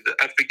predicted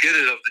at the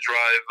beginning of the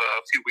drive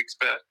a few weeks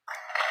back.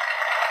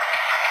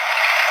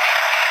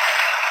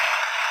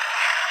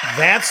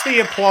 That's the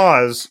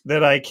applause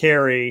that I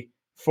carry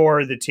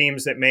for the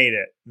teams that made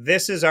it.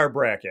 This is our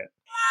bracket.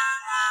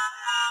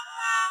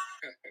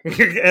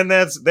 And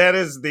that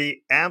is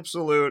the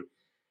absolute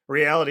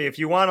reality. If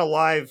you want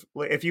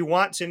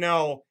to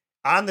know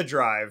on the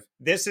drive,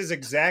 this is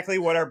exactly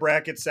what our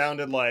bracket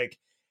sounded like.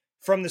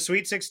 From the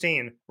Sweet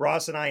 16,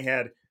 Ross and I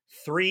had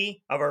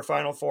 3 of our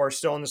Final 4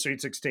 still in the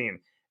Sweet 16.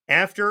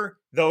 After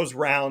those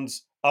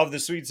rounds of the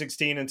Sweet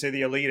 16 into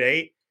the Elite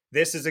 8,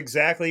 this is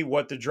exactly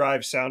what the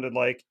drive sounded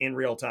like in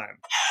real time.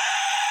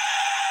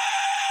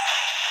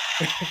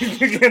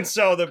 And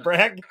so the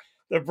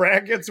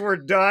brackets were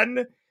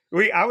done.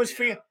 I was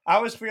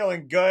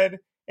feeling good,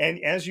 and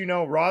as you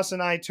know, Ross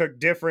and I took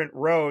different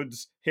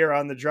roads here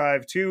on the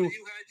drive too.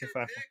 You had your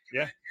pick. You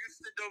had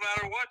Houston no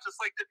matter what, just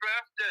like the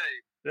draft day.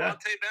 Yeah.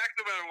 Monte back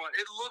no matter what.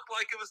 It looked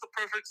like it was the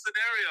perfect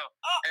scenario.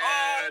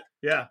 And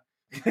yeah.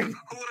 who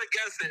would have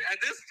guessed it? At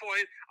this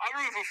point, I'm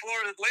rooting for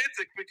Florida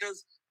Atlantic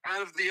because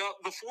out of the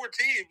 4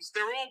 teams,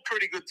 they're all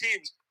pretty good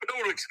teams, but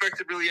no one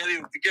expected really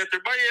any of them to get there.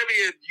 Miami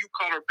and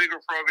UConn are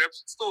bigger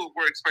programs, still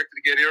weren't expected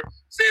to get here.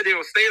 San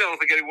Diego State, I don't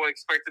think anyone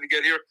expected to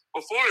get here.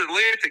 But Florida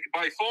Atlantic,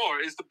 by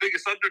far, is the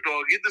biggest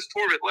underdog in this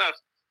tournament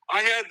left.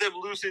 I had them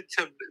losing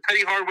to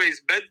Penny Hardaway's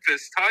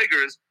Memphis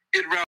Tigers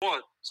in round 1.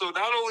 So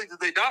not only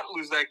did they not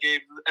lose that game,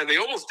 and they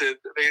almost did,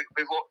 they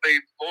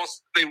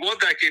lost. They won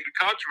that game in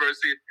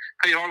controversy.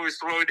 Penny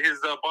Hardaway's throwing his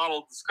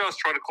bottle of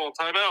disgust, trying to call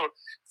timeout.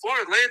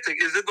 Florida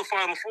Atlantic is in the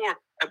Final Four,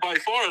 and by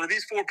far of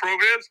these 4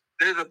 programs,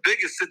 they're the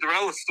biggest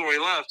Cinderella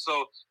story left.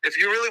 So if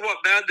you really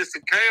want madness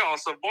and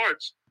chaos of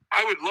March,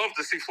 I would love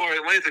to see Florida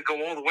Atlantic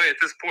go all the way at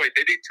this point.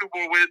 They need 2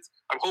 more wins.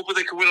 I'm hoping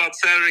they can win on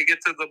Saturday and get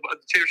to the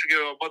championship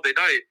game on Monday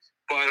night.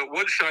 But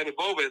one shining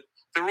moment.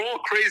 They're all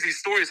crazy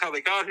stories how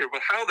they got here,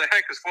 but how the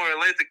heck is Florida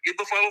Atlantic in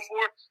the Final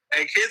Four?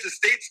 And Kansas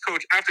State's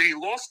coach, after he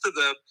lost to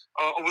them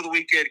over the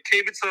weekend,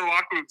 came into the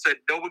locker room and said,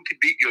 no one can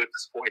beat you at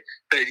this point.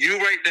 That you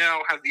right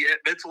now have the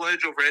mental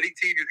edge over any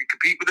team. You can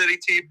compete with any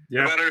team,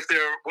 no matter if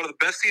they're one of the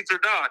best teams or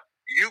not.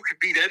 You can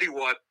beat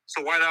anyone,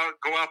 so why not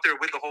go out there and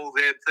win the whole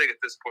damn thing at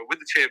this point, win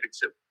the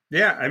championship?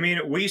 Yeah, I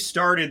mean, we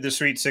started the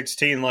Sweet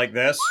 16 like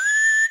this,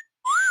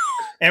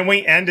 and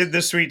we ended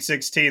the Sweet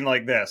 16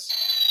 like this.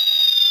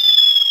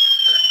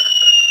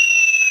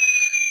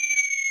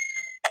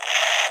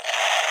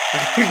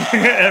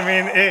 I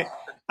mean,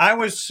 I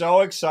was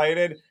so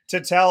excited to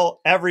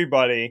tell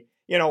everybody,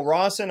 you know,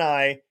 Ross and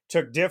I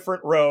took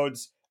different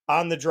roads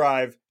on the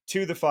drive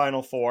to the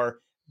Final Four,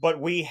 but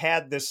we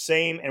had the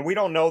same, and we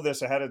don't know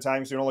this ahead of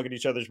time, so we don't look at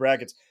each other's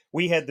brackets.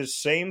 We had the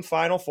same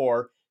Final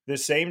Four, the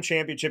same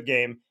championship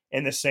game,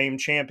 and the same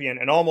champion,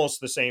 and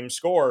almost the same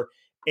score.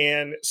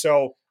 And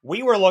so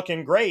we were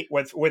looking great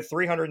with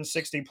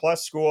 360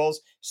 plus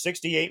schools,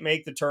 68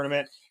 make the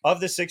tournament.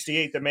 Of the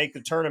 68 that make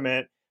the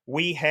tournament,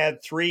 we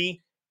had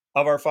 3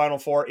 of our Final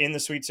Four in the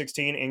Sweet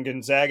 16 in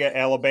Gonzaga,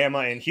 Alabama,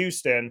 and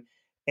Houston.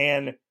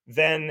 And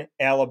then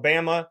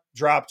Alabama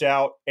dropped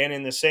out. And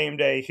in the same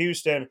day,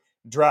 Houston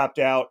dropped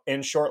out.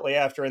 And shortly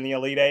after in the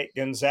Elite Eight,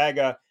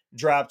 Gonzaga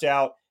dropped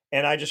out.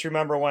 And I just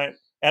remember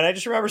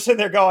sitting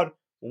there going,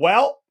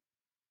 well,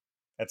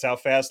 that's how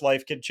fast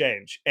life could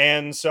change.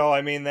 And so,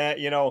 I mean, that,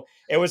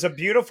 it was a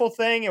beautiful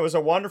thing. It was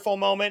a wonderful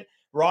moment.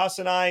 Ross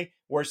and I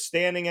were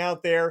standing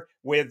out there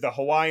with the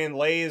Hawaiian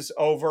leis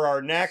over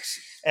our necks,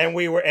 and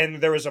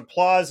there was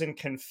applause and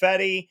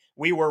confetti.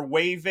 We were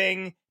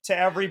waving to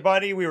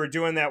everybody. We were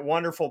doing that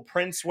wonderful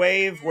Prince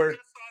wave where. We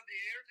were just on the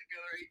air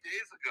together 8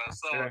 days ago.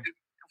 So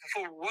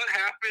for what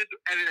happened,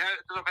 and it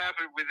ended up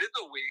happening within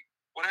the week,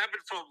 what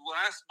happened from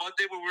last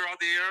Monday when we were on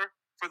the air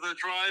for the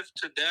drive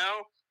to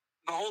now,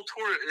 the whole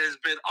tour has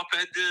been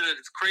upended and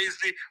it's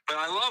crazy, but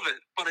I love it.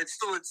 But it's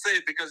still insane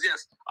because,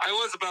 yes, I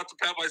was about to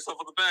pat myself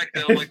on the back.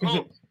 And I'm like,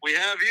 oh, we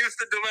have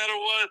Houston no matter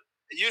what.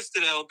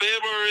 Houston,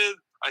 Alabama are in.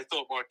 I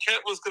thought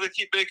Marquette was going to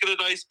keep making a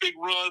nice big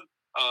run.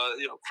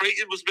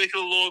 Creighton was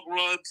making a long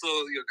run. So,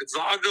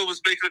 Gonzaga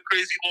was making a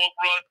crazy long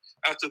run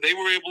after they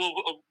were able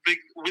to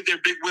with their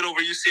big win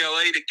over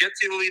UCLA to get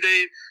to the Elite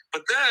Eight.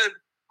 But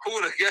then, who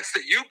would have guessed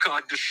that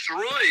UConn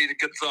destroyed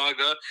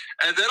Gonzaga?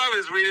 And then I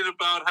was reading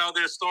about how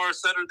their star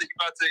center that you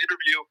got to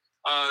interview,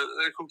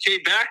 who came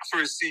back for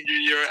his senior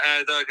year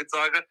at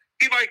Gonzaga,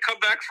 he might come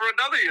back for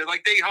another year.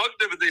 Like, they hugged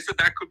him and they said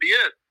that could be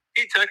it.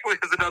 He technically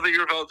has another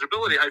year of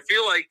eligibility. I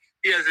feel like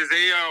he has his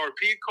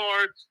AARP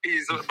card.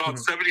 He's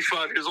about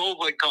 75 years old,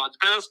 like college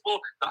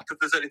basketball. Not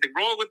that there's anything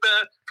wrong with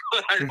that,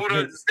 but I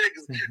don't understand.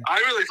 I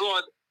really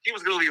thought he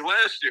was going to leave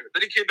last year.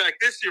 Then he came back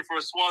this year for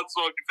a swan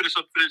song to finish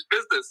unfinished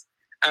business.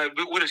 And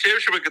win a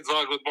championship at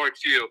Gonzaga with Mark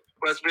Few,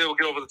 who has been able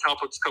to get over the top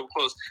and come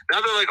close.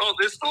 Now they're like, oh,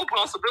 there's still a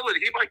possibility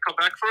he might come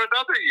back for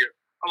another year.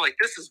 I'm like,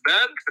 this is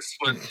bad.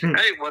 But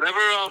hey, whatever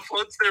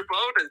floats their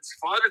boat. It's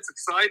fun. It's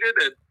exciting.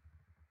 And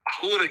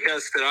who would have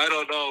guessed it? I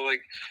don't know.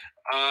 Like,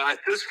 at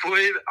this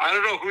point, I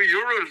don't know who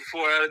you're rooting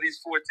for out of these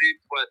 4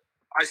 teams, but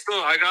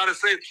I gotta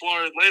say it's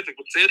Florida Atlantic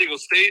with San Diego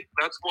State.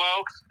 That's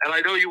wild. And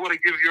I know you want to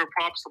give your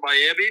props to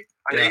Miami,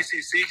 an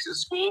ACC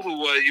school who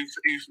you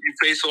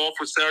face off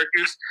with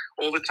Syracuse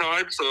all the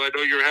time. So I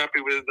know you're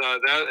happy with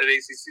that. An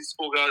ACC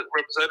school got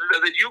represented,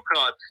 and then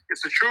UConn.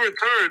 It's the true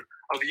return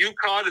of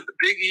UConn in the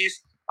Big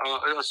East,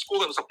 a school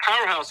that was a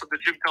powerhouse under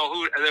Jim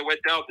Calhoun, and then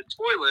went down the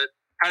toilet.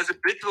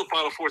 Hasn't been to the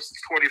Final Four since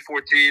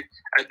 2014,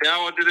 and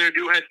now under their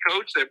new head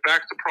coach, they're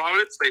back to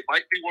prominence. They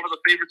might be one of the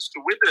favorites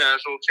to win the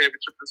national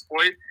championship at this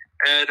point.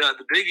 And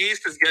the Big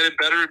East is getting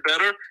better and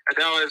better. And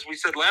now, as we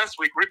said last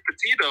week, Rick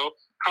Pitino,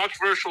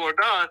 controversial or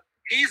not,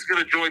 he's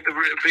going to join the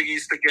Big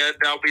East again,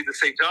 now be the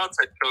St. John's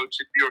head coach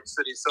in New York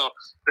City. So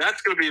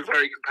that's going to be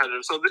very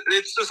competitive. So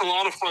it's just a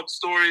lot of fun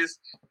stories.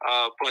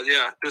 But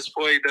yeah, at this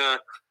point,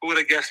 who would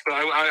have guessed? But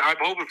I'm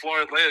hoping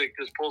Florida Atlantic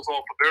just pulls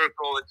off a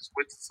miracle and just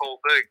wins this whole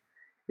thing.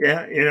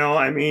 Yeah,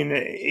 I mean,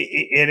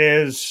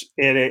 and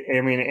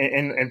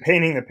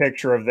painting the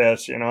picture of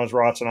this, as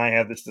Ross and I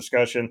had this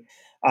discussion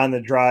on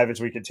the drive as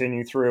we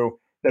continue through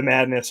the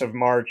madness of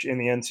March in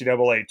the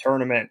NCAA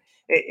tournament,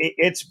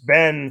 it's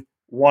been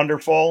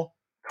wonderful,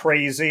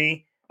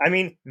 crazy. I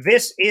mean,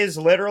 this is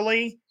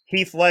literally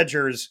Heath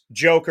Ledger's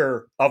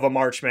Joker of a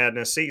March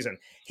Madness season.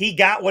 He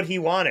got what he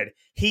wanted.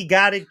 He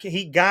got it.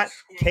 He got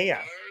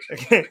chaos.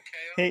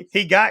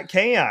 he got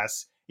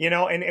chaos.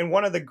 And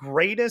one of the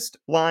greatest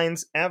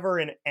lines ever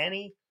in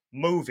any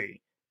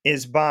movie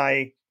is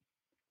by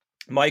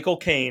Michael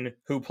Caine,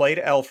 who played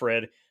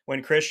Alfred,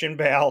 when Christian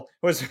Bale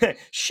was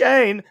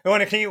Shane,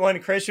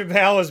 when Christian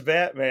Bale was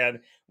Batman,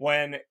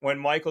 when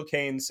Michael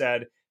Caine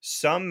said,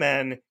 "Some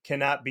men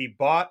cannot be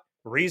bought,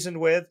 reasoned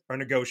with, or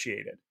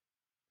negotiated.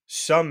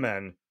 Some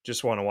men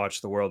just want to watch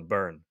the world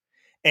burn."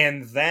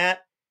 And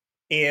that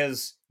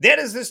is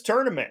this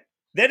tournament.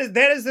 That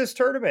is this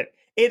tournament.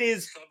 It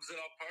is.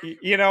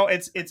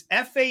 It's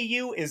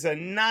FAU is a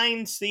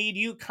 9 seed.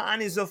 UConn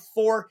is a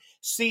 4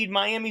 seed.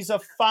 Miami's a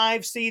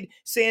 5 seed.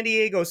 San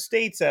Diego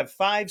State's a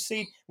 5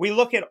 seed. We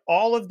look at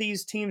all of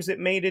these teams that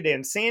made it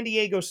in. San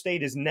Diego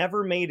State has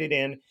never made it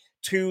in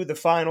to the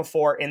Final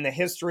Four in the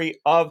history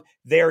of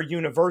their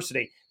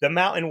university. The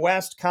Mountain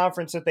West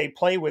Conference that they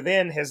play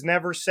within has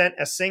never sent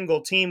a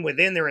single team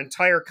within their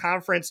entire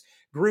conference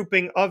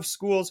grouping of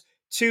schools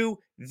to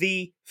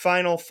the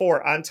Final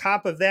Four. On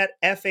top of that,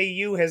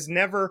 FAU has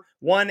never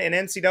won an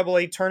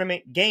NCAA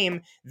tournament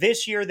game.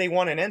 This year, they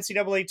won an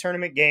NCAA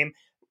tournament game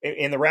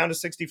in the round of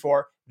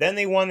 64. Then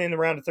they won in the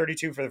round of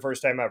 32 for the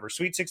first time ever.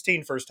 Sweet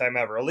 16, first time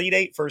ever. Elite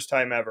 8, first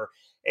time ever.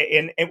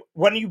 And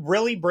when you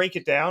really break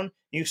it down,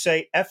 you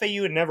say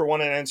FAU had never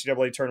won an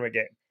NCAA tournament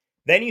game.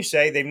 Then you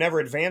say they've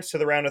never advanced to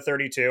the round of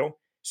 32.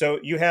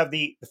 So you have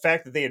the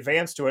fact that they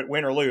advanced to it,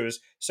 win or lose.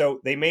 So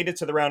they made it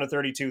to the round of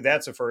 32.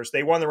 That's a first.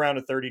 They won the round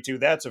of 32.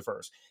 That's a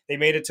first. They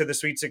made it to the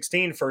Sweet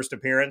 16 first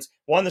appearance,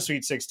 won the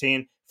Sweet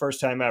 16 first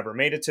time ever.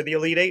 Made it to the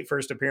Elite 8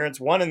 first appearance,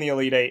 won in the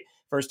Elite 8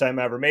 first time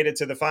ever. Made it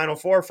to the Final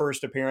Four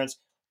first appearance.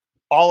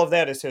 All of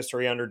that is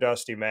history under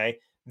Dusty May.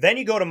 Then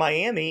you go to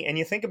Miami and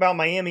you think about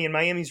Miami and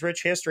Miami's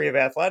rich history of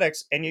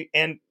athletics, and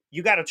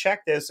you got to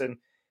check this, and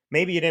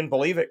maybe you didn't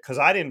believe it because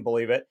I didn't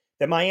believe it,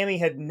 that Miami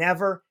had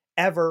never,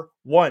 ever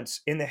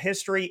once in the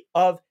history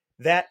of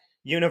that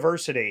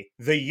university,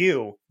 the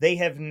U, they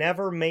have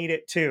never made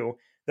it to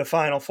the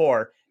Final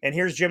Four. And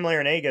here's Jim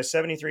Larrañaga,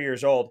 73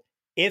 years old.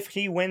 If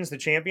he wins the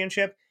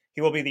championship,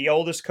 he will be the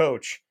oldest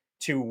coach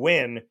to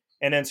win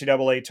an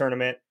NCAA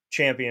tournament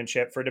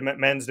championship for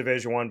men's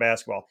Division I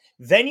basketball.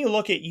 Then you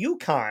look at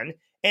UConn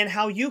and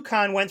how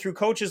UConn went through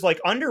coaches like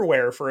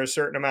underwear for a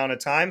certain amount of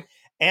time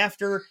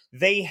after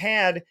they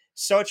had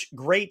such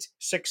great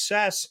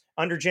success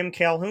under Jim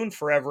Calhoun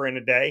forever and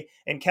a day.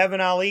 And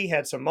Kevin Ali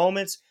had some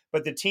moments,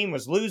 but the team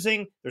was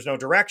losing. There's no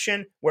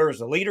direction. Where was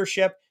the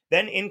leadership?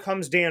 Then in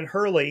comes Dan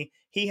Hurley.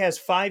 He has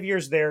 5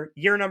 years there.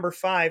 Year number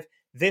 5,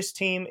 this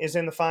team is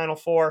in the Final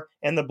Four,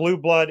 and the blue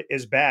blood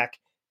is back.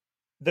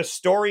 The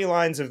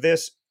storylines of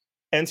this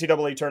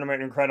NCAA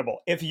tournament are incredible.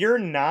 If you're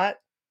not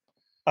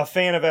a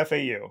fan of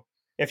FAU,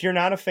 if you're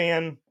not a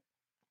fan,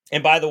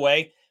 and by the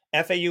way,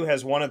 FAU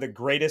has one of the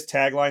greatest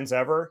taglines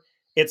ever.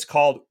 It's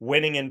called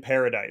Winning in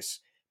Paradise,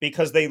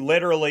 because they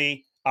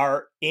literally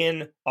are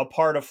in a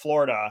part of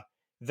Florida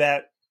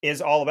that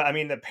is all about, I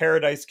mean, the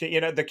paradise,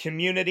 the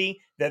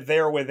community that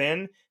they're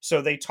within.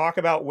 So they talk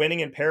about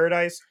winning in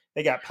paradise.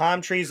 They got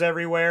palm trees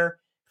everywhere.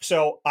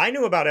 So I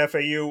knew about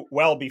FAU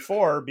well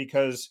before,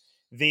 because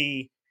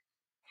the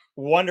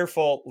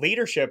wonderful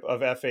leadership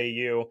of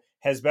FAU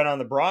has been on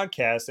the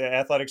broadcast,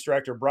 athletics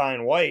director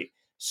Brian White.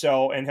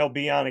 So, and he'll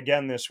be on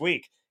again this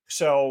week.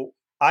 So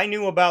I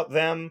knew about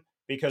them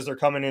because they're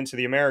coming into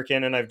the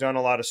American, and I've done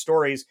a lot of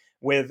stories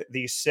with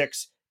these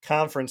 6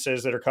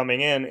 conferences that are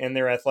coming in and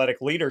their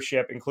athletic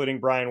leadership, including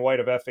Brian White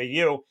of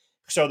FAU.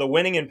 So the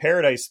Winning in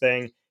Paradise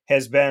thing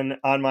has been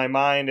on my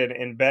mind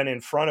and been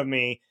in front of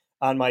me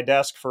on my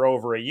desk for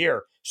over a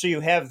year. So you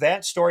have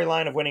that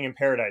storyline of Winning in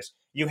Paradise.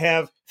 You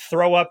have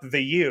Throw Up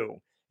the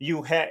U.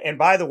 You have, and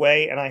by the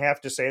way, and I have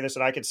to say this,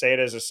 and I could say it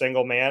as a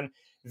single man,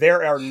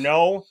 there are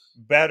no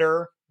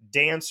better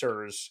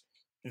dancers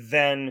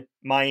than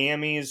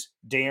Miami's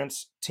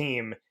dance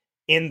team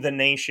in the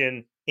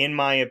nation, in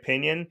my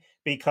opinion,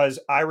 because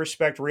I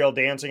respect real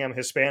dancing. I'm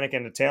Hispanic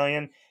and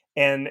Italian,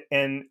 and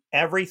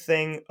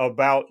everything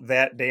about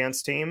that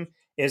dance team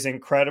is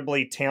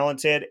incredibly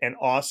talented and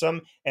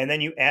awesome. And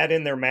then you add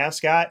in their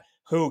mascot,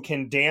 who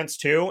can dance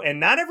too. And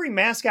not every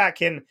mascot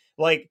can,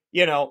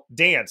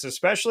 dance,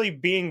 especially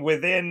being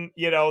within,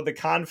 the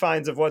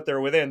confines of what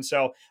they're within.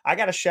 So I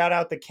got to shout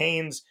out the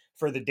Canes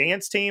for the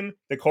dance team,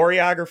 the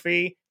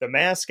choreography, the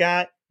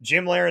mascot,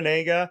 Jim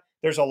Larrañaga.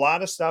 There's a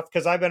lot of stuff,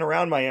 because I've been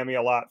around Miami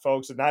a lot,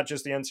 folks, and not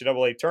just the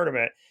NCAA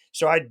tournament.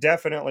 So I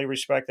definitely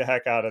respect the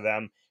heck out of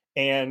them.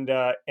 And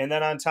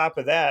then on top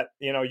of that,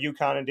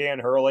 UConn and Dan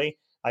Hurley,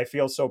 I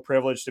feel so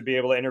privileged to be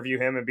able to interview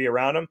him and be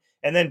around him.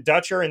 And then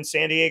Dutcher in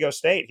San Diego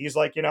State. He's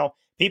like,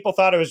 people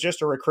thought it was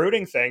just a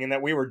recruiting thing and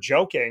that we were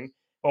joking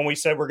when we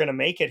said we're going to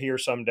make it here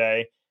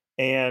someday.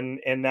 And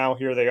now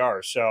here they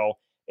are. So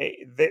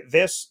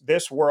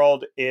this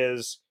world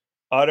is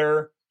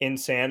utter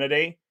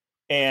insanity,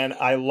 and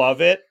I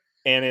love it.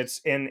 And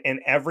it's in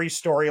every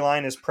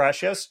storyline is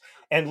precious.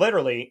 And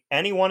literally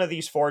any one of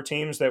these 4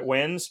 teams that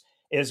wins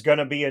is going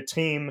to be a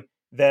team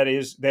that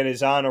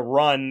is on a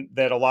run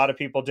that a lot of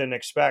people didn't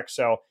expect.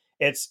 So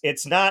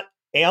it's not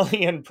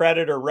Alien,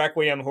 Predator,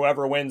 Requiem,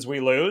 whoever wins, we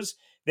lose.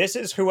 This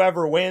is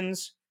whoever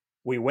wins,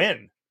 we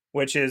win,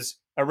 which is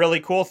a really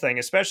cool thing,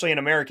 especially in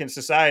American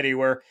society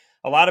where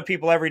a lot of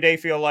people every day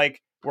feel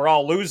like we're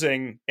all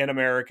losing in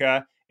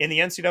America. In the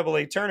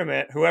NCAA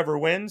tournament, whoever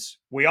wins,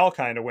 we all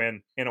kind of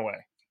win in a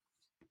way.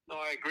 No,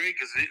 I agree,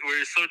 because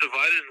we're so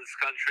divided in this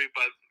country,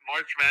 but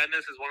March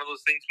Madness is one of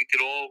those things we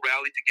could all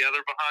rally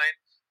together behind.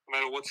 No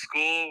matter what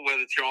school,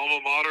 whether it's your alma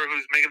mater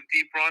who's making a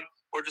deep run,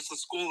 or just a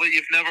school that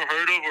you've never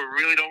heard of or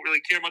don't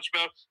really care much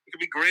about. It could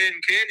be Grand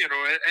Canyon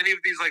or any of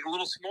these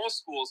little small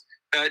schools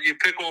that you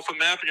pick off a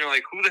map and you're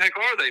like, who the heck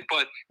are they?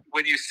 But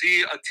when you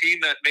see a team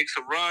that makes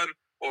a run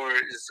or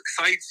just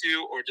excites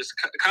you or just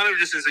kind of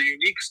just is a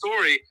unique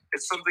story,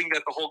 it's something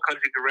that the whole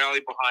country can rally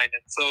behind.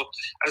 And so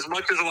as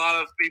much as a lot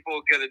of people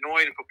get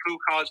annoyed and poo-poo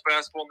college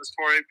basketball in the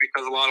story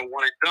because a lot of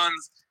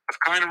one-and-dones have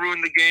kind of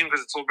ruined the game,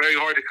 because it's so very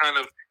hard to kind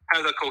of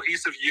have a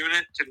cohesive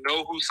unit to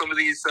know who some of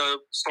these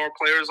star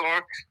players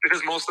are,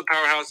 because most of the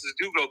powerhouses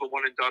do go the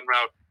one-and-done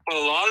route. But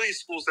a lot of these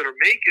schools that are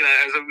making it,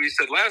 as we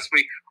said last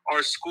week,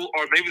 are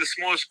maybe the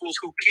smaller schools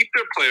who keep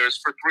their players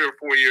for 3 or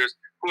 4 years,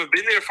 who have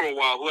been there for a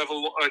while, who have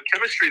a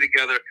chemistry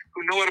together,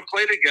 who know how to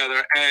play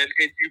together. And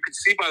you can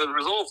see by the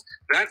results,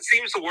 that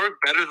seems to work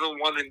better than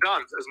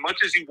one-and-dones. As much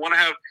as you want to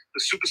have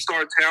the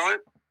superstar talent,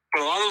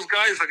 but a lot of those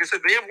guys, like I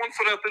said, they have one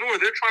foot out the door.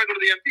 They're trying to go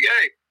to the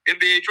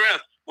NBA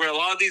draft, where a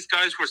lot of these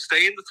guys who are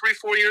staying the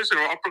 3-4 years and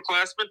are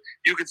upperclassmen,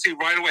 you can see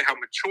right away how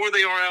mature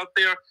they are out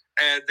there,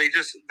 and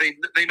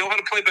they know how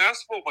to play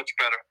basketball much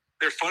better.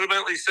 they're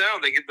fundamentally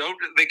sound. They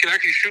can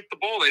actually shoot the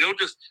ball. They don't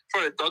just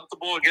try to dunk the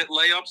ball and get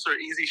layups or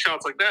easy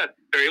shots like that.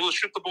 They're able to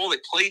shoot the ball. They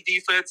play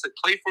defense. They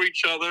play for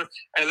each other,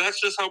 and that's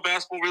just how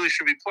basketball really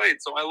should be played.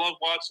 So I love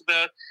watching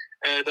that.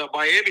 And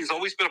Miami's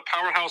always been a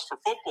powerhouse for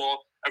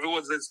football.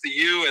 Everyone says the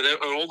U and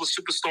all the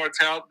superstar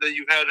talent that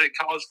you've had in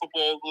college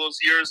football over those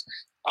years.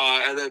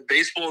 And then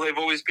baseball, they've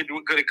always been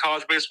good at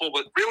college baseball,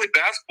 but really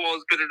basketball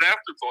has been an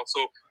afterthought.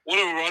 So what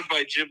a run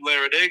by Jim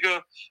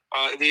Larrañaga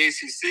in the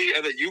ACC,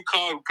 and then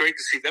UConn, great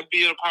to see them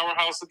be in a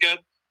powerhouse again.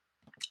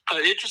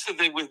 Interesting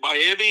thing with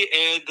Miami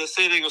and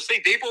San Diego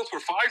State, they both were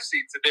 5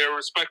 seeds in their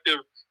respective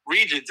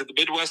regions, in the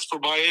Midwest for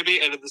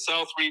Miami and in the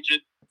South region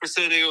for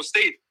San Diego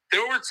State.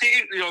 There were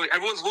teams,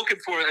 everyone's looking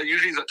for it, and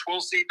usually it's a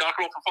 12 seed,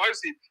 knocking off a 5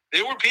 seed.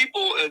 There were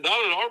people,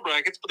 not in our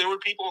brackets, but there were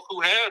people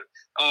who had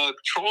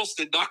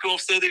Charleston knocking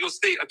off San Diego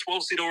State, a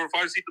 12 seed over a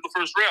 5 seed in the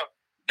first round.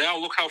 Now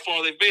look how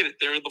far they've made it.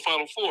 They're in the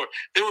Final Four.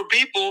 There were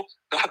people,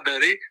 not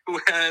many,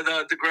 who had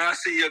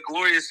Degrassi,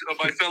 Glorious,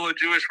 my fellow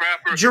Jewish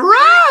rapper. Drake!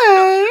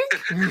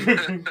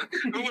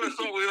 Who would have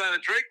thought we had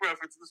a Drake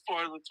reference in this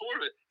part of the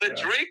tournament? That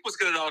Drake was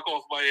going to knock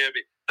off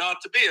Miami. Not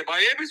to be. And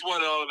Miami's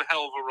won on a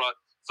hell of a run.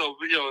 So,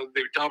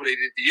 they dominated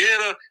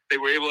Indiana. They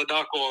were able to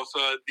knock off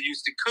the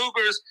Houston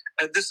Cougars.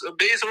 And this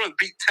amazing run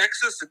beat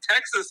Texas. And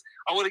Texas,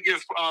 I want to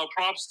give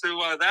props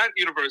to that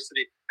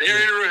university. Their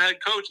interim head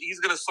coach, he's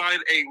going to sign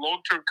a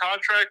long-term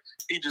contract.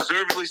 He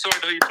deservedly so.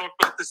 I know you talked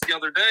about this the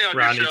other day on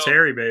Rodney your show.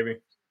 Terry, baby.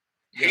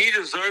 He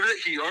deserved it.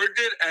 He earned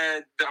it.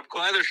 And I'm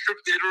glad they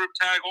stripped the interim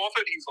tag off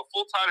it. He's a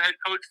full-time head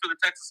coach for the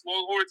Texas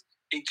Longhorns.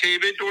 He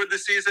came in during the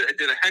season and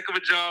did a heck of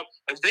a job.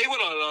 And they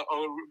went on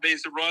an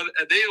amazing run,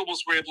 and they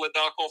almost were able to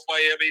knock off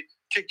Miami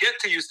to get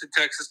to Houston,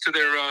 Texas, to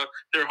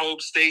their home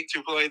state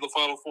to play the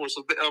Final Four.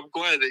 So I'm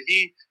glad that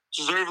he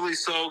deservedly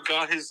so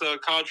got his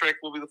contract,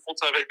 will be the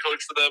full-time head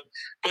coach for them.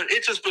 But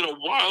it's just been a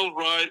wild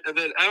ride. And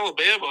then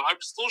Alabama,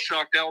 I'm still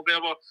shocked.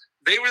 Alabama,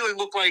 they really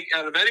look like,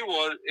 out of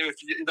anyone, if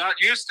you're not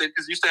Houston,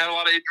 because Houston had a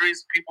lot of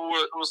injuries, people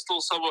were still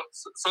somewhat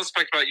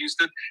suspect about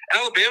Houston.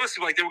 Alabama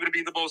seemed like they were going to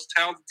be the most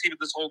talented team in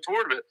this whole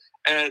tournament.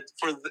 And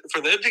for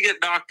them to get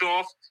knocked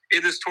off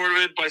in this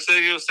tournament by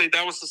San Diego State,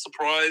 that was a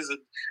surprise.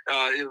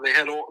 And they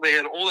had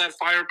all that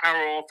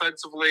firepower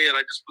offensively, and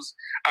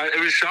it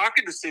was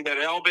shocking to see that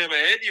Alabama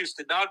and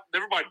Houston,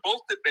 never mind both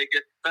didn't make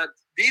it, that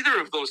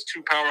neither of those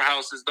two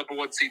powerhouses, number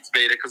 1 seeds,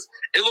 made it, because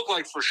it looked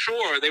like for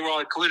sure they were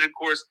on a collision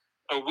course.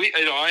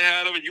 I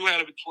had them and you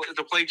had them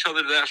to play each other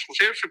in the national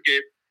championship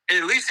game.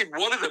 And at least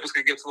one of them was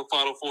going to get to the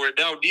Final Four, and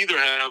now neither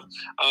have.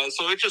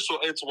 So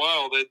it's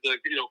wild. And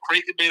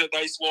Creighton made a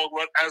nice long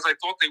run, as I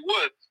thought they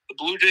would. The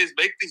Blue Jays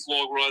make these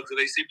long runs, and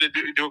they seem to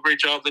do a great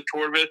job in the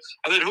tournament.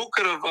 And then who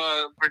could have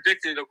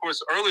predicted, of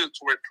course, earlier in the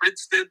tournament,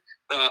 Princeton,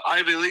 the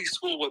Ivy League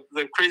school, with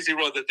the crazy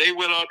run that they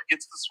went on,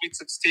 gets to the Sweet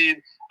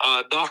 16,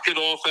 knocking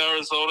off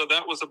Arizona.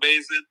 That was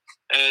amazing.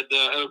 And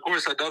of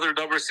course, another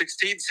number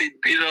 16 seed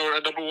beat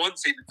a number 1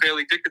 seed,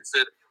 Fairleigh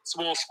Dickinson,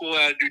 small school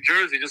out of New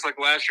Jersey, just like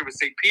last year with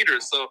St.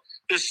 Peter's. So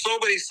there's so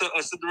many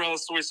Cinderella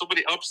stories, so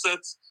many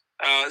upsets.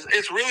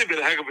 It's really been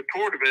a heck of a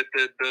tournament.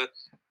 And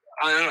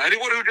I don't know,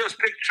 anyone who just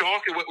picked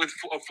chalk and went with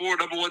 4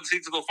 number 1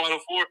 seeds in the Final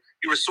Four,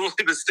 you were sorely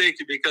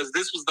mistaken, because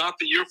this was not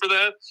the year for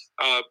that.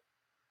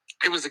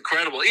 It was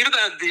incredible. Even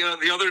that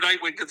the other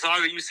night when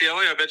Gonzaga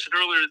UCLA, I mentioned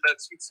earlier,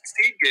 that Sweet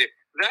 16 game,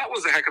 that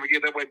was a heck of a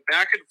game that went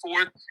back and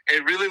forth.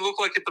 It really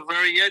looked like at the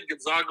very end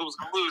Gonzaga was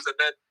going to lose, and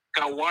then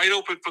got wide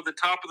open from the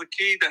top of the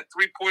key. That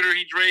 3-pointer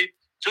he drained,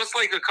 just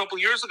like a couple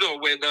years ago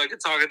when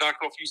Gonzaga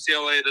knocked off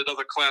UCLA in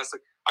another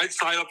classic. I'd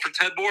sign up for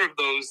 10 more of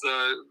those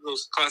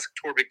classic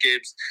tournament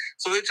games.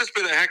 So it's just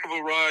been a heck of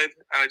a ride.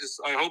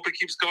 I hope it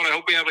keeps going. I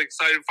hope we have an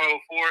exciting Final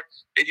Four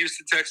in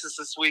Houston, Texas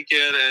this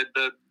weekend, and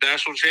the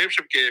national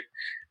championship game.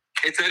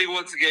 It's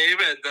anyone's game,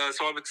 and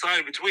so I'm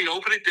excited. Between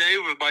opening day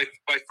with my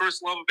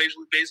first love of Major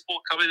League Baseball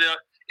coming out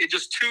in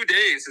just 2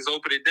 days is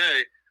opening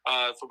day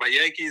for my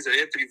Yankees, and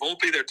Anthony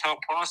Volpe, their top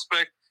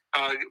prospect,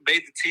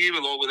 made the team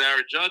along with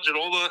Aaron Judge and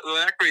all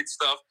that great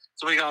stuff.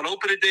 So we got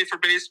opening day for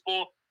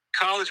baseball,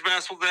 college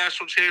basketball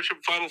national championship,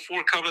 Final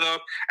Four coming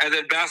up, and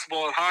then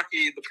basketball and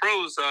hockey, the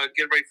pros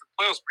getting ready for the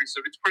playoffs pretty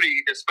soon. It's pretty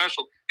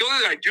special. The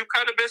only thing I do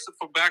kind of miss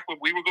from back when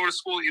we were going to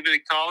school, even in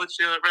college,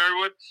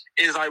 everyone,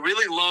 is I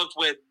really loved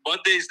when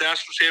Monday's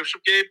national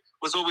championship game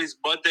was always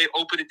Monday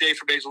opening day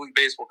for Major League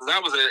Baseball, because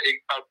that was an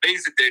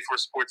amazing day for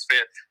a sports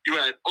fan. You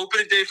had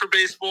opening day for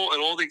baseball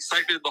and all the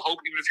excitement and the hope,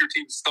 even if your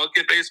team stunk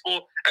at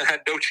baseball and had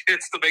no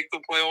chance to make the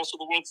playoffs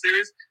or the World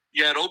Series.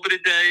 You had opening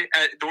day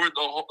during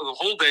the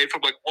whole day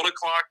from like 1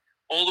 o'clock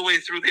all the way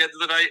through the end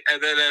of the night,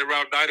 and then at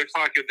around 9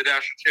 o'clock you had the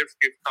national championship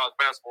game for college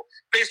basketball.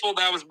 Baseball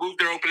now has moved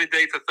their opening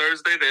day to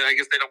Thursday. I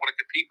guess they don't want to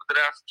compete with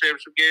the national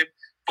championship game.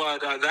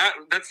 But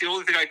that's the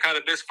only thing I kind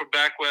of missed from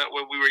back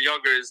when we were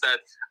younger, is that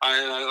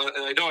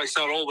I know I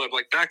sound old, but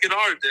like back in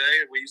our day,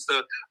 we used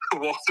to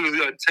walk through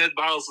 10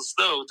 miles of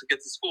snow to get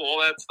to school,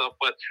 all that stuff.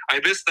 But I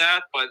missed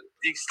that, but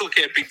you still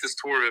can't beat this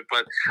tournament.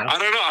 But no.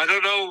 I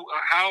don't know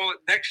how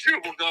next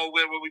year will go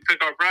when we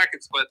pick our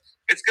brackets, but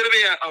it's going to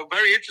be a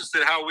very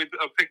interesting how we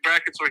pick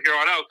brackets from here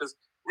on out, because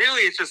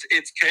really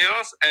it's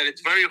chaos, and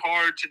it's very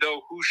hard to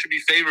know who should be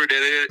favored in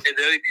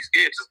any of these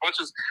games. As much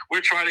as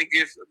we're trying to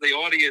give the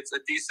audience a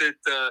decent,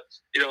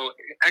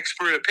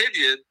 expert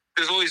opinion,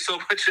 there's only so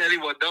much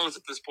anyone knows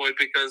at this point,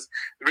 because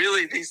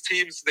really these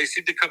teams, they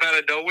seem to come out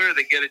of nowhere,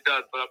 they get it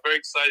done. But I'm very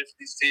excited for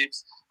these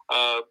teams.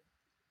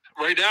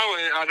 Right now,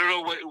 I don't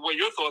know what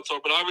your thoughts are,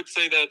 but I would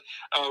say that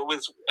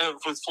with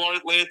Florida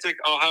Atlantic,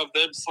 I'll have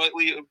them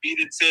slightly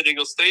beating San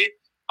Diego State.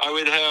 I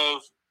would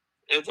have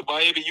in the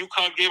Miami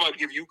UConn game, I'd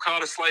give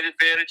UConn a slight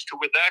advantage to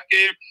win that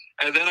game,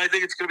 and then I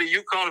think it's going to be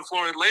UConn and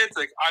Florida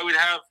Atlantic. I would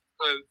have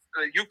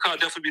UConn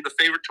definitely be the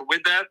favorite to win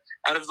that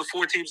out of the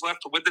 4 teams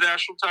left to win the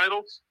national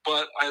title.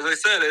 But as I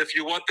said, if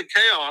you want the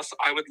chaos,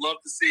 I would love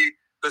to see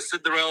the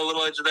Cinderella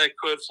little edge of that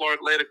could Florida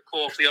Atlantic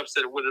pull off the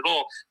upset and win it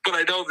all. But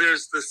I know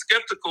there's the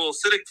skeptical,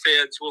 cynic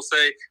fans who will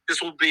say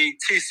this will be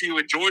TCU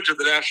and Georgia,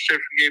 the national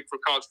championship game for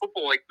college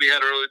football, like we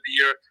had earlier in the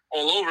year,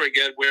 all over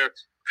again, where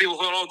people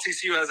thought, oh,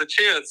 TCU has a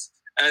chance.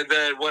 And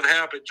then what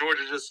happened?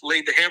 Georgia just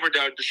laid the hammer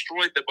down,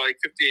 destroyed them by like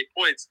 58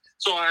 points.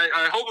 So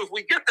I hope if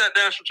we get that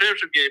national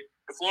championship game,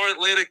 if Florida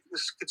Atlantic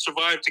can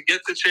survive to get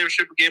the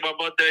championship game on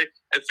Monday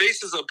and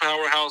faces a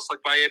powerhouse like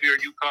Miami or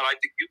UConn, I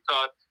think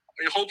UConn,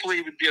 hopefully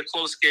it would be a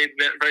close game,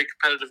 very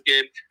competitive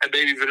game, and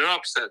maybe even an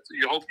upset.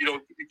 You hope you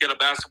don't get a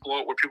massive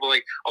blowout where people are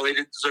like, oh, they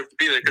didn't deserve to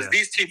be there. Because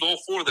these teams, all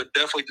 4 of them,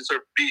 definitely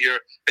deserve to be here.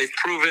 They've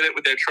proven it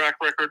with their track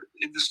record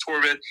in this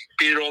tournament,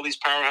 beating all these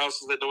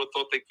powerhouses that no one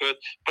thought they could.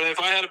 But if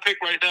I had to pick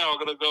right now, I'm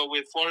going to go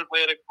with Florida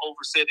Atlantic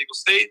over San Diego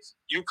State,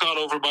 UConn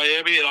over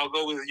Miami, and I'll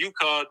go with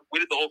UConn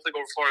winning the whole thing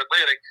over Florida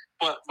Atlantic.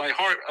 But my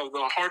heart of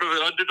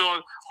an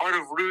underdog, heart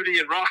of Rudy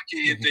and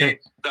Rocky, and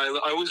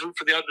I always root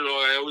for the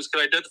underdog. I always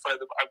can identify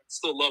them. I would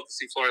still love to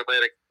see Florida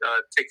Atlantic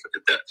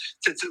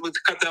to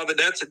cut down the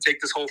nets and take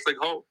this whole thing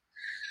home.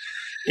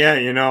 Yeah,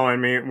 I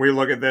mean, we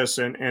look at this,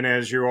 and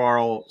as you are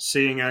all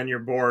seeing on your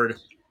board,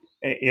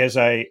 as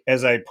I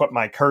put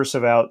my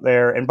cursive out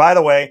there, and by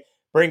the way,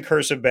 bring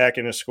cursive back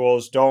into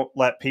schools. Don't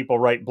let people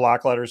write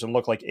block letters and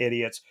look like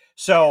idiots.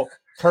 So.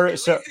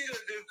 Cursive to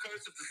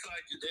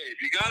sign your name.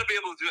 You got to be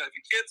able to do that. If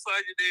you can't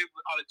sign your name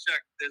on a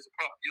check, there's a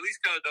problem. You at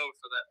least got to know it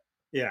for that.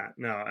 Yeah,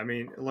 no, I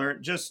mean,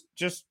 learn just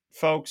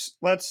folks.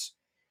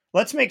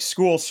 Let's make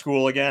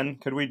school again.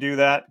 Could we do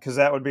that? Because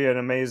that would be an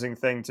amazing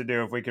thing to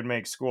do if we could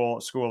make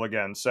school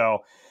again. So,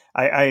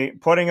 I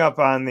putting up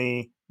on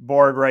the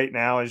board right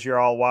now as you're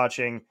all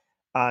watching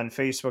on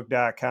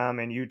Facebook.com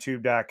and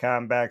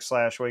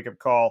YouTube.com/Wake Up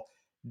Call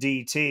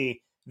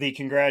DT. The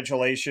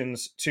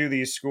congratulations to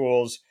these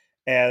schools,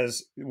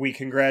 as we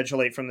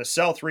congratulate from the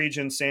South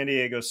region, San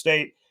Diego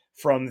State,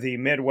 from the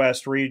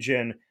Midwest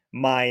region,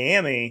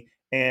 Miami,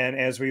 and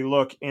as we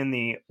look in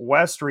the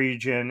West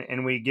region,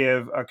 and we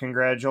give a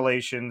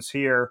congratulations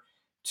here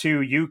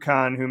to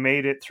UConn, who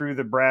made it through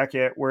the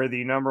bracket where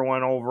the number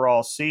 1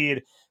 overall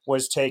seed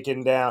was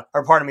taken down,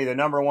 or pardon me, the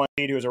number 1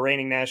 seed, who was a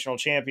reigning national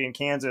champion,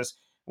 Kansas,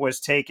 was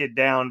taken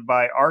down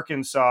by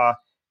Arkansas,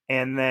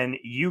 and then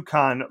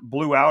UConn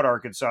blew out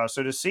Arkansas.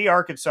 So to see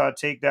Arkansas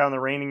take down the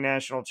reigning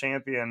national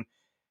champion,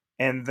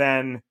 and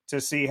then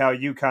to see how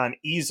UConn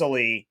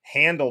easily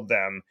handled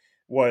them,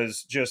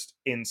 was just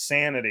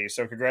insanity.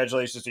 So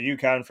congratulations to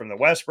UConn from the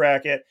West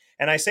bracket.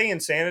 And I say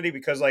insanity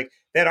because, like,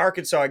 that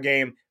Arkansas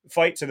game,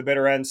 fight to the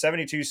bitter end,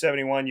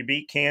 72-71, you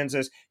beat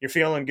Kansas, you're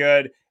feeling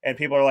good, and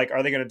people are like,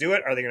 are they going to do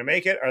it? Are they going to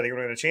make it? Are they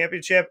going to win the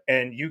championship?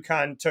 And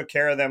UConn took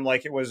care of them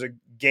like it was a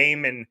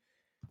game in,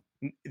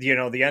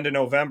 the end of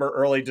November,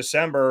 early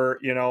December,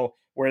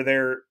 where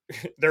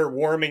they're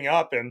warming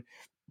up and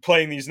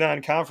playing these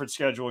non-conference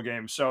schedule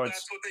games. So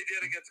that's what they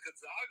did against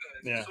Gonzaga.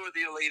 And sort of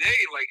the Elite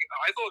Eight. Like,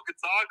 I thought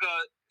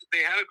Gonzaga,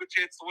 they had a good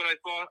chance to win. I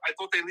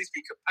thought they'd at least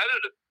be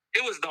competitive.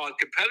 It was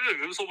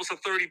non-competitive. It was almost a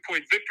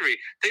 30-point victory.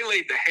 They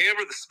laid the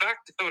hammer, the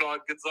smackdown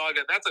on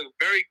Gonzaga. That's a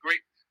very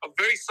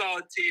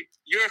solid team.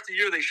 Year after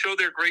year, they show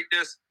their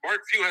greatness.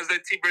 Mark Few has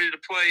that team ready to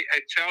play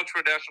and challenge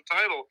for a national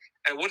title.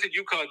 And what did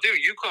UConn do?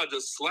 UConn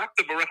just slapped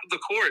them around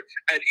the court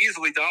and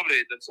easily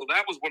dominated them. So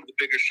that was one of the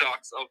biggest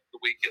shocks of the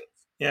weekend.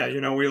 Yeah,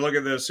 we look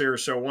at this here.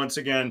 So once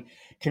again,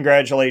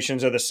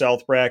 congratulations of the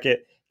South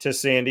bracket to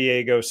San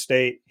Diego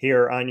State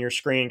here on your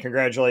screen.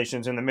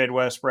 Congratulations in the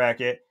Midwest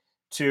bracket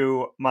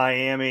to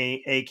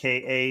Miami,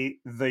 a.k.a.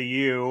 the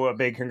U. A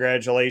big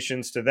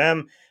congratulations to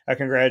them.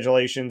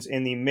 Congratulations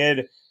in the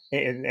mid.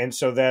 And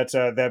so that's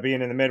that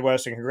being in the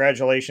Midwest, and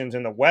congratulations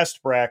in the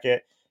West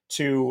bracket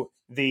to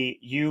the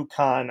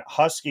UConn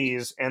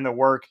Huskies and the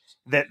work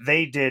that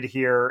they did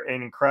here.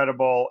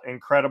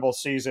 Incredible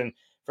season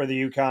for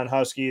the UConn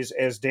Huskies,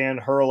 as Dan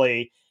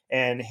Hurley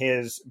and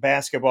his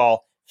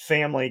basketball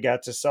family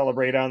got to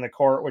celebrate on the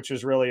court, which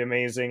was really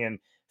amazing and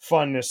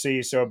fun to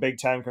see. So a big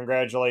time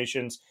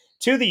congratulations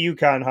to the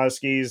UConn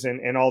Huskies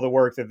and all the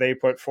work that they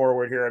put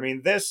forward here. I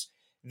mean, this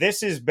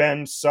has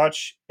been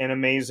such an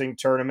amazing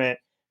tournament.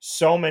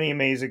 So many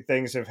amazing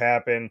things have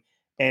happened.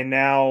 And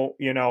now,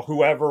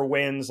 whoever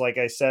wins, like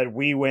I said,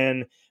 we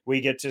win.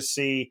 We get to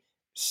see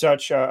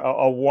such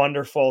a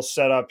wonderful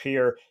setup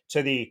here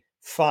to the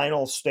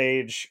final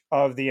stage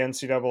of the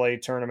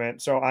NCAA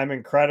tournament. So I'm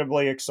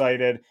incredibly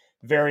excited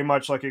very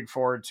much looking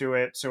forwed to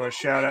it. So a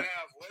shout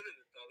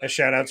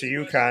out to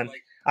UConn.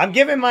 I'm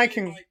giving my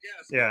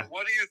yeah.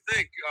 What do you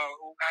think?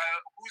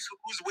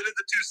 Who's winning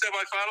the 2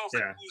 semifinals,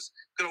 Yeah. and who's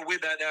going to win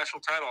that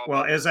national title?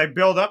 Well, as I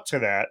build up to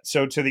that,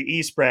 so to the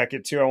East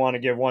bracket too, I want to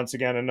give once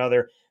again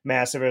another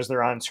massive, as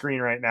they're on screen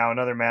right now,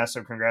 another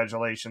massive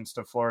congratulations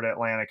to Florida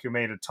Atlantic, who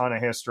made a ton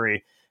of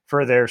history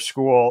for their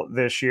school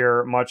this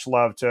year. Much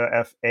love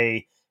to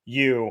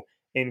FAU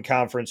in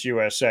Conference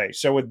USA.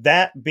 So with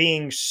that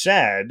being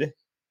said,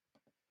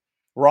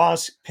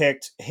 Ross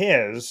picked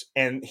his,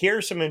 and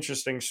here's some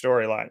interesting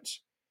storylines.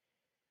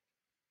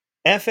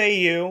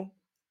 FAU,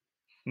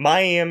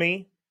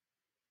 Miami,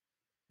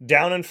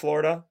 down in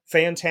Florida,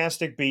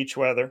 fantastic beach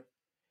weather.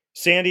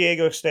 San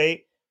Diego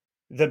State,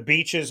 the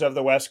beaches of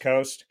the West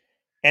Coast,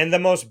 and the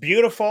most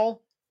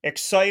beautiful,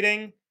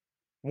 exciting,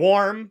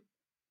 warm,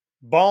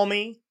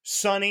 balmy,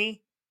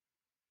 sunny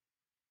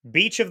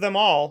beach of them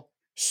all,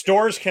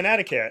 Storrs,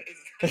 Connecticut.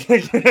 It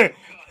might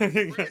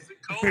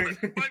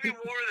be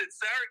warmer than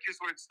Syracuse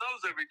where it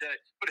snows every day,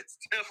 but it's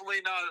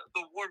definitely not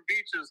the warm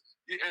beaches.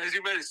 As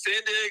you mentioned,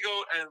 San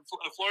Diego and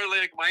Florida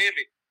Atlantic,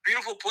 Miami.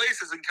 Beautiful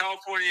places in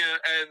California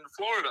and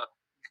Florida.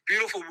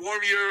 Beautiful warm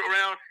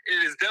year-round.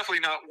 It is definitely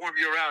not warm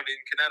year-round in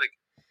Connecticut.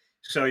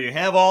 So you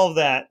have all of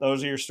that.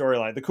 Those are your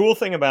storylines. The cool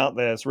thing about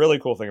this, really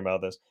cool thing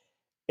about this,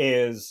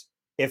 is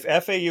if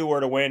FAU were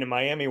to win and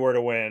Miami were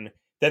to win,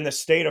 then the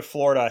state of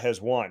Florida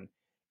has won.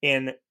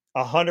 In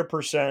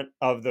 100%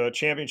 of the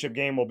championship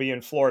game will be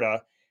in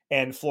Florida,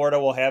 and Florida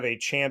will have a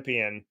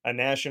champion, a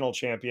national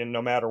champion,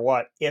 no matter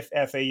what, if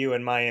FAU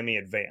and Miami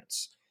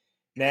advance.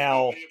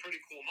 Now, It'll be a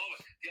pretty cool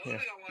moment. The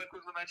other thing I want to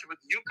quickly mention with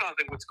the UConn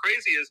thing, what's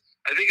crazy is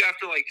I think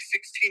after like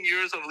 16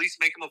 years of at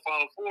least making the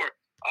Final Four,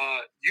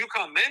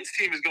 UConn men's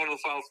team is going to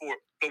the Final Four.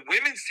 The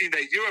women's team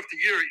that year after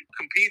year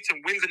competes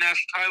and wins a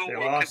national title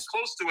or gets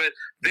close to it,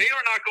 they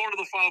are not going to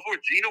the Final Four.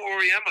 Gino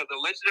Auriemma, the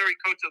legendary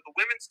coach of the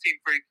women's team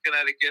for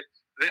Connecticut,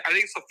 I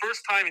think it's the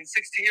first time in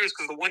 16 years,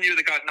 because the 1 year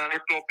they got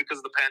knocked off because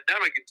of the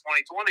pandemic in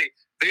 2020,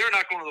 they are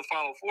not going to the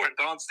Final Four. And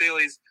Dawn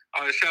Staley's,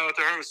 shout out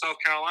to her with South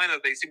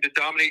Carolina, they seem to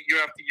dominate year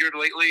after year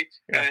lately.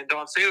 Yeah. And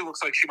Dawn Staley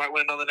looks like she might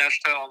win another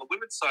national title on the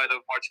women's side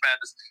of March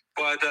Madness.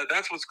 But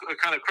that's what's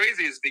kind of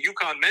crazy is the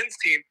UConn men's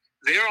team,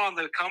 they're on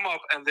the come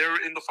up and they're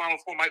in the Final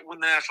Four, might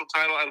win the national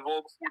title. Out of all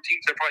the 4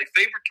 teams, they're probably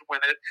favored to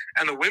win it.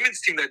 And the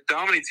women's team that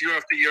dominates year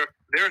after year,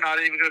 they're not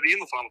even going to be in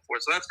the Final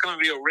Four. So that's going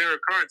to be a rare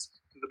occurrence.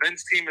 The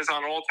men's team is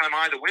on an all-time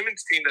high. The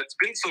women's team that's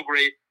been so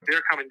great,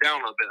 they're coming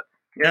down a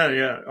bit.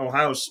 Yeah.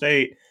 Ohio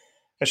State,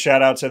 a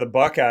shout out to the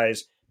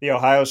Buckeyes. The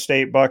Ohio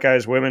State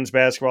Buckeyes women's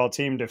basketball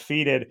team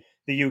defeated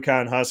the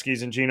UConn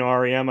Huskies and Gino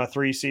Auriemma,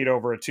 3 seed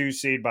over a 2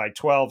 seed by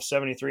 12,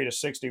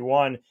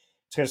 73-61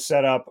 to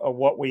set up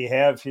what we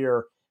have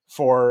here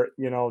for,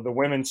 the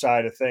women's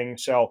side of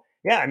things. So,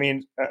 yeah, I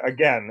mean,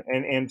 again,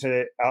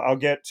 I'll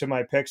get to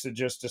my picks in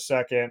just a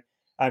second.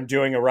 I'm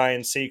doing a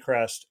Ryan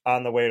Seacrest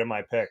on the way to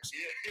my picks.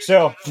 Yeah, so,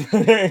 I don't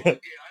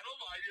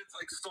mind. It's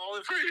like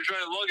stalling for you. You're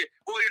trying to log it.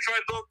 Well, you're trying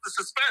to build the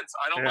suspense.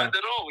 I don't mind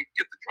at all. We can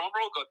get the drum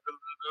roll,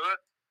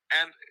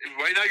 and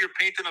right now you're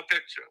painting a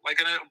picture like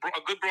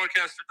a good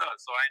broadcaster does.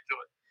 So I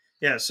enjoy it.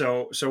 Yeah,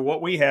 so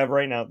what we have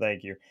right now,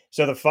 thank you.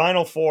 So the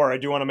Final Four, I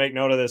do want to make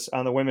note of this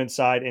on the women's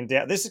side. And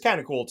this is kind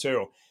of cool,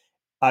 too.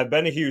 I've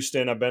been to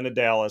Houston, I've been to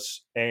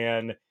Dallas,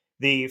 and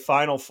the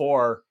Final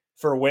Four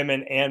for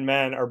women and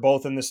men are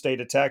both in the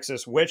state of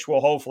Texas, which will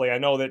hopefully, I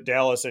know that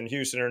Dallas and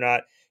Houston are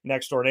not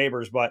next door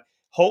neighbors, but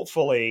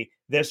hopefully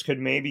this could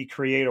maybe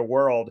create a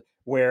world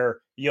where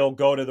you'll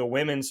go to the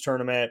women's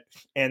tournament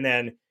and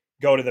then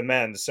go to the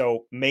men's.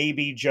 So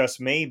maybe, just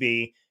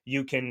maybe,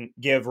 you can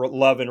give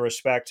love and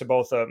respect to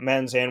both the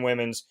men's and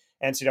women's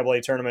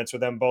NCAA tournaments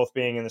with them both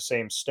being in the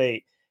same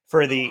state.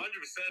 For the 100%,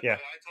 yeah,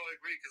 I totally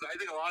agree, because I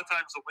think a lot of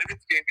times the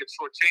women's game gets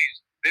shortchanged.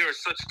 They are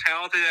such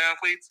talented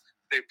athletes.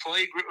 They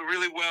play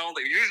really well.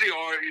 They usually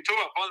are. You talk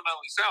about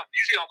fundamentally sound.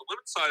 Usually on the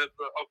women's side of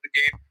the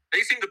game,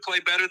 they seem to play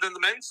better than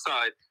the men's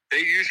side.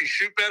 They usually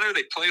shoot better.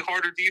 They play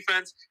harder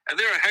defense, and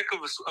they're a heck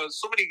of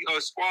so many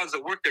squads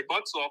that work their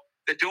butts off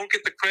that don't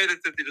get the credit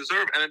that they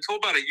deserve. And until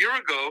about a year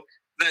ago,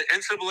 that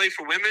NCAA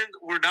for women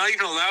were not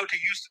even allowed to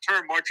use the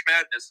term March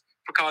Madness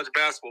for college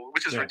basketball,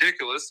 which is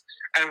ridiculous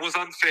and was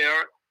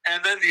unfair.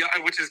 And then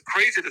which is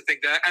crazy to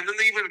think that. And then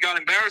they even got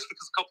embarrassed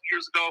because a couple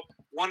years ago,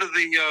 one of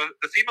the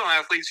female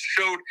athletes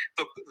showed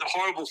the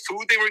horrible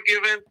food they were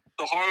given,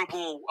 the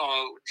horrible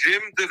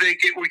gym that they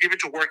were given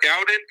to work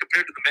out in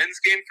compared to the men's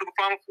game for the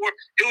Final Four.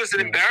 It was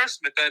an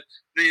embarrassment that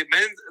the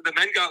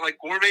men got like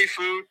gourmet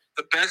food,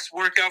 the best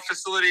workout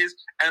facilities,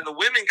 and the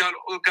women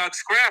got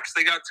scraps.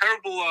 They got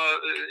terrible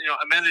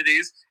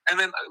amenities. And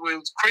then it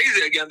was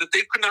crazy again that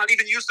they could not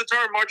even use the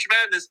term March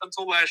Madness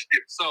until last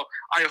year. So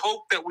I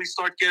hope that we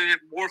start getting it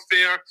more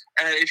fair,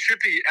 and it should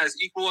be as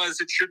equal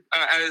as it should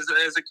as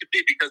it could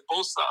be, because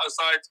both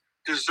sides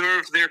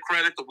deserve their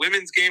credit. The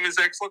women's game is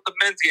excellent. The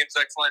men's game is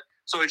excellent.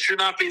 So it should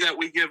not be that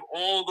we give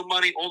all the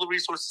money, all the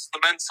resources to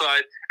the men's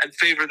side and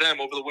favor them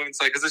over the women's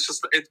side, because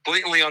it's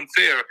blatantly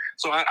unfair.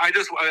 So I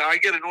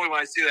get annoyed when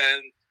I see that.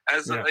 And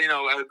As a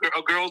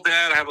girl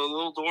dad, I have a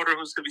little daughter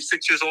who's going to be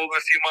 6 years old in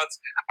a few months.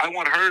 I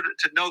want her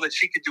to know that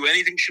she could do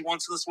anything she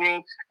wants in this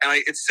world.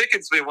 And it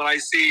sickens me when I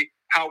see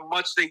how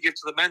much they give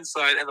to the men's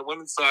side, and the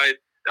women's side,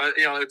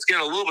 it's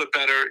getting a little bit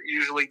better,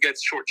 usually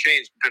gets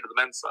shortchanged compared to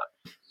the men's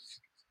side.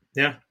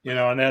 Yeah,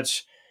 and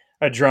that's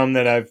a drum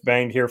that I've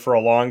banged here for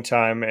a long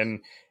time.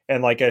 And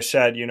like I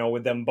said,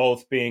 with them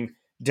both being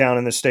down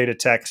in the state of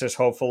Texas,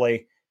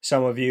 hopefully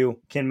some of you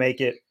can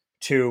make it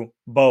to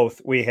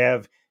both. We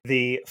have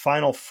the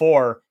Final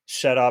Four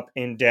set up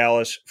in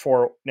Dallas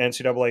for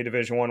NCAA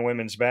Division I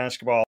women's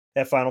basketball.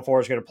 That Final Four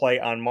is going to play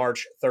on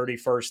March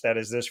 31st. That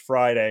is this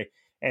Friday.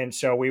 And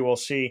so we will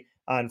see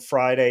on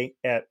Friday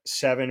at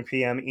 7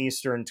 p.m.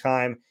 Eastern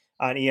time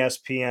on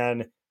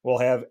ESPN. We'll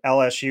have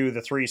LSU,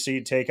 the 3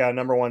 seed, take on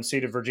number 1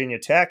 seeded Virginia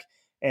Tech.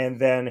 And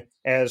then,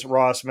 as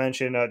Ross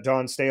mentioned,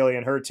 Dawn Staley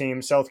and her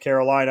team, South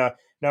Carolina,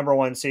 number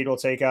 1 seed, will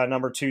take on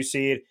number 2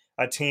 seed,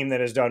 a team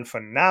that has done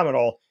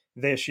phenomenal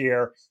this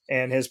year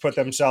and has put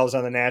themselves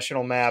on the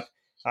national map,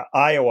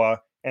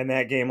 Iowa. And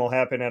that game will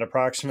happen at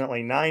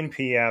approximately 9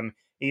 p.m.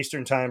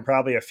 Eastern time,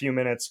 probably a few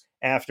minutes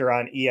after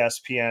on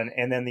ESPN.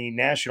 And then the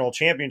national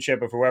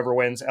championship of whoever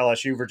wins,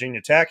 LSU,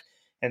 Virginia Tech,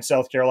 and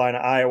South Carolina,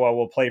 Iowa,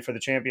 will play for the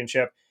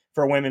championship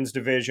for women's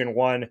Division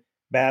I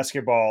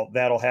basketball.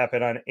 That'll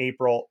happen on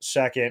April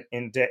 2nd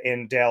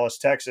in Dallas,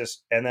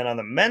 Texas. And then on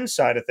the men's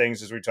side of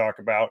things, as we talk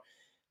about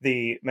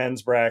the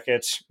men's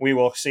brackets, we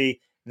will see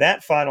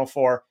that Final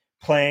Four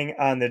playing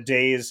on the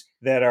days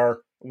that are,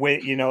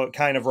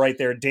 kind of right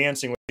there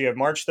dancing. You have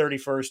March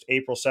 31st,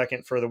 April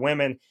 2nd for the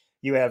women.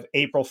 You have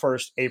April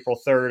 1st, April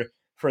 3rd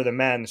for the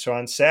men. So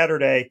on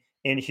Saturday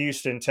in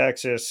Houston,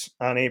 Texas,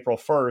 on April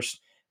 1st,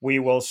 we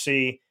will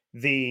see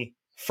the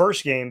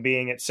first game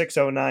being at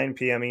 6:09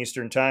 p.m.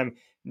 Eastern time,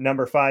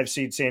 number 5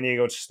 seed San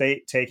Diego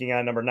State taking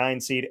on number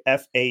 9 seed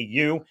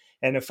FAU,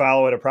 and to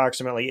follow at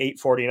approximately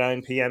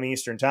 8:49 p.m.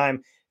 Eastern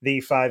time,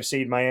 the 5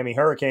 seed Miami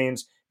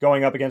Hurricanes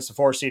going up against the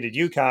 4 seeded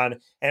UConn.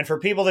 And for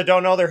people that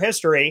don't know their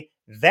history,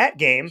 that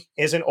game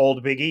is an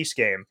old Big East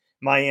game,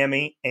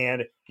 Miami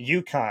and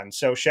UConn.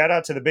 So shout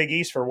out to the Big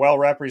East for well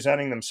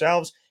representing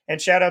themselves,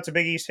 and shout out to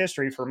Big East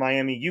history for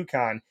Miami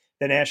UConn.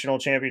 The national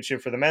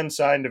championship for the men's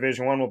side in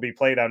Division I will be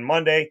played on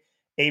Monday,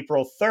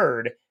 April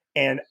 3rd,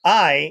 and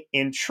I,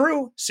 in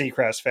true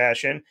Seacrest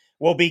fashion,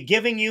 will be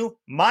giving you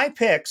my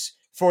picks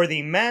for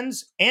the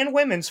men's and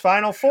women's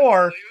Final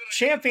Four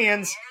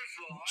champions.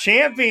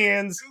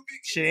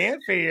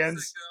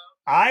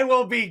 I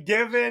will be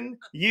giving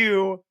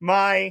you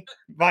my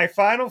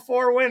Final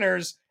Four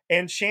winners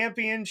and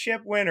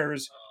championship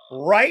winners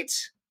right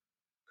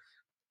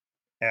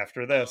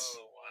after this.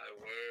 Oh,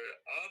 my word.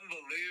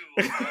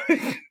 Unbelievable.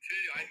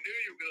 I knew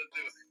you were going to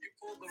do it. You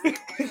pulled the rug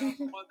right out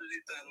from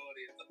underneath that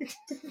audience.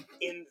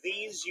 In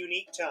these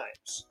unique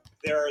times,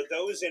 there are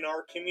those in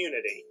our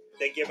community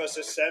that give us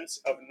a sense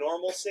of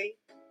normalcy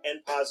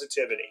and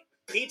positivity.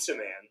 Pizza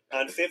Man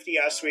on 50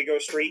 Oswego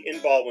Street in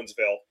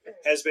Baldwinsville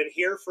has been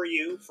here for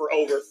you for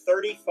over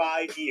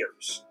 35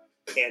 years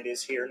and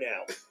is here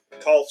now.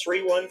 Call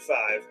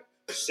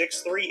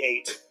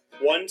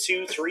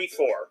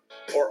 315-638-1234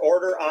 or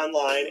order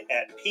online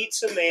at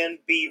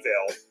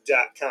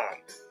pizzamanbville.com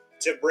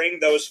to bring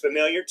those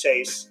familiar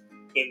tastes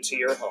into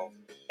your home.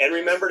 And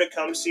remember to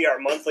come see our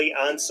monthly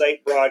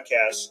on-site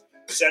broadcasts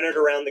centered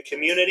around the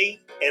community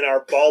and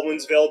our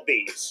Baldwinsville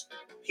Bees.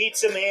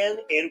 Pizza Man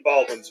in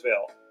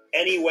Baldwinsville.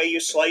 Any way you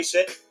slice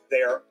it,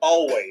 they are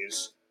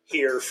always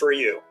here for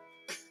you.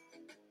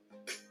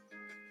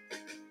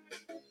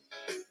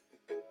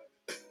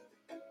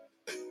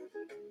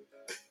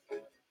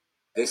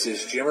 This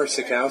is Jimmer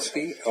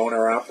Sikowski,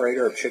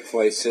 owner-operator of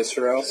Chick-fil-A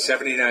Cicero,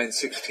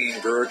 7916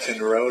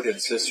 Brewerton Road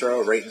in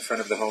Cicero, right in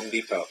front of the Home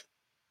Depot.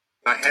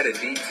 I had a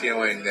deep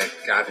feeling that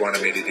God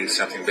wanted me to do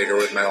something bigger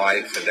with my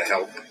life and to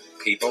help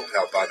people,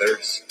 help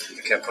others.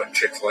 I kept putting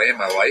Chick-fil-A in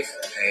my life,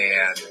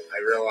 and I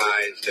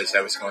realized as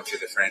I was going through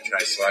the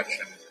franchise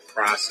selection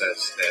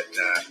process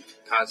that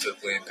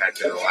positively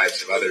impacting the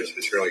lives of others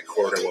was really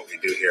core to what we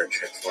do here at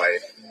Chick-fil-A.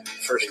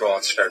 First of all,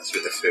 it starts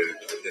with the food.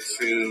 The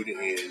food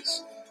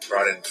is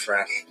brought in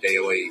fresh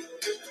daily.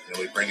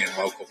 We bring in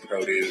local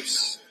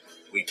produce.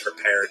 We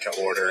prepare to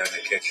order in the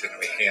kitchen.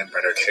 We hand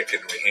bread our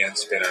chicken. We hand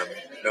spin our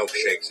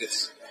milkshakes.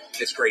 It's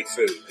great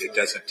food. It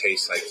doesn't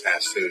taste like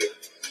fast food.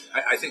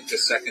 I think the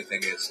second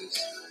thing is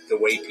the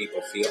way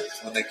people feel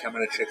when they come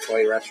in a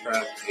Chick-fil-A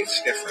restaurant.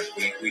 It's different.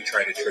 We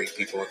try to treat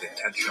people with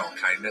intentional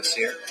kindness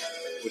here,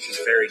 which is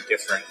very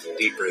different and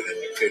deeper than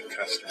good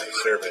customer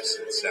service.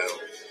 And so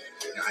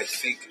I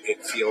think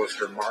it feels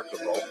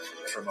remarkable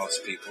for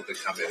most people to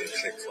come in a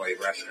Chick-fil-A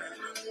restaurant.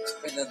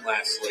 And then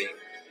lastly,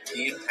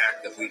 the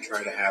impact that we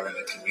try to have in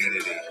the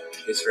community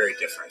is very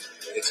different.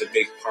 It's a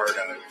big part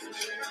of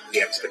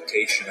the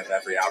expectation of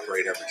every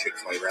operator of a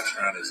Chick-fil-A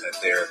restaurant is that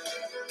they're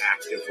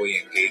actively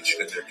engaged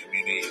in their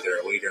community,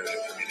 they're a leader in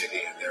their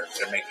community, and they're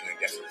making a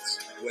difference.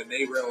 When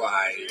they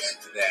realize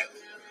that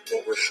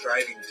what we're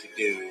striving to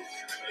do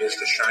is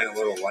to shine a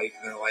little light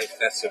in their life.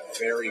 That's a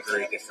very,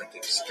 very different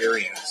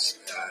experience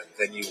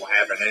than you will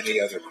have in any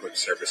other quick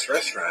service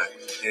restaurant.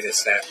 And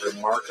it's that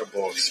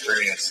remarkable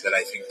experience that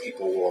I think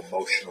people will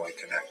emotionally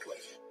connect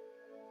with.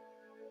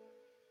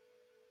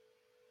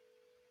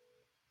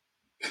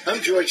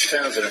 I'm George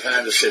Townsend of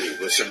Honda City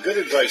with some good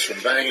advice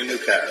when buying a new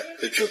car.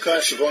 The true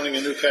cost of owning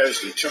a new car is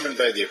determined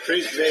by the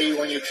appraised value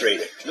when you trade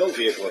it. No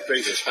vehicle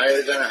appraises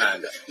higher than a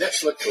Honda.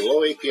 Next, look for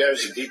low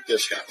APRs and deep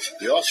discounts.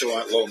 You also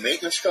want low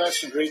maintenance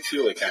costs and great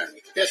fuel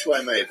economy. That's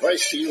why my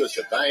advice to you is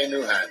to buy a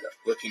new Honda.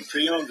 Looking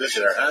pre-owned,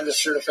 visit our Honda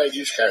Certified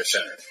Used Car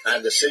Center.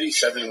 Honda City,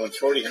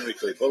 7140 Henry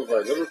Clay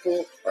Boulevard,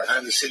 Liverpool, or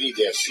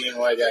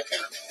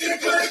HondaCity-CNY.com.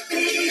 It would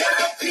be a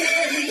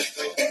pity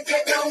if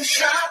you don't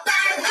shop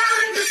at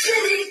Honda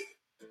City.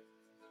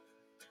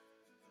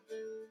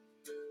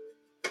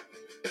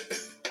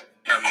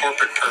 Our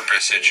corporate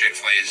purpose at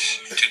Chick-fil-A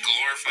is to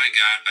glorify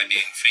God by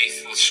being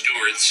faithful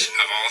stewards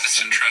of all that's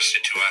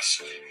entrusted to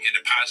us and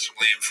to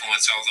positively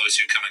influence all those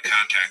who come in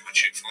contact with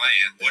Chick-fil-A.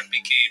 And what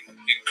became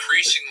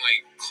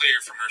increasingly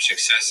clear from our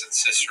success in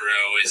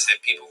Cicero is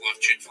that people love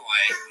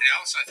Chick-fil-A. And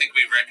also, I think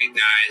we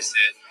recognize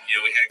that,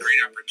 we had a great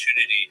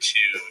opportunity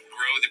to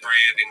grow the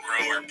brand and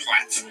grow our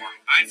platform.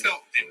 I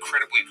felt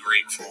incredibly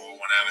grateful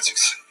when I was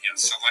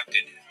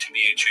selected to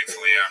be a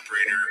Chick-fil-A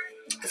operator.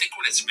 I think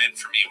what it's meant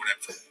for me, what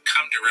I've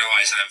come to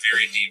realize on a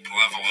very deep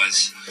level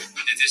is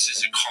that this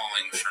is a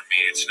calling for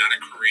me. It's not a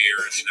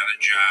career. It's not a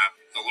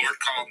job. The Lord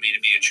called me to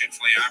be a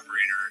Chick-fil-A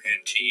operator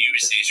and to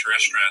use these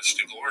restaurants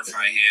to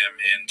glorify Him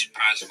and to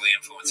positively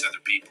influence other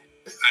people.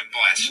 I'm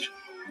blessed.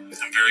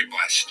 I'm very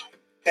blessed.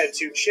 Head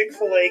to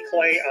Chick-fil-A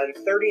Clay on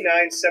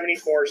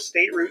 3974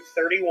 State Route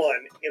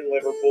 31 in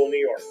Liverpool, New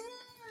York.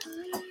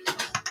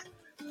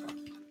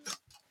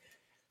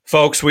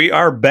 Folks, we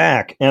are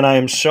back, and I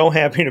am so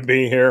happy to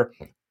be here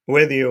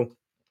with you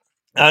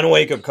on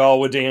Wake Up Call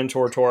with Dan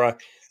Tortora,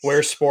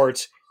 where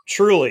sports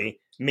truly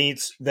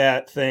meets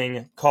that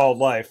thing called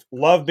life.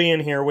 Love being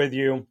here with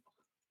you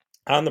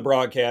on the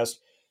broadcast,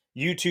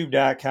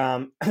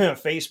 youtube.com,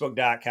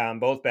 facebook.com,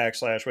 both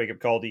 /Wake Up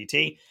Call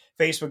DT,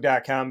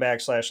 facebook.com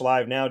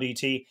 /Live Now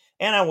DT,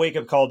 and on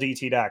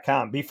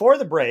wakeupcalldt.com. Before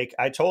the break,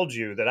 I told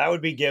you that I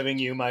would be giving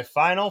you my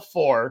final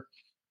four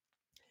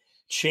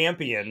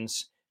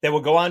champions that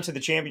will go on to the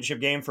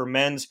championship game for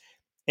men's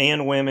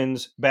and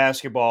women's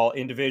basketball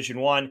in Division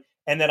I,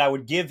 and that I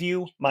would give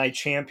you my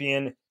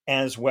champion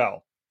as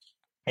well.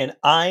 And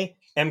I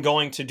am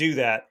going to do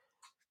that.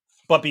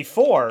 But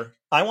before,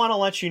 I want to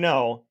let you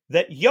know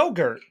that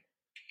yogurt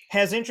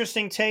has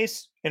interesting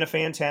taste and a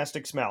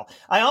fantastic smell.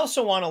 I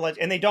also want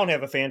to and they don't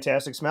have a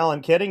fantastic smell.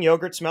 I'm kidding.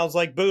 Yogurt smells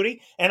like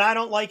booty, and I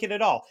don't like it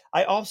at all.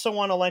 I also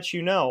want to let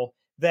you know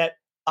that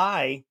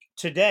I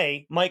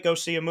today might go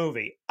see a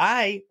movie.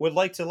 I would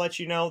like to let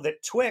you know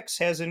that Twix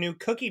has a new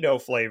cookie dough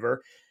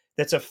flavor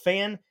that's a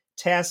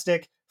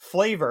fantastic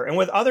flavor. And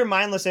with other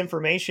mindless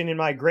information in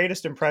my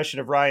greatest impression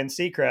of Ryan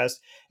Seacrest,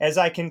 as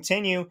I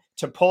continue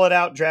to pull it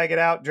out, drag it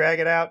out, drag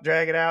it out,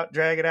 drag it out,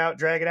 drag it out,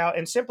 drag it out,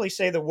 and simply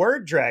say the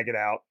word drag it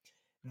out.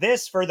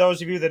 This, for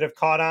those of you that have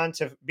caught on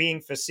to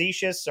being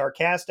facetious,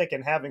 sarcastic,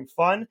 and having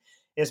fun,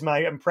 is my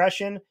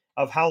impression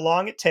of how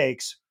long it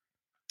takes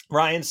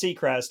Ryan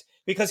Seacrest,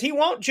 because he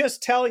won't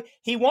just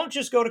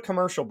go to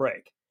commercial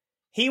break.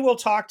 He will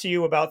talk to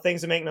you about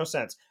things that make no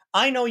sense.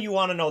 I know you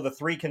want to know the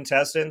three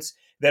contestants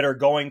that are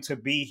going to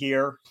be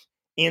here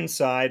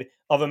inside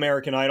of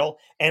American Idol,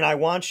 and I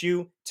want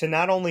you to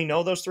not only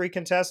know those three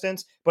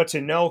contestants, but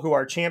to know who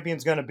our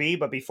champion's going to be.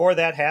 But before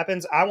that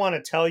happens, I want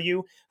to tell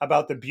you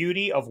about the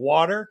beauty of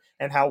water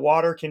and how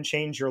water can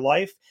change your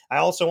life. I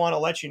also want to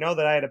let you know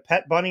that I had a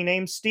pet bunny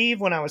named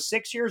Steve when I was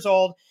 6 years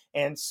old,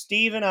 and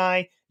Steve and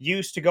I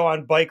used to go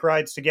on bike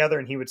rides together,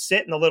 and he would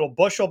sit in the little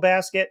bushel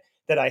basket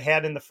that I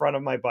had in the front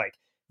of my bike.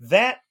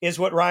 That is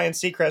what Ryan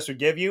Seacrest would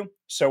give you.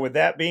 So with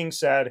that being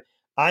said,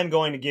 I'm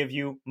going to give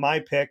you my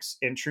picks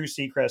in true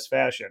Seacrest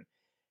fashion.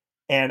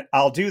 And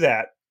I'll do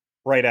that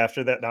right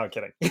after that. No, I'm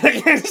kidding.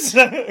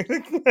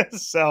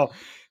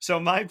 So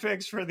my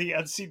picks for the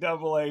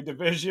NCAA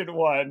Division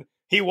I,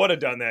 he would have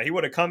done that. He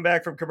would have come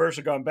back from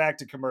commercial, gone back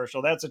to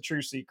commercial. That's a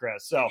true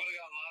Seacrest. So,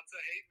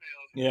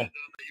 yeah. You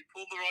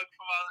pulled the rug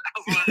from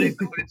out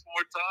of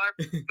more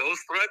time. Those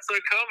threats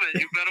are coming.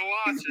 You better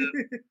watch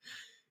it.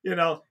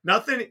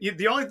 Nothing.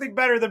 The only thing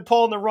better than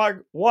pulling the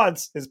rug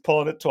once is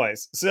pulling it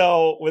twice.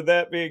 So with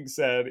that being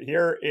said,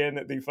 here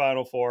in the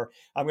Final Four,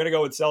 I'm going to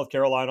go with South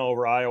Carolina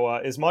over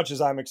Iowa. As much as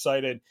I'm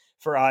excited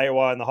for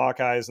Iowa and the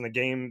Hawkeyes, and the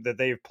game that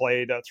they've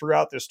played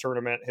throughout this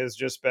tournament has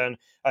just been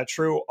a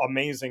true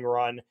amazing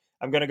run,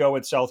 I'm going to go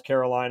with South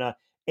Carolina.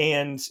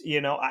 And,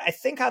 I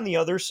think on the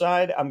other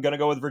side, I'm going to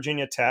go with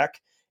Virginia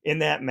Tech in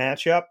that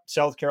matchup,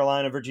 South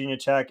Carolina, Virginia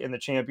Tech in the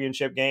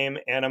championship game.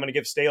 And I'm going to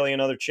give Staley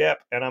another chip,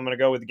 and I'm going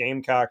to go with the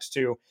Gamecocks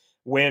to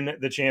win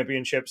the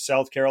championship,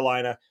 South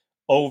Carolina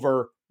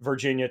over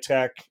Virginia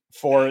Tech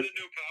for the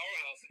new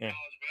powerhouse in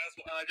college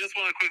basketball. I just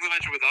want to quickly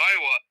mention with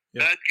Iowa,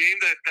 that game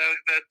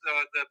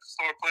that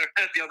star player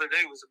had the other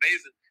day was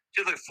amazing.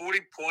 She had like 40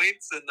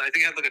 points, and I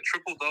think had like a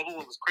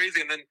triple-double. It was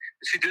crazy. And then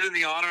she did it in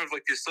the honor of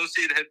like the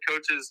associate head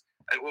coaches.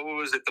 What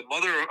was it? The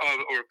mother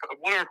or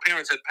one of her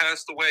parents had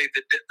passed away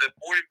the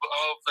morning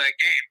of that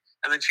game.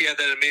 And then she had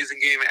that amazing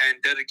game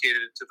and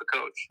dedicated it to the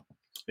coach.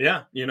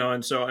 Yeah,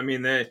 and so, I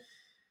mean,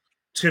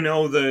 to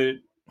know the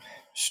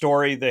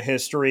story, the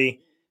history,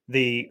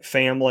 the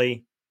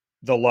family,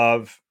 the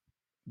love,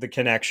 the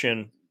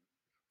connection,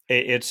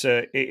 it's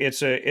a,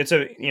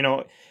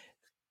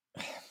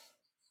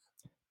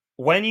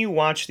 when you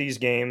watch these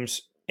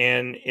games,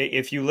 and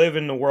if you live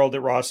in the world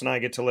that Ross and I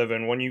get to live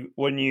in, when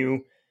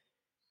you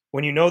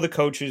know the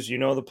coaches,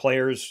 the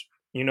players,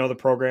 the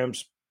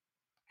programs,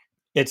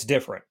 it's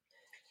different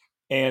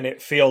and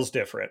it feels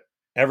different.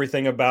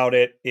 Everything about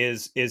it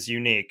is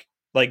unique.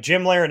 Like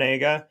Jim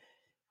Larinaga,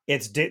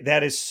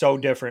 that is so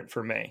different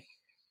for me.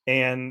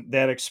 And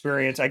that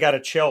experience, I got a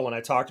chill when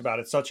I talked about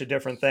it. It's such a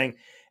different thing.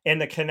 And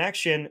the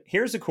connection,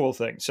 here's the cool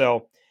thing.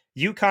 So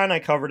UConn I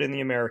covered in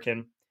the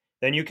American,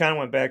 then UConn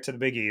went back to the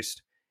Big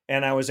East,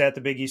 and I was at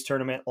the Big East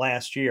tournament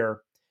last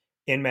year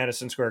in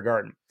Madison Square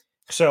Garden.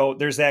 So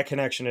there's that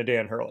connection to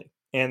Dan Hurley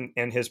and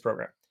his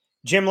program.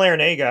 Jim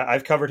Larinaga,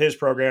 I've covered his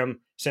program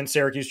since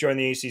Syracuse joined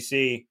the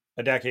ACC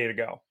a decade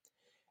ago.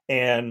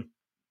 And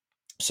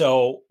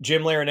so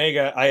Jim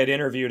Larinaga, I had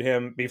interviewed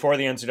him before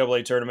the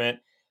NCAA tournament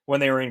when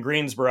they were in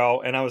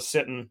Greensboro, and I was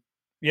sitting,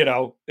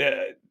 right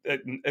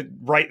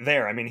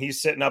there. I mean,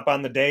 he's sitting up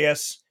on the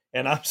dais,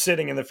 and I'm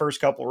sitting in the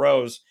first couple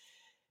rows.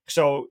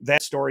 So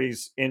that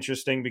story's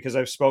interesting because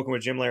I've spoken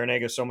with Jim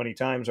Larinaga so many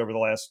times over the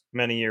last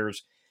many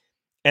years.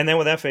 And then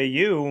with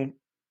FAU,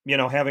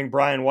 having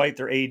Brian White,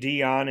 their AD,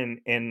 on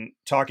and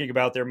talking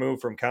about their move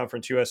from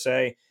Conference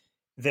USA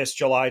this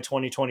July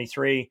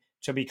 2023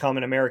 to become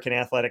an American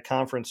Athletic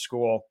Conference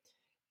school,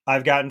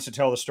 I've gotten to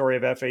tell the story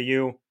of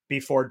FAU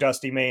before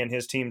Dusty May and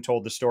his team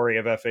told the story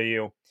of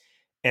FAU.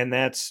 And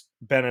that's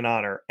been an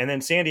honor. And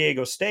then San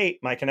Diego State,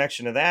 my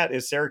connection to that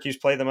is Syracuse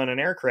played them on an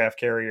aircraft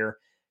carrier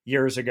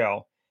years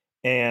ago.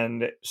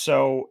 And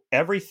so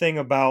everything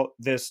about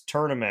this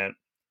tournament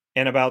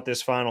and about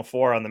this Final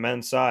Four on the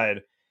men's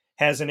side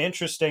has an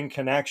interesting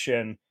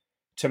connection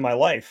to my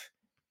life.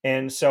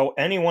 And so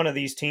any one of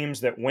these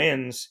teams that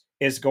wins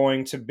is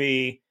going to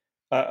be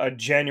a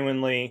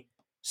genuinely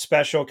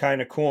special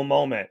kind of cool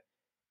moment.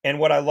 And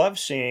what I love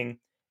seeing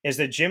is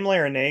that Jim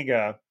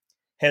Larinaga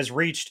has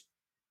reached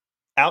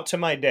out to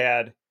my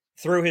dad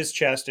through his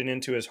chest and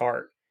into his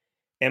heart.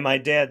 And my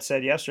dad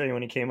said yesterday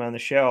when he came on the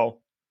show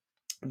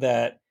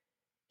that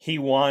he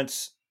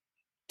wants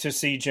to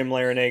see Jim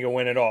Larinaga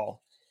win it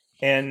all.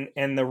 And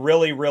the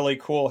really, really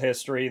cool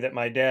history that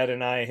my dad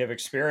and I have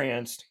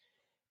experienced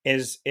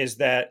is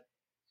that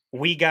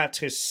we got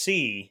to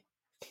see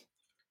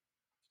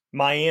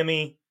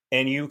Miami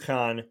and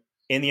UConn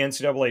in the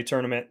NCAA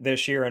tournament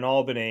this year in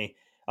Albany.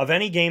 Of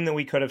any game that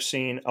we could have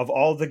seen, of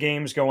all the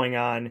games going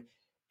on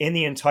in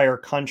the entire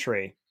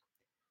country,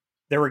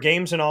 there were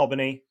games in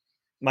Albany.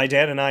 My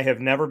dad and I have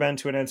never been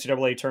to an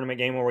NCAA tournament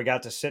game where we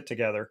got to sit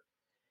together.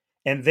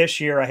 And this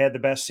year I had the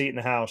best seat in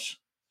the house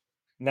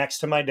next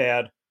to my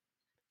dad,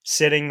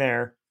 sitting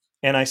there.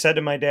 And I said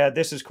to my dad,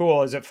 "This is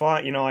cool. Is it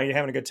fun? Are you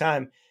having a good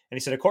time?" And he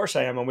said, "Of course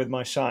I am. I'm with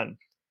my son."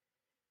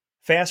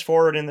 Fast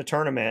forward in the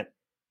tournament,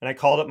 and I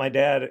called up my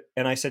dad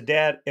and I said,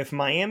 "Dad, if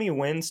Miami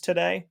wins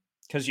today,"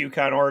 because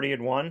UConn already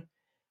had won,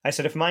 I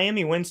said, "If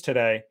Miami wins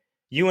today,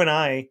 you and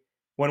I,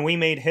 when we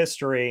made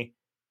history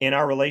in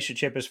our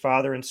relationship as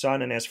father and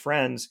son and as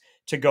friends,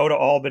 to go to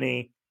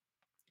Albany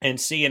and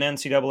see an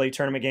NCAA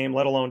tournament game,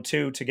 let alone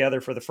two,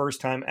 together for the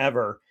first time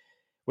ever.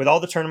 With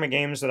all the tournament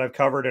games that I've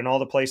covered and all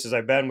the places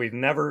I've been, we've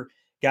never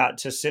got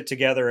to sit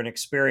together and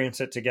experience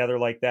it together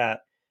like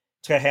that.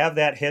 To have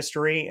that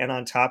history, and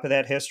on top of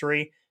that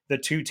history, the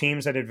two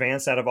teams that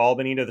advance out of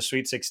Albany to the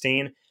Sweet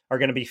 16 are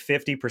going to be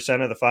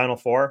 50% of the Final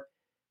Four.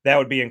 That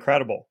would be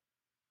incredible."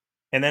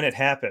 And then it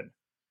happened.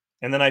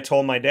 And then I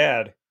told my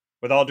dad,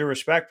 "With all due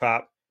respect,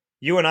 Pop,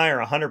 you and I are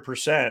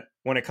 100%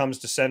 when it comes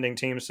to sending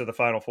teams to the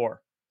Final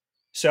Four."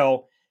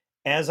 So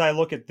as I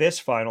look at this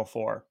Final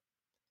Four,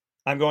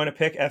 I'm going to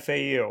pick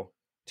FAU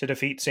to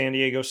defeat San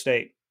Diego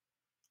State.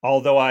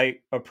 Although I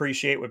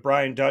appreciate what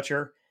Brian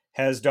Dutcher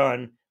has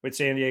done with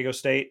San Diego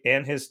State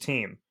and his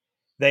team.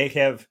 They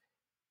have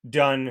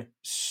done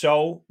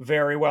so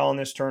very well in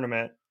this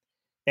tournament,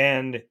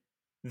 and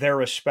their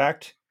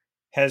respect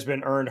has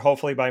been earned,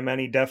 hopefully by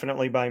many,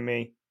 definitely by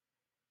me.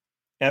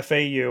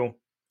 FAU,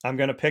 I'm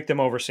going to pick them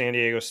over San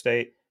Diego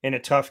State in a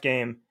tough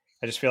game.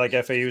 I just feel like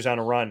FAU's on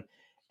a run.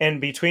 And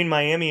between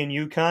Miami and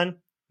UConn,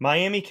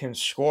 Miami can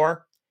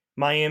score,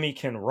 Miami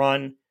can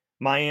run,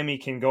 Miami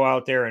can go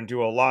out there and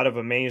do a lot of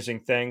amazing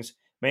things.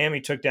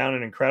 Miami took down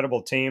an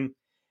incredible team,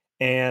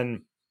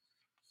 and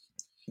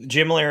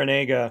Jim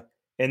Larinaga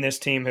and this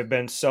team have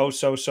been so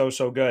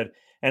good.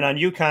 And on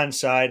UConn's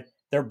side,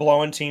 they're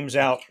blowing teams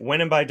out,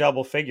 winning by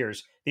double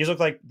figures. These look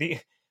like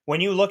when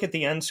you look at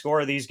the end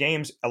score of these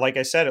games, like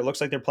I said, it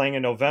looks like they're playing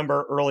a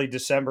November, early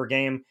December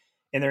game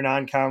in their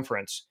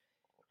non-conference.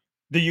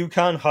 The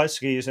UConn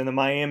Huskies and the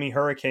Miami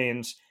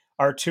Hurricanes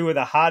are two of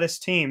the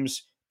hottest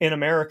teams in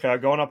America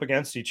going up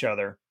against each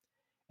other.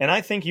 And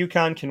I think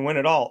UConn can win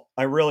it all.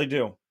 I really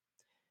do.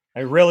 I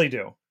really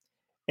do.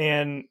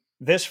 And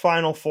this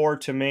Final Four,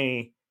 to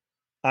me,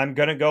 I'm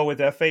going to go with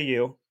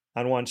FAU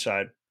on one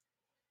side.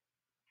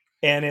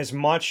 And as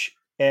much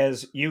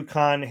as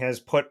UConn has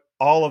put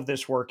all of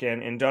this work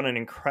in and done an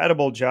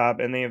incredible job,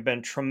 and they have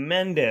been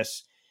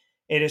tremendous,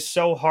 it is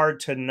so hard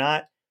to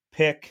not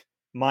pick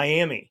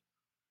Miami.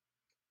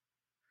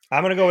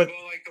 I'm going to go with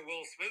like the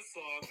Will Smith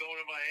song, "Going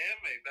to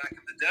Miami" back in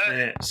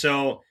the day.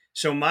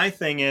 So my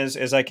thing is,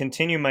 as I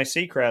continue my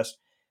Seacrest,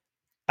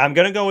 I'm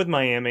going to go with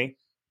Miami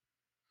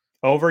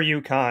over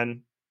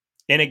UConn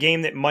in a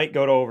game that might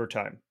go to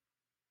overtime.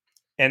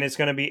 And it's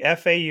going to be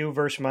FAU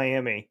versus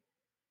Miami.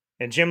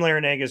 And Jim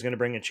Larinaga is going to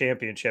bring a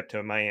championship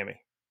to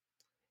Miami.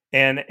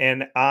 And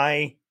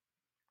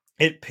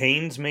it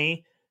pains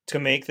me to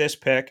make this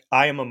pick.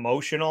 I am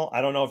emotional.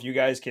 I don't know if you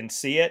guys can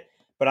see it,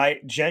 but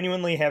I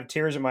genuinely have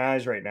tears in my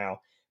eyes right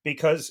now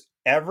because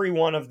every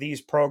one of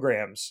these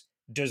programs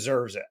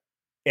deserves it.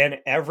 And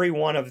every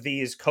one of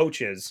these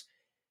coaches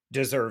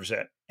deserves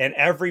it. And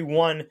every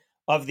one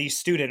of these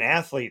student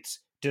athletes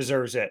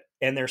deserves it,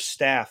 and their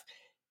staff.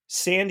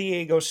 San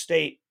Diego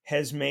State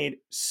has made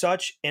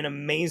such an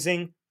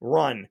amazing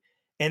run,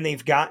 and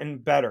they've gotten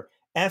better.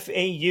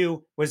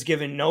 FAU was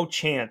given no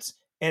chance,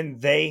 and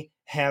they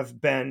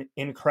have been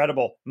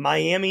incredible.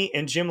 Miami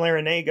and Jim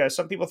Larinaga,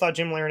 some people thought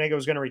Jim Larinaga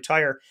was going to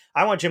retire.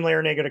 I want Jim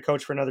Larinaga to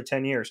coach for another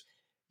 10 years.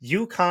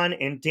 UConn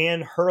and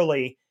Dan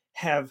Hurley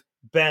have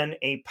been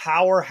a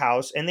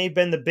powerhouse, and they've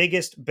been the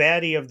biggest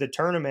baddie of the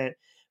tournament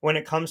when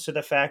it comes to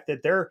the fact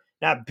that they're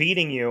not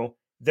beating you,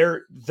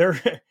 they're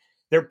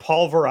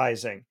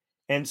pulverizing.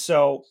 And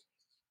so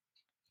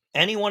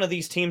any one of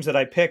these teams that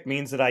I pick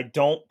means that I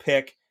don't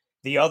pick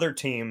the other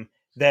team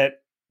that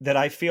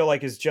I feel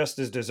like is just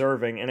as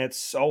deserving, and it's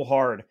so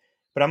hard.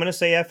 But I'm going to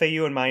say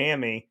FAU and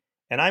Miami,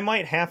 and I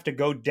might have to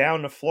go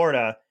down to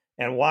Florida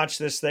and watch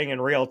this thing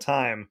in real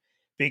time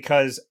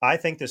because I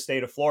think the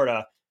state of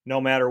Florida, no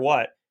matter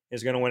what,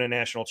 is going to win a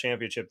national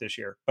championship this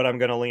year. But I'm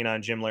going to lean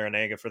on Jim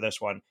Larinaga for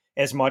this one.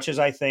 As much as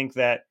I think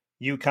that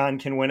UConn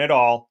can win it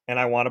all, and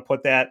I want to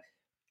put that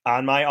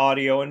on my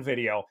audio and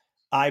video,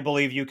 I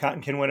believe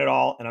UConn can win it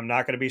all, and I'm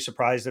not going to be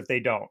surprised if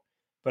they don't.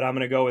 But I'm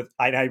going to go with,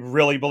 I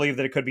really believe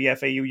that it could be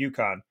FAU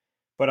UConn,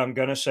 but I'm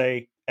going to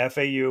say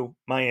FAU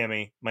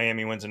Miami.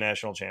 Miami wins a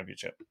national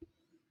championship.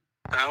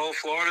 Battle of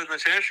Florida in the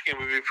championship game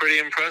would be pretty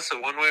impressive.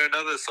 One way or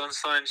another,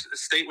 Sunshine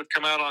State would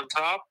come out on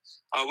top.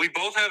 We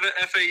both have an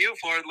FAU,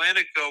 Florida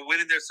Atlantic,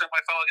 winning their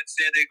semifinal against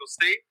San Diego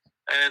State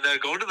and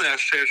going to the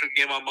national championship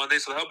game on Monday.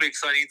 So that'll be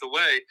exciting either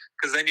way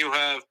because then you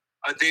have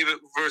a David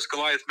versus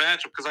Goliath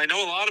matchup. Because I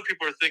know a lot of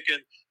people are thinking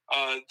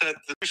that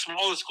the two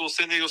smaller schools,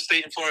 San Diego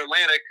State and Florida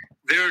Atlantic,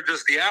 they're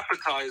just the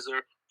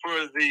appetizer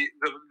for the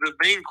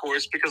main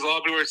course, because a lot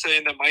of people are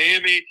saying that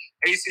Miami,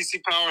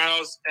 ACC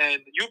powerhouse,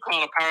 and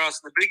UConn, a powerhouse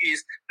in the Big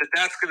East,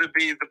 that's going to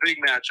be the big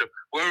matchup.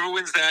 Whoever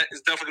wins that is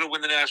definitely going to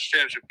win the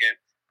national championship game.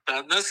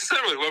 Not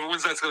necessarily. Whoever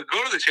wins that's going to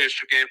go to the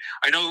championship game.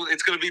 I know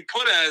it's going to be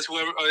put as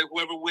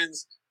whoever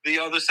wins the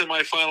other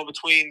semifinal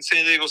between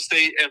San Diego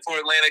State and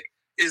Florida Atlantic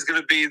is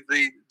going to be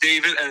the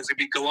David, and it's going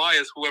to be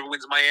Goliath, whoever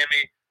wins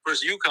Miami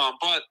versus UConn.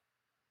 But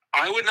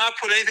I would not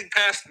put anything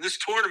past this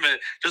tournament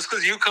just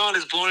because UConn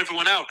is blowing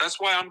everyone out. That's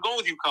why I'm going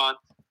with UConn.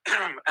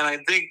 And I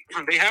think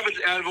they have it,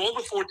 out of all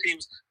the four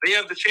teams, they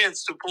have the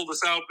chance to pull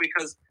this out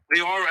because they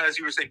are, as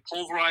you were saying,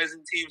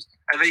 pulverizing teams,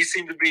 and they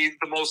seem to be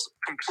the most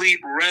complete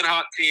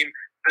red-hot team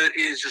that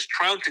is just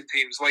trouncing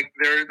teams. Like,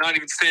 they're not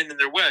even standing in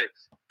their way.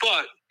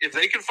 But if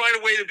they can find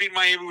a way to beat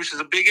Miami, which is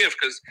a big if,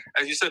 because,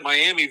 as you said,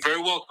 Miami very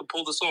well could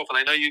pull this off, and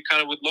I know you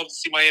kind of would love to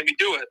see Miami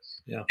do it.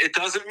 Yeah. It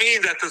doesn't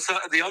mean that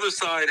the other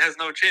side has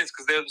no chance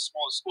because they're the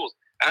smallest schools.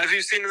 As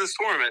you've seen in this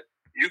tournament,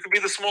 you could be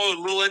the smaller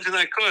little engine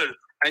that could,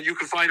 and you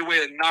can find a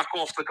way to knock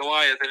off the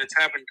Goliath, and it's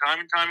happened time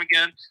and time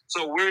again.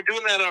 So we're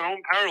doing that at our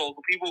own peril.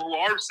 The people who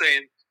are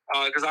saying,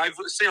 because I've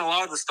seen a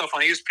lot of the stuff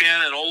on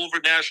ESPN and all over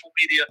national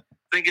media,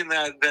 thinking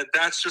that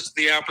that's just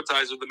the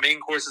appetizer. The main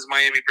course is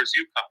Miami versus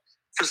UConn.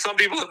 For some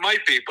people, it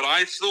might be, but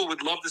I still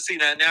would love to see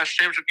that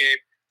national championship game.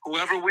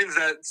 Whoever wins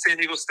that San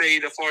Diego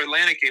State or Florida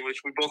Atlantic game,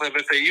 which we both have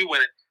FAU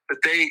winning, that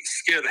they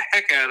scare the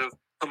heck out of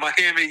the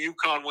Miami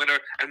UConn winner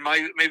and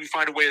might maybe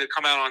find a way to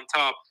come out on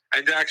top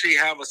and to actually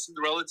have a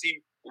Cinderella team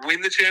win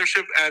the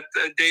championship at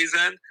day's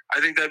end. I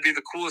think that'd be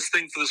the coolest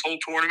thing for this whole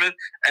tournament,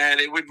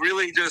 and it would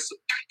really just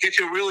get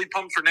you really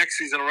pumped for next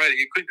season already.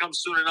 It couldn't come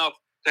soon enough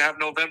to have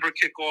November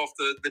kick off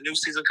the new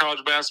season of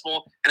college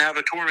basketball and have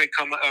a tournament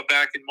come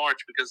back in March,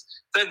 because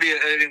that'd be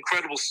an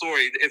incredible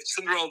story if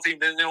Cinderella team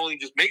didn't only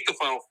just make the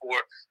Final Four,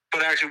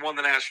 but actually won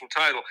the national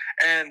title.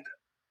 And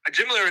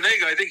Jim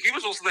Larinaga, I think he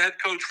was also the head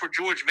coach for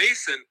George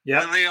Mason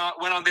when they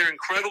went on their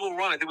incredible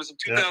run. I think it was in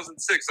 2006.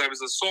 I was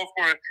a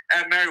sophomore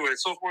at Merriwood, a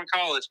sophomore in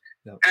college.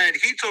 And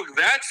he took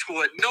that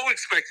school that no one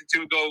expected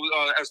to go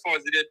as far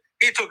as they did.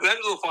 He took them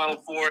to the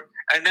Final Four,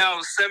 and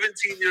now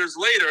 17 years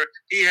later,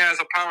 he has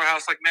a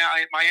powerhouse like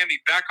Miami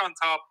back on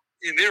top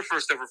in their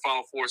first ever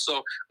Final Four.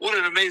 So what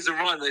an amazing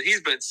run that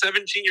he's been.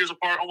 17 years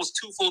apart, almost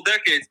 2 full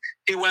decades.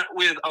 He went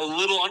with a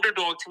little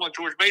underdog team like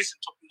George Mason,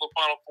 took him to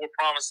the Final Four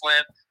promised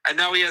land, and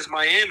now he has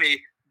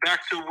Miami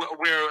back to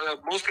where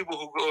most people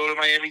who go to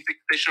Miami think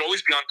they should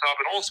always be on top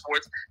in all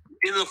sports,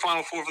 into the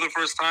Final Four for the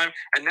first time,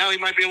 and now he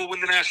might be able to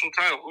win the national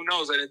title. Who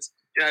knows? And it's,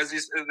 as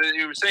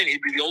you were saying,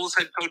 he'd be the oldest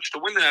head coach to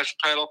win the national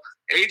title.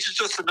 Age is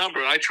just a number,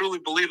 and I truly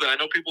believe that. I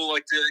know people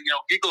like to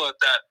giggle at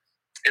that.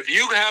 If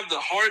you have the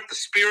heart, the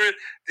spirit,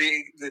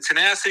 the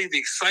tenacity, the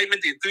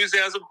excitement, the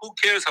enthusiasm, who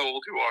cares how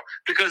old you are?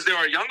 Because there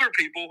are younger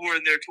people who are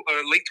in their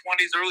late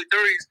 20s, early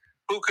 30s,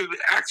 who could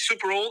act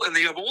super old, and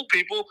they have old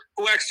people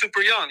who act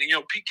super young.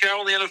 Pete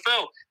Carroll in the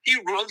NFL, he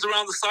runs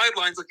around the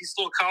sidelines like he's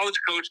still a college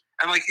coach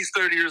and like he's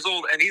 30 years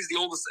old, and he's the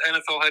oldest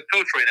NFL head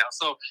coach right now.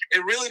 So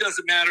it really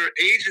doesn't matter.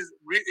 Age is,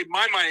 in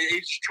my mind,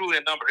 age is truly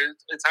a number.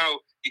 It's how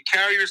you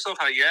carry yourself,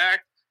 how you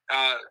act,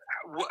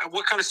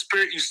 what kind of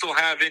spirit you still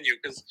have in you.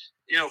 Because,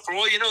 for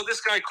all you know, this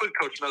guy could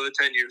coach another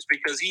 10 years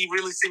because he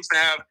really seems to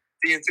have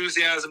the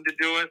enthusiasm to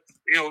do it.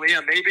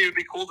 Maybe it would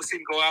be cool to see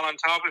him go out on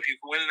top if you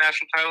win a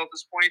national title at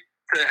this point,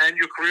 to end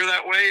your career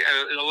that way,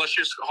 an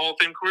illustrious Hall of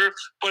Fame career.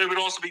 But it would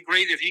also be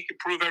great if he could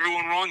prove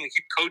everyone wrong and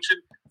keep coaching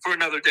for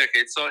another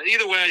decade. So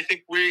either way, I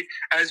think we,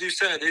 as you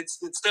said, it's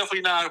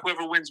definitely not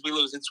whoever wins, we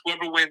lose. It's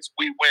whoever wins,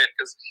 we win.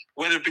 Because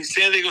whether it be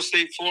San Diego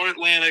State, Florida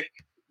Atlantic,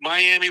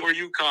 Miami, or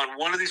UConn,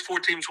 one of these 4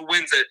 teams who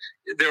wins it,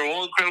 they're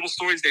all incredible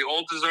stories. They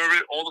all deserve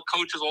it. All the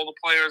coaches, all the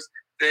players,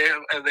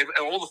 they've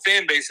all the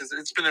fan bases.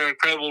 It's been an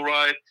incredible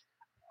ride.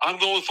 I'm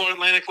going with Florida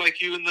Atlantic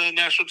like you in the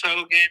national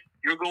title game.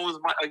 You're going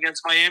with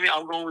against Miami.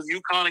 I'm going with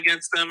UConn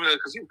against them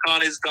because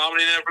UConn is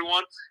dominating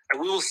everyone.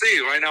 And we will see.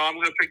 Right now, I'm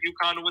going to pick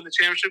UConn to win the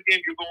championship game.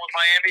 You're going with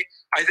Miami.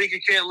 I think you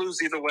can't lose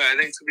either way. I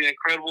think it's going to be an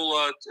incredible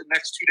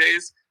next 2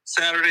 days,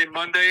 Saturday and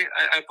Monday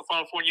at the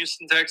Final Four in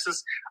Houston,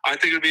 Texas. I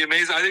think it would be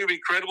amazing. I think it would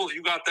be incredible if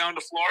you got down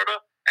to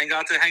Florida and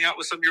got to hang out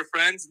with some of your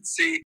friends and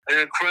see an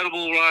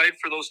incredible ride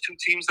for those 2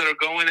 teams that are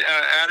going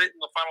at it in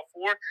the Final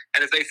Four.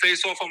 And if they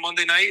face off on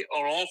Monday night,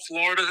 or all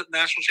Florida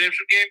national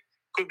championship game,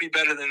 could be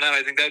better than that.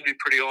 I think that'd be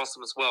pretty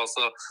awesome as well.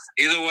 So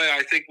either way,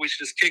 I think we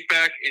should just kick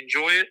back,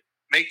 enjoy it,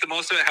 make the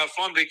most of it, have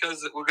fun,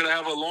 because we're going to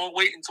have a long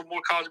wait until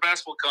more college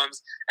basketball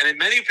comes. And in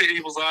many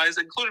people's eyes,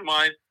 including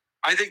mine,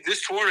 I think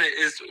this tournament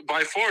is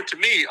by far, to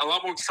me, a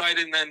lot more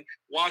exciting than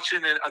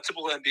watching a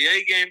typical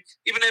NBA game.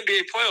 Even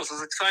NBA playoffs,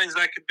 as exciting as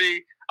that could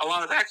be, a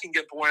lot of that can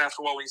get boring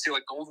after a while when you see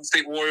like Golden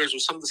State Warriors or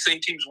some of the same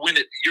teams win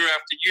it year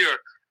after year.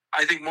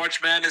 I think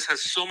March Madness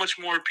has so much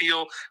more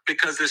appeal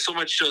because there's so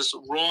much just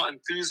raw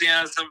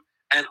enthusiasm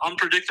and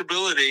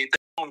unpredictability that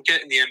you don't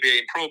get in the NBA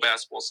and pro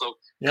basketball. So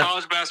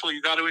college basketball,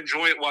 you got to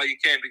enjoy it while you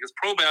can, because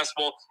pro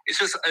basketball, it's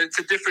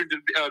a different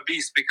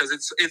beast, because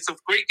it's a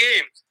great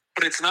game,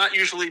 but it's not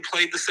usually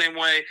played the same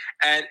way,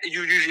 and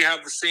you usually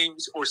have the same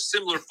or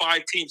similar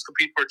 5 teams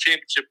compete for a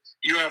championship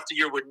year after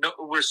year,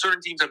 where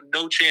certain teams have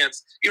no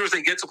chance, even if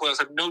they get to playoffs,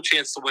 have no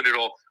chance to win it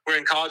all. Where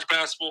in college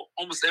basketball,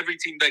 almost every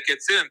team that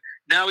gets in,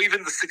 now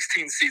even the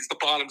 16 seeds, the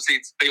bottom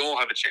seeds, they all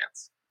have a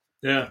chance.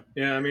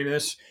 Yeah. I mean,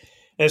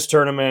 this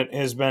tournament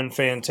has been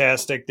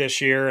fantastic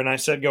this year, and I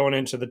said going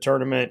into the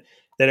tournament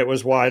that it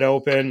was wide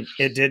open.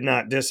 It did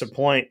not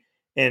disappoint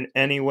in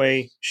any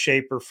way,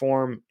 shape, or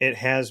form. It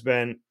has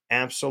been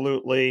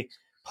absolutely,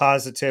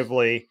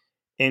 positively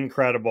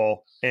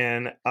incredible,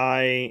 and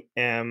I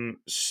am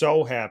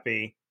so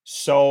happy,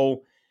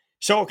 so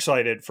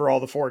excited for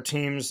all the 4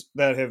 teams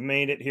that have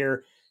made it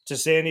here to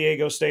San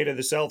Diego State of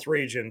the South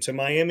region, to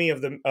Miami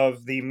of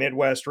the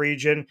Midwest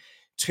region,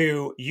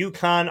 to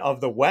UConn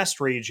of the West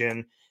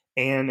region,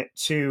 and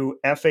to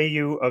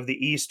FAU of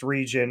the East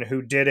region,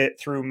 who did it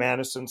through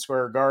Madison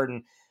Square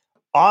Garden.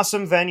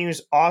 Awesome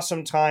venues,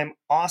 awesome time,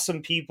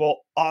 awesome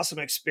people, awesome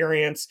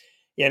experience.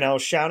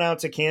 Shout out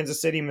to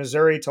Kansas City,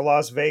 Missouri, to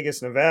Las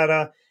Vegas,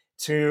 Nevada,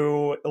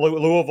 to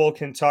Louisville,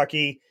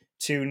 Kentucky,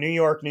 to New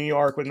York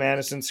with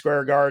Madison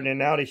Square Garden, and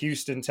now to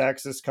Houston,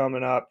 Texas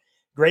coming up.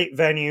 Great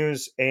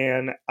venues,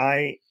 and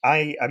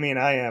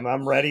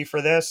I'm ready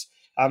for this.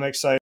 I'm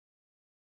excited.